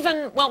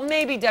even, well,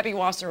 maybe Debbie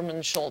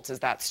Wasserman Schultz is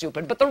that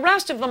stupid, but the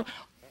rest of them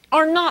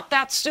are not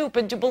that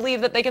stupid to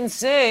believe that they can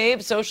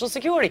save Social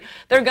Security.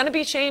 There are going to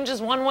be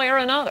changes one way or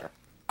another.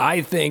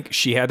 I think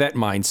she had that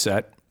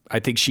mindset. I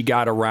think she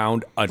got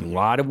around a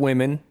lot of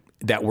women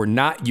that were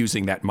not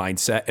using that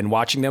mindset and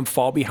watching them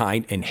fall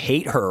behind and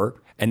hate her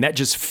And that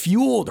just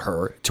fueled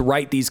her to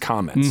write these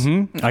comments.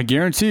 Mm-hmm. I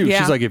guarantee you. Yeah.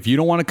 She's like, if you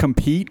don't want to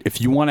compete, if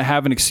you want to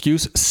have an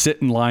excuse,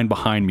 sit in line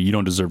behind me. You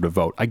don't deserve to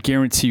vote. I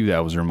guarantee you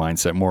that was her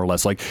mindset, more or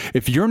less. Like,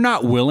 if you're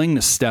not willing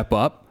to step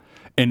up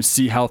and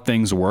see how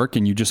things work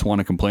and you just want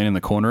to complain in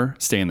the corner,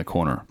 stay in the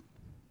corner.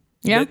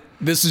 Yeah.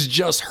 This is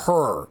just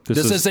her.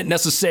 This isn't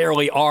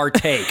necessarily our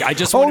take. I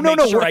just want to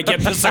make sure I get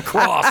this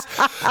across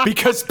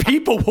because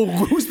people will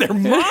lose their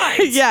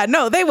minds. Yeah,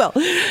 no, they will.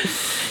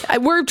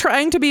 We're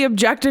trying to be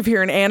objective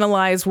here and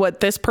analyze what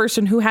this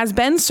person who has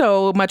been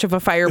so much of a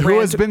firebrand, who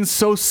has been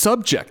so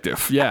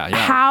subjective. Yeah.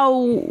 How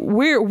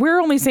we're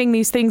only saying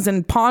these things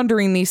and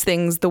pondering these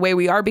things the way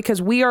we are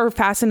because we are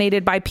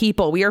fascinated by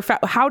people. We are.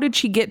 How did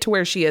she get to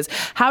where she is?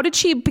 How did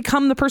she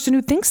become the person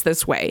who thinks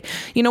this way?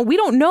 You know, we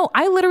don't know.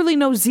 I literally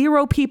know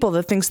 0 people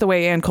that thinks the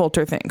way Ann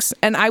Coulter thinks,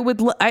 and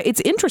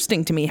it's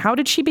interesting to me. How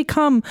did she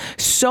become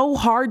so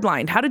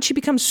hardlined? How did she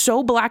become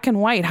so black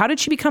and white? How did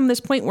she become this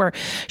point where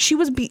she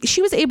was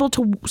able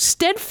to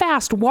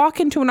steadfast walk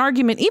into an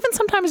argument, even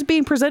sometimes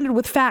being presented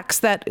with facts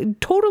that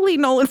totally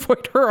null and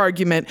void her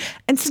argument,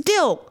 and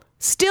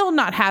still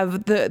not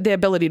have the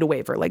ability to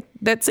waver? Like,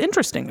 that's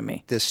interesting to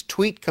me. This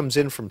tweet comes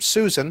in from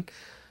Susan.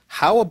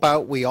 How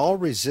about we all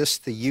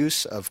resist the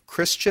use of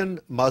Christian,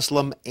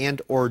 Muslim,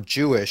 and or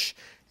Jewish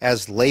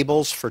as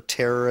labels for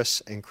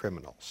terrorists and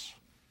criminals?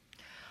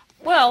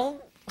 Well,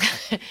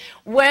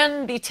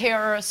 when the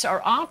terrorists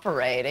are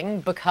operating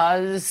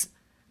because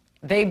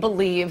they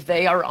believe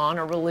they are on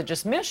a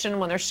religious mission,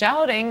 when they're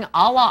shouting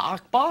Allah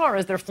Akbar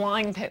as they're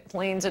flying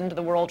planes into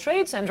the World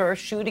Trade Center or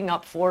shooting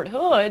up Fort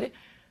Hood,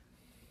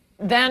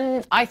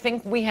 then I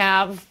think we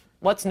have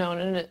what's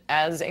known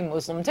as a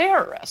Muslim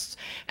terrorist.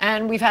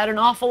 And we've had an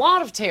awful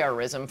lot of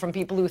terrorism from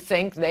people who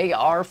think they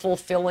are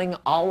fulfilling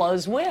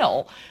Allah's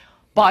will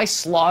by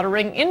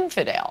slaughtering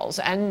infidels.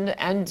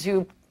 And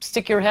to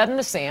stick your head in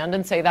the sand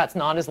and say that's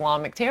not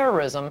Islamic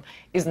terrorism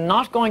is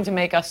not going to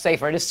make us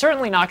safer. It is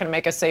certainly not going to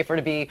make us safer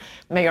to be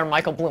Mayor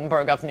Michael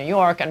Bloomberg of New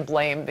York and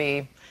blame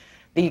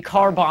the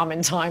car bomb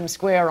in Times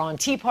Square on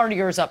Tea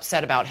Partiers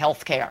upset about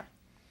health care.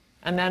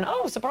 And then,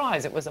 oh,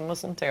 surprise, it was a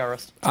Muslim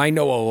terrorist. I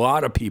know a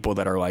lot of people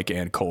that are like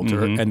Ann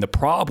Coulter, and the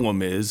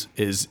problem is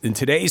in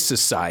today's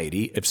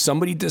society, if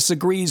somebody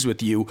disagrees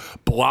with you,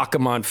 block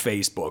them on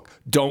Facebook.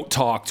 Don't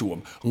talk to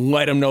them.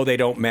 Let them know they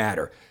don't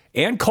matter.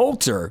 Ann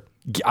Coulter,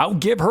 I'll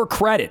give her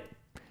credit.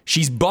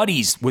 She's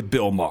buddies with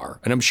Bill Maher,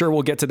 and I'm sure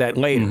we'll get to that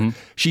later.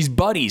 She's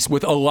buddies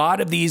with a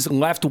lot of these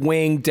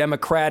left-wing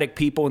Democratic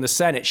people in the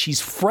Senate. She's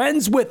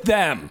friends with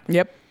them.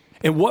 Yep.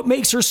 And what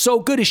makes her so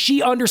good is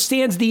she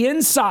understands the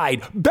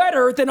inside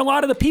better than a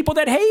lot of the people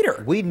that hate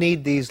her. We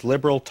need these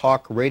liberal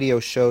talk radio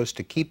shows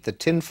to keep the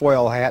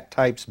tinfoil hat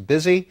types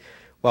busy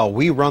while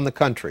we run the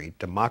country,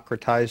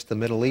 democratize the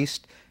Middle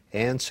East,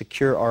 and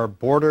secure our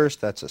borders.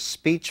 That's a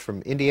speech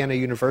from Indiana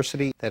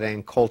University that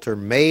Ann Coulter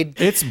made.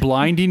 It's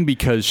blinding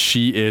because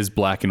she is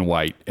black and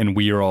white, and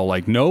we are all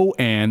like, no,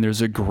 Ann,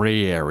 there's a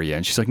gray area.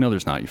 And she's like, no,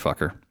 there's not, you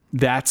fucker.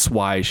 That's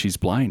why she's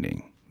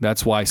blinding.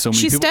 That's why so many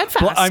she's people...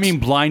 steadfast.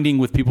 Blinding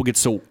with people get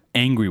so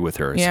angry with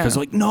her. It's because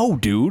like, no,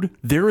 dude,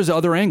 there is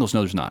other angles.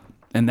 No, there's not.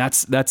 And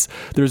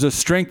there's a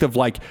strength of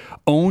like,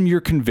 own your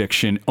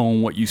conviction,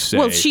 own what you say.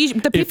 Well,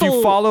 if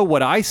you follow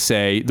what I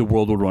say, the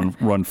world will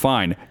run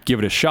fine. Give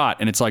it a shot.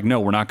 And it's like, no,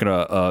 we're not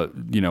going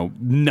to,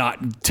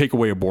 not take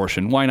away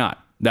abortion. Why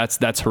not?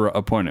 That's her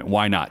opponent.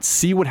 Why not?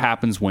 See what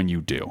happens when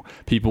you do.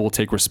 People will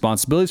take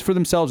responsibilities for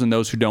themselves, and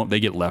those who don't, they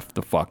get left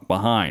the fuck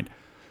behind.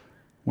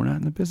 We're not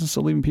in the business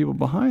of leaving people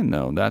behind,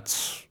 though.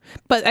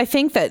 But I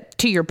think that,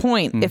 to your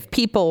point, if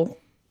people...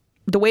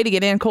 The way to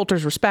get Ann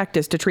Coulter's respect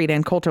is to treat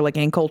Ann Coulter like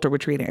Ann Coulter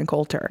would treat Ann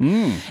Coulter.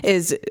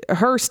 Is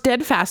her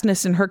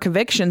steadfastness in her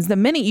convictions. The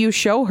minute you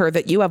show her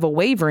that you have a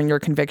waiver in your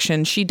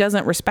conviction, she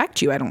doesn't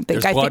respect you, I don't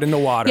think. There's blood in the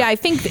water. Yeah, I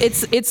think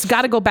it's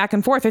got to go back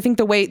and forth. I think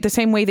the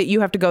same way that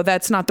you have to go,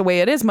 that's not the way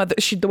it is, mother.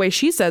 The way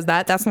she says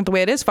that's not the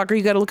way it is, fucker.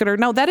 You got to look at her.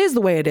 No, that is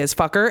the way it is,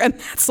 fucker. And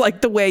that's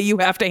like the way you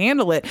have to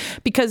handle it.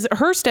 Because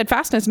her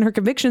steadfastness and her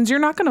convictions, you're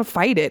not going to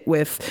fight it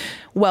with,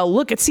 well,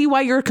 look, see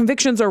why your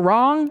convictions are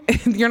wrong.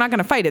 You're not going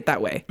to fight it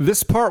that way.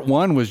 This part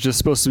one was just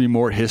supposed to be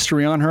more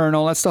history on her and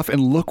all that stuff.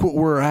 And look what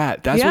we're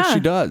at. That's what she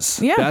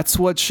does. Yeah. That's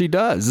what she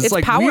does. It's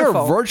like powerful. We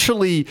are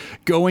virtually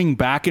going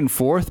back and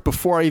forth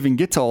before I even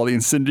get to all the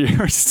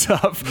incendiary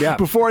stuff. Yeah.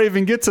 Before I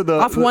even get to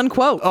Off one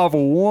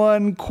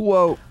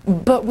quote.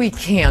 But we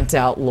can't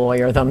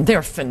out-lawyer them.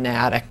 They're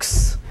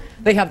fanatics.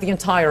 They have the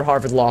entire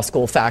Harvard Law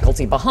School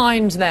faculty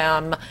behind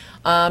them.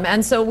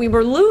 And so we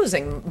were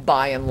losing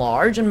by and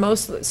large, and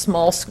most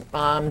small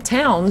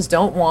towns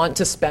don't want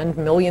to spend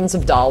millions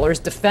of dollars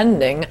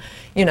defending,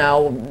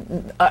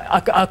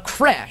 a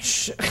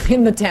creche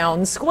in the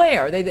town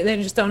square.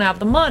 They just don't have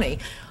the money.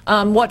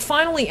 What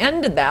finally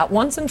ended that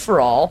once and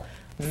for all,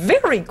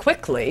 very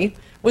quickly,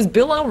 was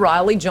Bill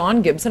O'Reilly,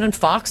 John Gibson, and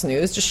Fox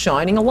News just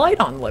shining a light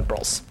on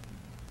liberals.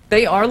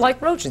 They are like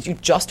roaches. You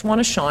just want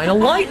to shine a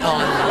light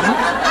on them.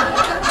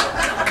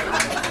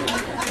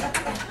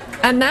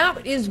 And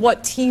that is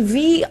what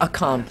TV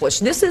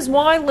accomplished. This is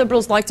why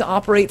liberals like to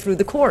operate through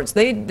the courts.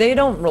 They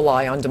don't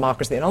rely on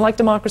democracy. They don't like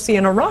democracy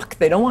in Iraq.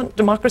 They don't want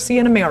democracy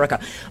in America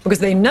because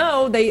they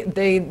know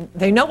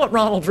they know what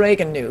Ronald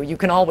Reagan knew. You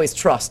can always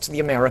trust the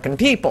American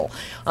people,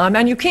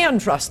 and you can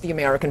trust the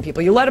American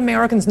people. You let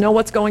Americans know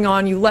what's going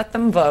on. You let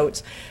them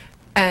vote.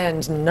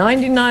 And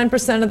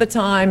 99% of the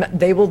time,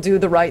 they will do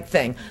the right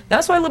thing.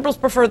 That's why liberals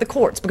prefer the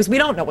courts, because we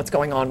don't know what's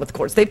going on with the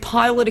courts. They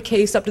pilot a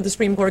case up to the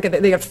Supreme Court,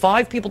 they have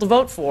 5 people to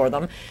vote for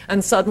them,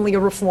 and suddenly a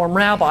reform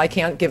rabbi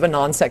can't give a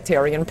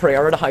non-sectarian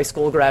prayer at a high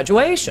school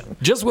graduation.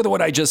 Just with what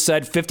I just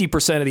said,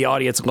 50% of the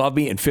audience love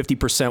me and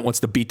 50% wants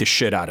to beat the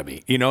shit out of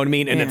me. You know what I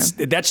mean? And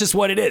that's just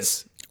what it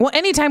is. Well,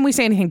 anytime we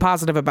say anything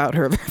positive about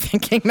her, they're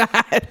thinking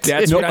that.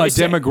 That's what a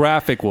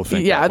demographic will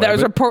think. Yeah, that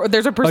way.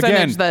 there's a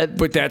percentage that.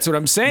 But that's what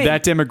I'm saying.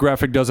 That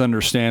demographic does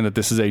understand that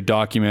this is a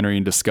documentary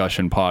and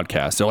discussion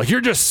podcast. They're like, you're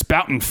just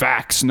spouting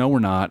facts. No, we're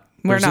not.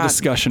 There's a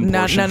discussion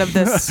portion. None of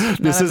this.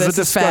 This is a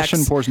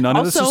discussion portion. None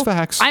of this is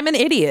facts. I'm an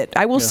idiot.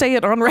 I will say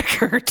it on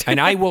record. And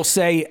I will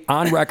say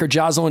on record,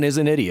 Jocelyn is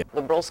an idiot.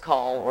 Liberals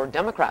call, or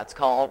Democrats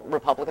call,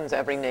 Republicans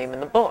every name in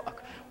the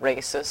book.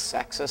 Racist,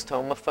 sexist,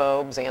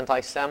 homophobes,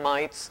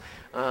 anti-Semites.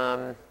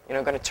 Going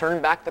to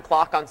turn back the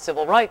clock on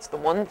civil rights. The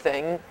one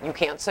thing you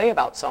can't say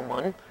about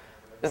someone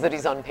is that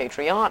he's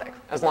unpatriotic,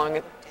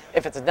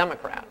 if it's a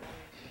Democrat.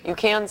 You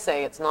can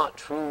say it's not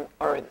true,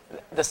 or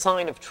the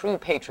sign of true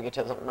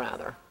patriotism,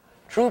 rather.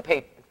 True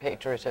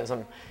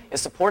patriotism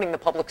is supporting the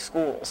public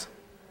schools.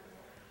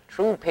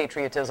 True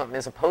patriotism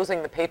is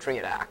opposing the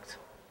Patriot Act.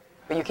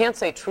 But you can't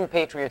say true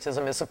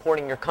patriotism is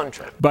supporting your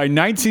country. By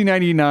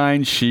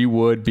 1999, she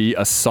would be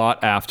a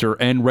sought-after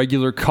and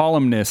regular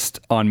columnist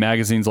on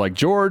magazines like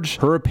George.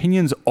 Her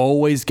opinions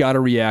always got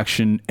a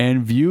reaction,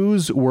 and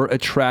views were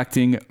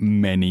attracting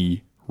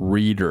many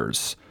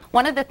readers.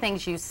 One of the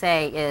things you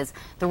say is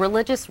the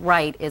religious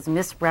right is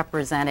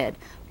misrepresented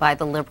by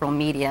the liberal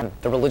media.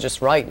 The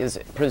religious right is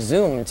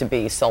presumed to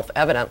be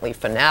self-evidently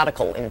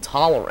fanatical,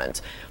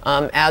 intolerant,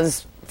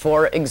 as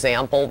for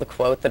example, the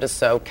quote that has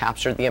so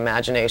captured the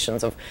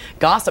imaginations of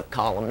gossip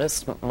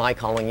columnists, my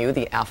calling you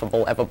the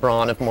affable Eva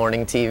Braun of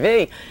morning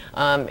TV.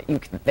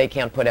 They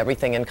can't put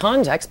everything in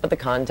context, but the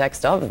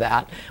context of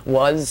that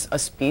was a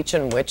speech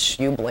in which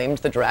you blamed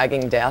the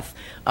dragging death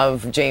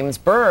of James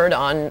Byrd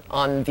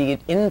on the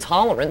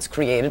intolerance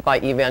created by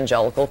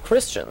evangelical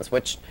Christians,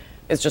 which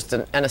is just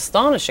an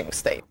astonishing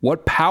statement.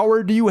 What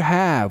power do you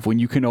have when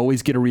you can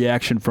always get a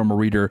reaction from a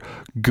reader,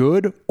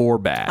 good or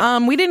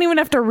bad? We didn't even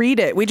have to read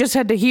it. We just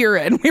had to hear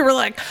it. And we were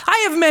like,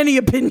 I have many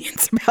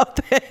opinions about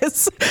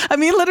this. I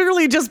mean,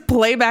 literally just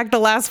play back the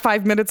last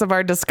 5 minutes of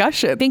our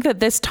discussion. I think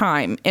that this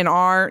time in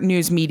our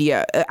news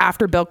media,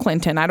 after Bill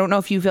Clinton, I don't know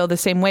if you feel the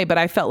same way, but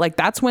I felt like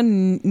that's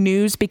when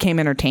news became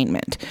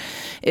entertainment,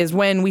 is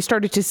when we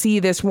started to see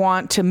this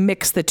want to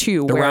mix the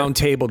two. The round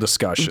table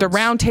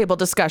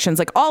discussions.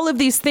 Like all of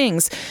these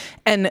things.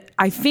 And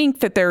I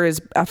think that there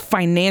is a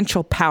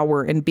financial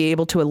power in being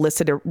able to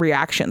elicit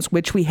reactions,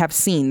 which we have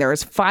seen. There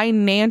is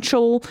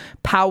financial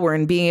power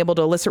in being able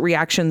to elicit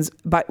reactions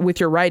with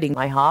your writing.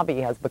 My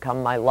hobby has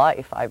become my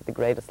life. I have the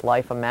greatest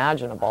life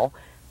imaginable.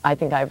 I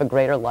think I have a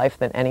greater life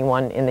than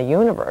anyone in the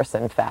universe.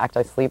 In fact,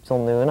 I sleep till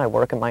noon. I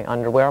work in my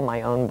underwear. I'm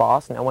my own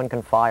boss. No one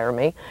can fire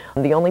me.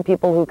 The only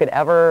people who could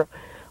ever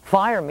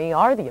fire me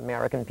are the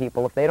American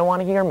people if they don't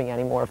want to hear me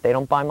anymore, if they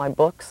don't buy my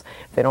books,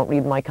 if they don't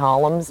read my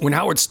columns. When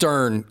Howard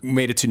Stern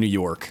made it to New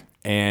York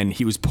and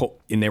he was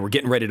and they were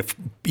getting ready to,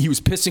 he was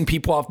pissing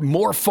people off,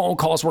 more phone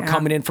calls were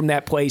coming in from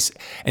that place,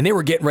 and they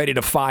were getting ready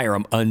to fire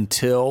him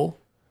until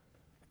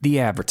the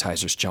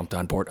advertisers jumped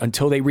on board,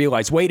 until they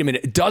realized, wait a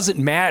minute, it doesn't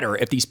matter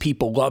if these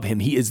people love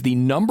him. He is the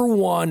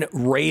 #1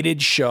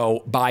 rated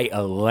show by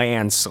a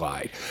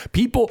landslide.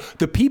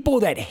 The people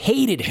that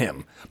hated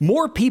him,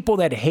 more people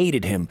that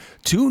hated him,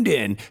 tuned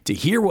in to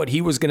hear what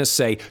he was going to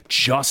say,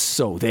 just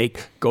so they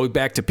go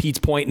back to Pete's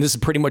point, and this is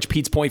pretty much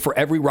Pete's point for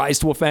every Rise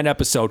to Offend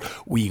episode.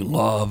 We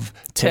love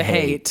to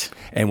hate.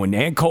 And when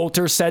Ann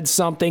Coulter said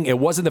something, it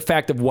wasn't the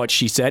fact of what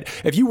she said.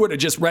 If you would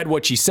have just read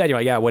what she said, you're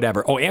like, yeah,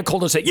 whatever. Oh, Ann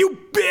Coulter said, you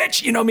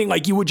bitch, you know what I mean?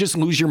 Like, you would just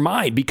lose your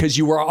mind because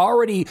you were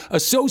already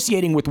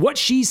associating with what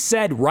she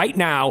said right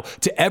now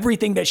to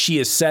everything that she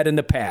has said in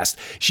the past.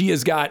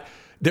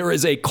 There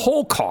is a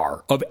coal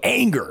car of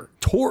anger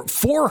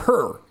for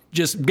her,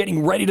 just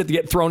getting ready to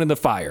get thrown in the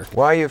fire.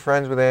 Why are you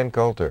friends with Ann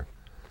Coulter?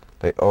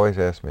 They always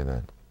ask me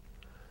that,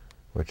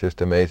 which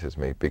just amazes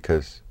me,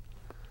 because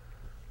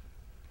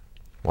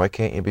why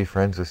can't you be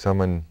friends with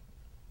someone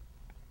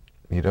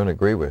you don't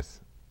agree with?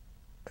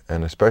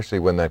 And especially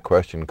when that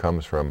question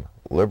comes from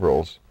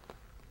liberals,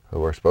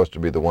 who are supposed to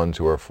be the ones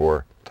who are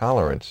for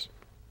tolerance.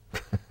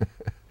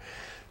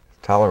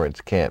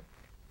 Tolerance can't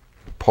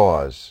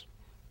pause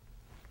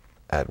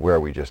at where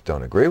we just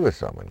don't agree with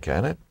someone,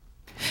 can it?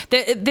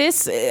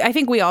 This, I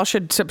think we all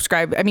should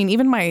subscribe. I mean,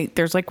 even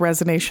there's like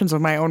resonations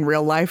of my own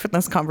real life in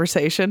this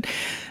conversation.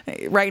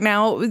 Right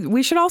now,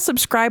 we should all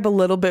subscribe a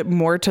little bit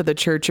more to the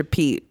Church of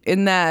Pete,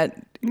 in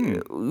that,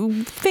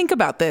 think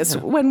about this.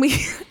 Yeah. When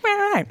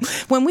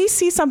we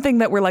see something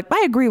that we're like,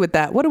 I agree with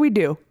that, what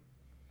do?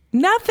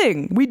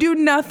 Nothing. We do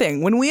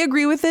nothing. When we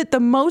agree with it, the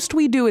most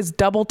we do is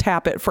double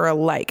tap it for a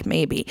like,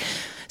 maybe.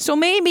 So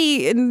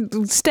maybe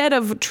instead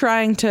of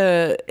trying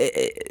to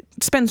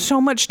spend so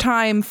much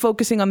time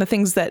focusing on the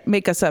things that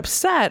make us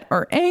upset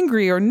or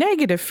angry or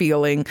negative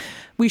feeling,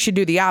 we should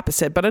do the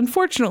opposite. But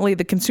unfortunately,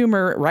 the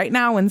consumer right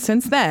now and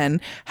since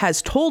then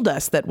has told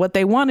us that what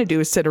they want to do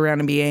is sit around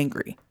and be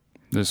angry.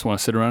 They just want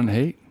to sit around and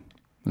hate.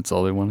 That's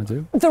all they want to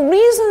do. The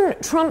reason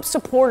Trump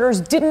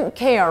supporters didn't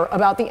care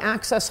about the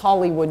Access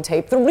Hollywood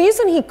tape, the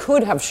reason he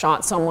could have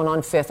shot someone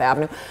on Fifth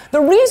Avenue,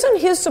 the reason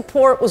his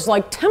support was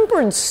like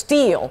tempered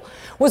steel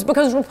was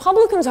because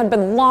Republicans had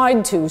been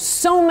lied to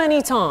so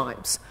many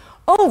times,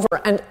 over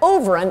and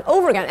over and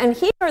over again. And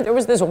here there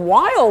was this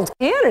wild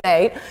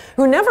candidate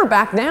who never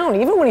backed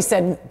down, even when he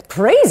said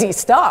crazy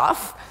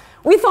stuff.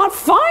 We thought,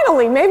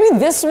 finally, maybe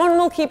this one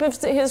will keep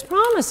his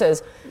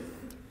promises.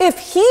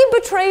 If he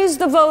betrays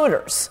the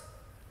voters,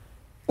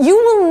 you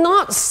will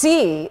not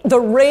see the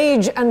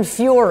rage and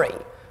fury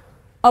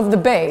of the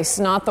base,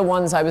 not the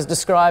ones I was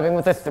describing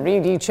with the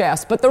 3D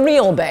chess, but the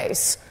real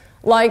base,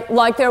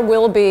 like there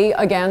will be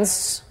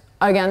against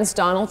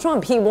Donald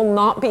Trump. He will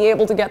not be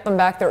able to get them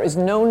back. There is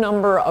no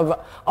number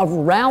of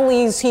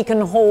rallies he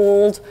can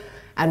hold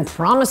and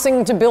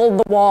promising to build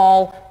the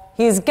wall.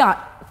 He's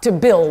got to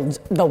build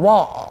the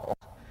wall.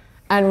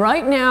 And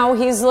right now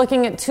he's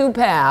looking at two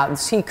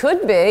paths. He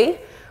could be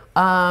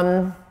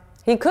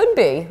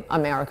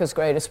America's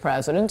greatest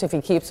president if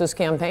he keeps his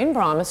campaign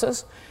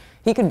promises.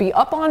 He could be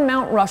up on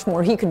Mount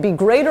Rushmore. He could be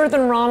greater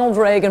than Ronald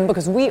Reagan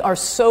because we are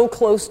so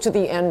close to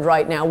the end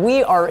right now.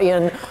 We are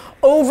in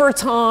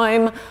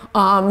overtime.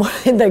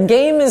 The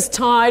game is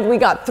tied. We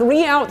got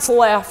 3 outs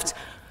left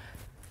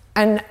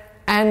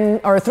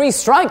or 3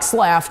 strikes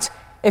left.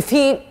 If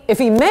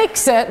he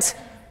makes it,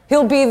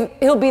 he'll be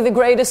the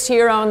greatest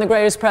hero and the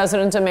greatest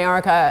president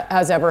America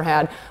has ever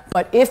had.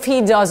 But if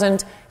he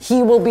doesn't,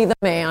 he will be the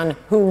man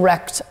who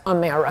wrecked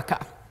America.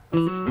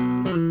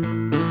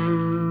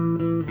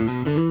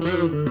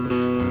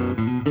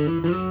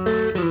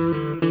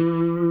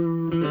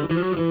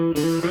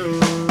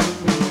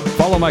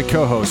 Follow my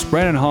co-host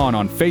Brandon Hahn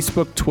on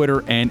Facebook,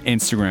 Twitter, and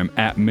Instagram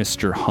at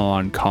Mr.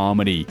 Hahn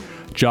Comedy.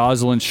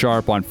 Jocelyn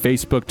Sharp on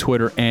Facebook,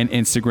 Twitter, and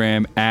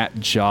Instagram at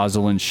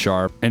Jocelyn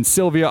Sharp. And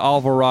Sylvia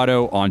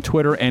Alvarado on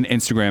Twitter and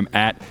Instagram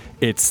at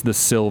It's the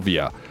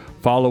Sylvia.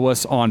 Follow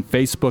us on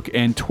Facebook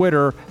and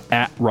Twitter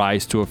at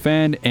Rise to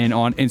Offend and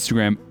on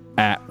Instagram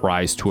at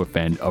Rise to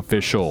Offend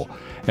Official.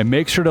 And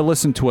make sure to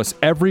listen to us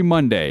every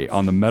Monday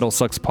on the Metal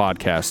Sucks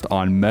podcast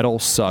on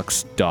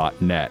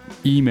metalsucks.net.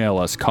 Email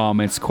us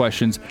comments,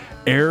 questions,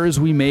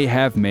 errors we may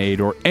have made,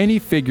 or any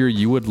figure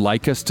you would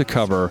like us to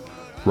cover,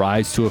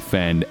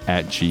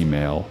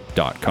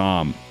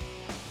 risetooffend@gmail.com.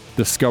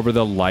 Discover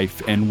the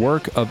life and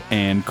work of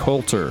Ann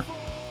Coulter.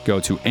 Go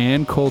to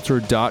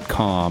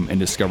anncoulter.com and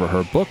discover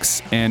her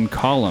books and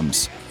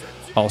columns.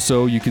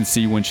 Also, you can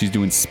see when she's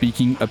doing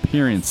speaking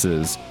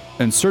appearances,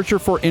 and search her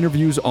for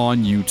interviews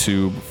on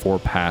YouTube for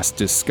past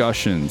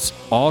discussions.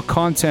 All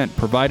content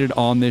provided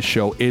on this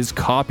show is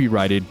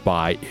copyrighted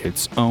by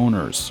its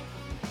owners.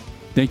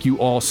 Thank you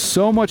all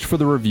so much for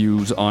the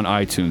reviews on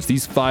iTunes.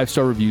 These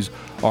 5-star reviews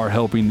are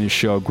helping this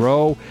show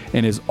grow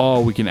and is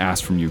all we can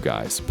ask from you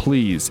guys.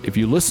 Please, if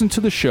you listen to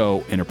the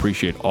show and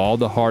appreciate all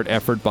the hard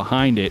effort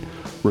behind it,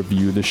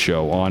 review the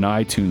show on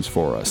iTunes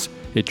for us.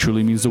 It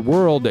truly means the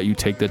world that you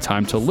take the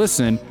time to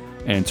listen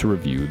and to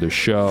review the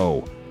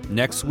show.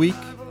 Next week,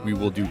 we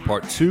will do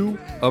part 2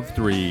 of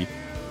 3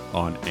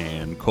 on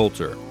Ann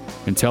Coulter.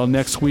 Until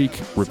next week,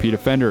 repeat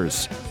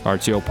offenders,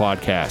 RTO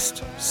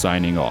Podcast,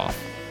 signing off.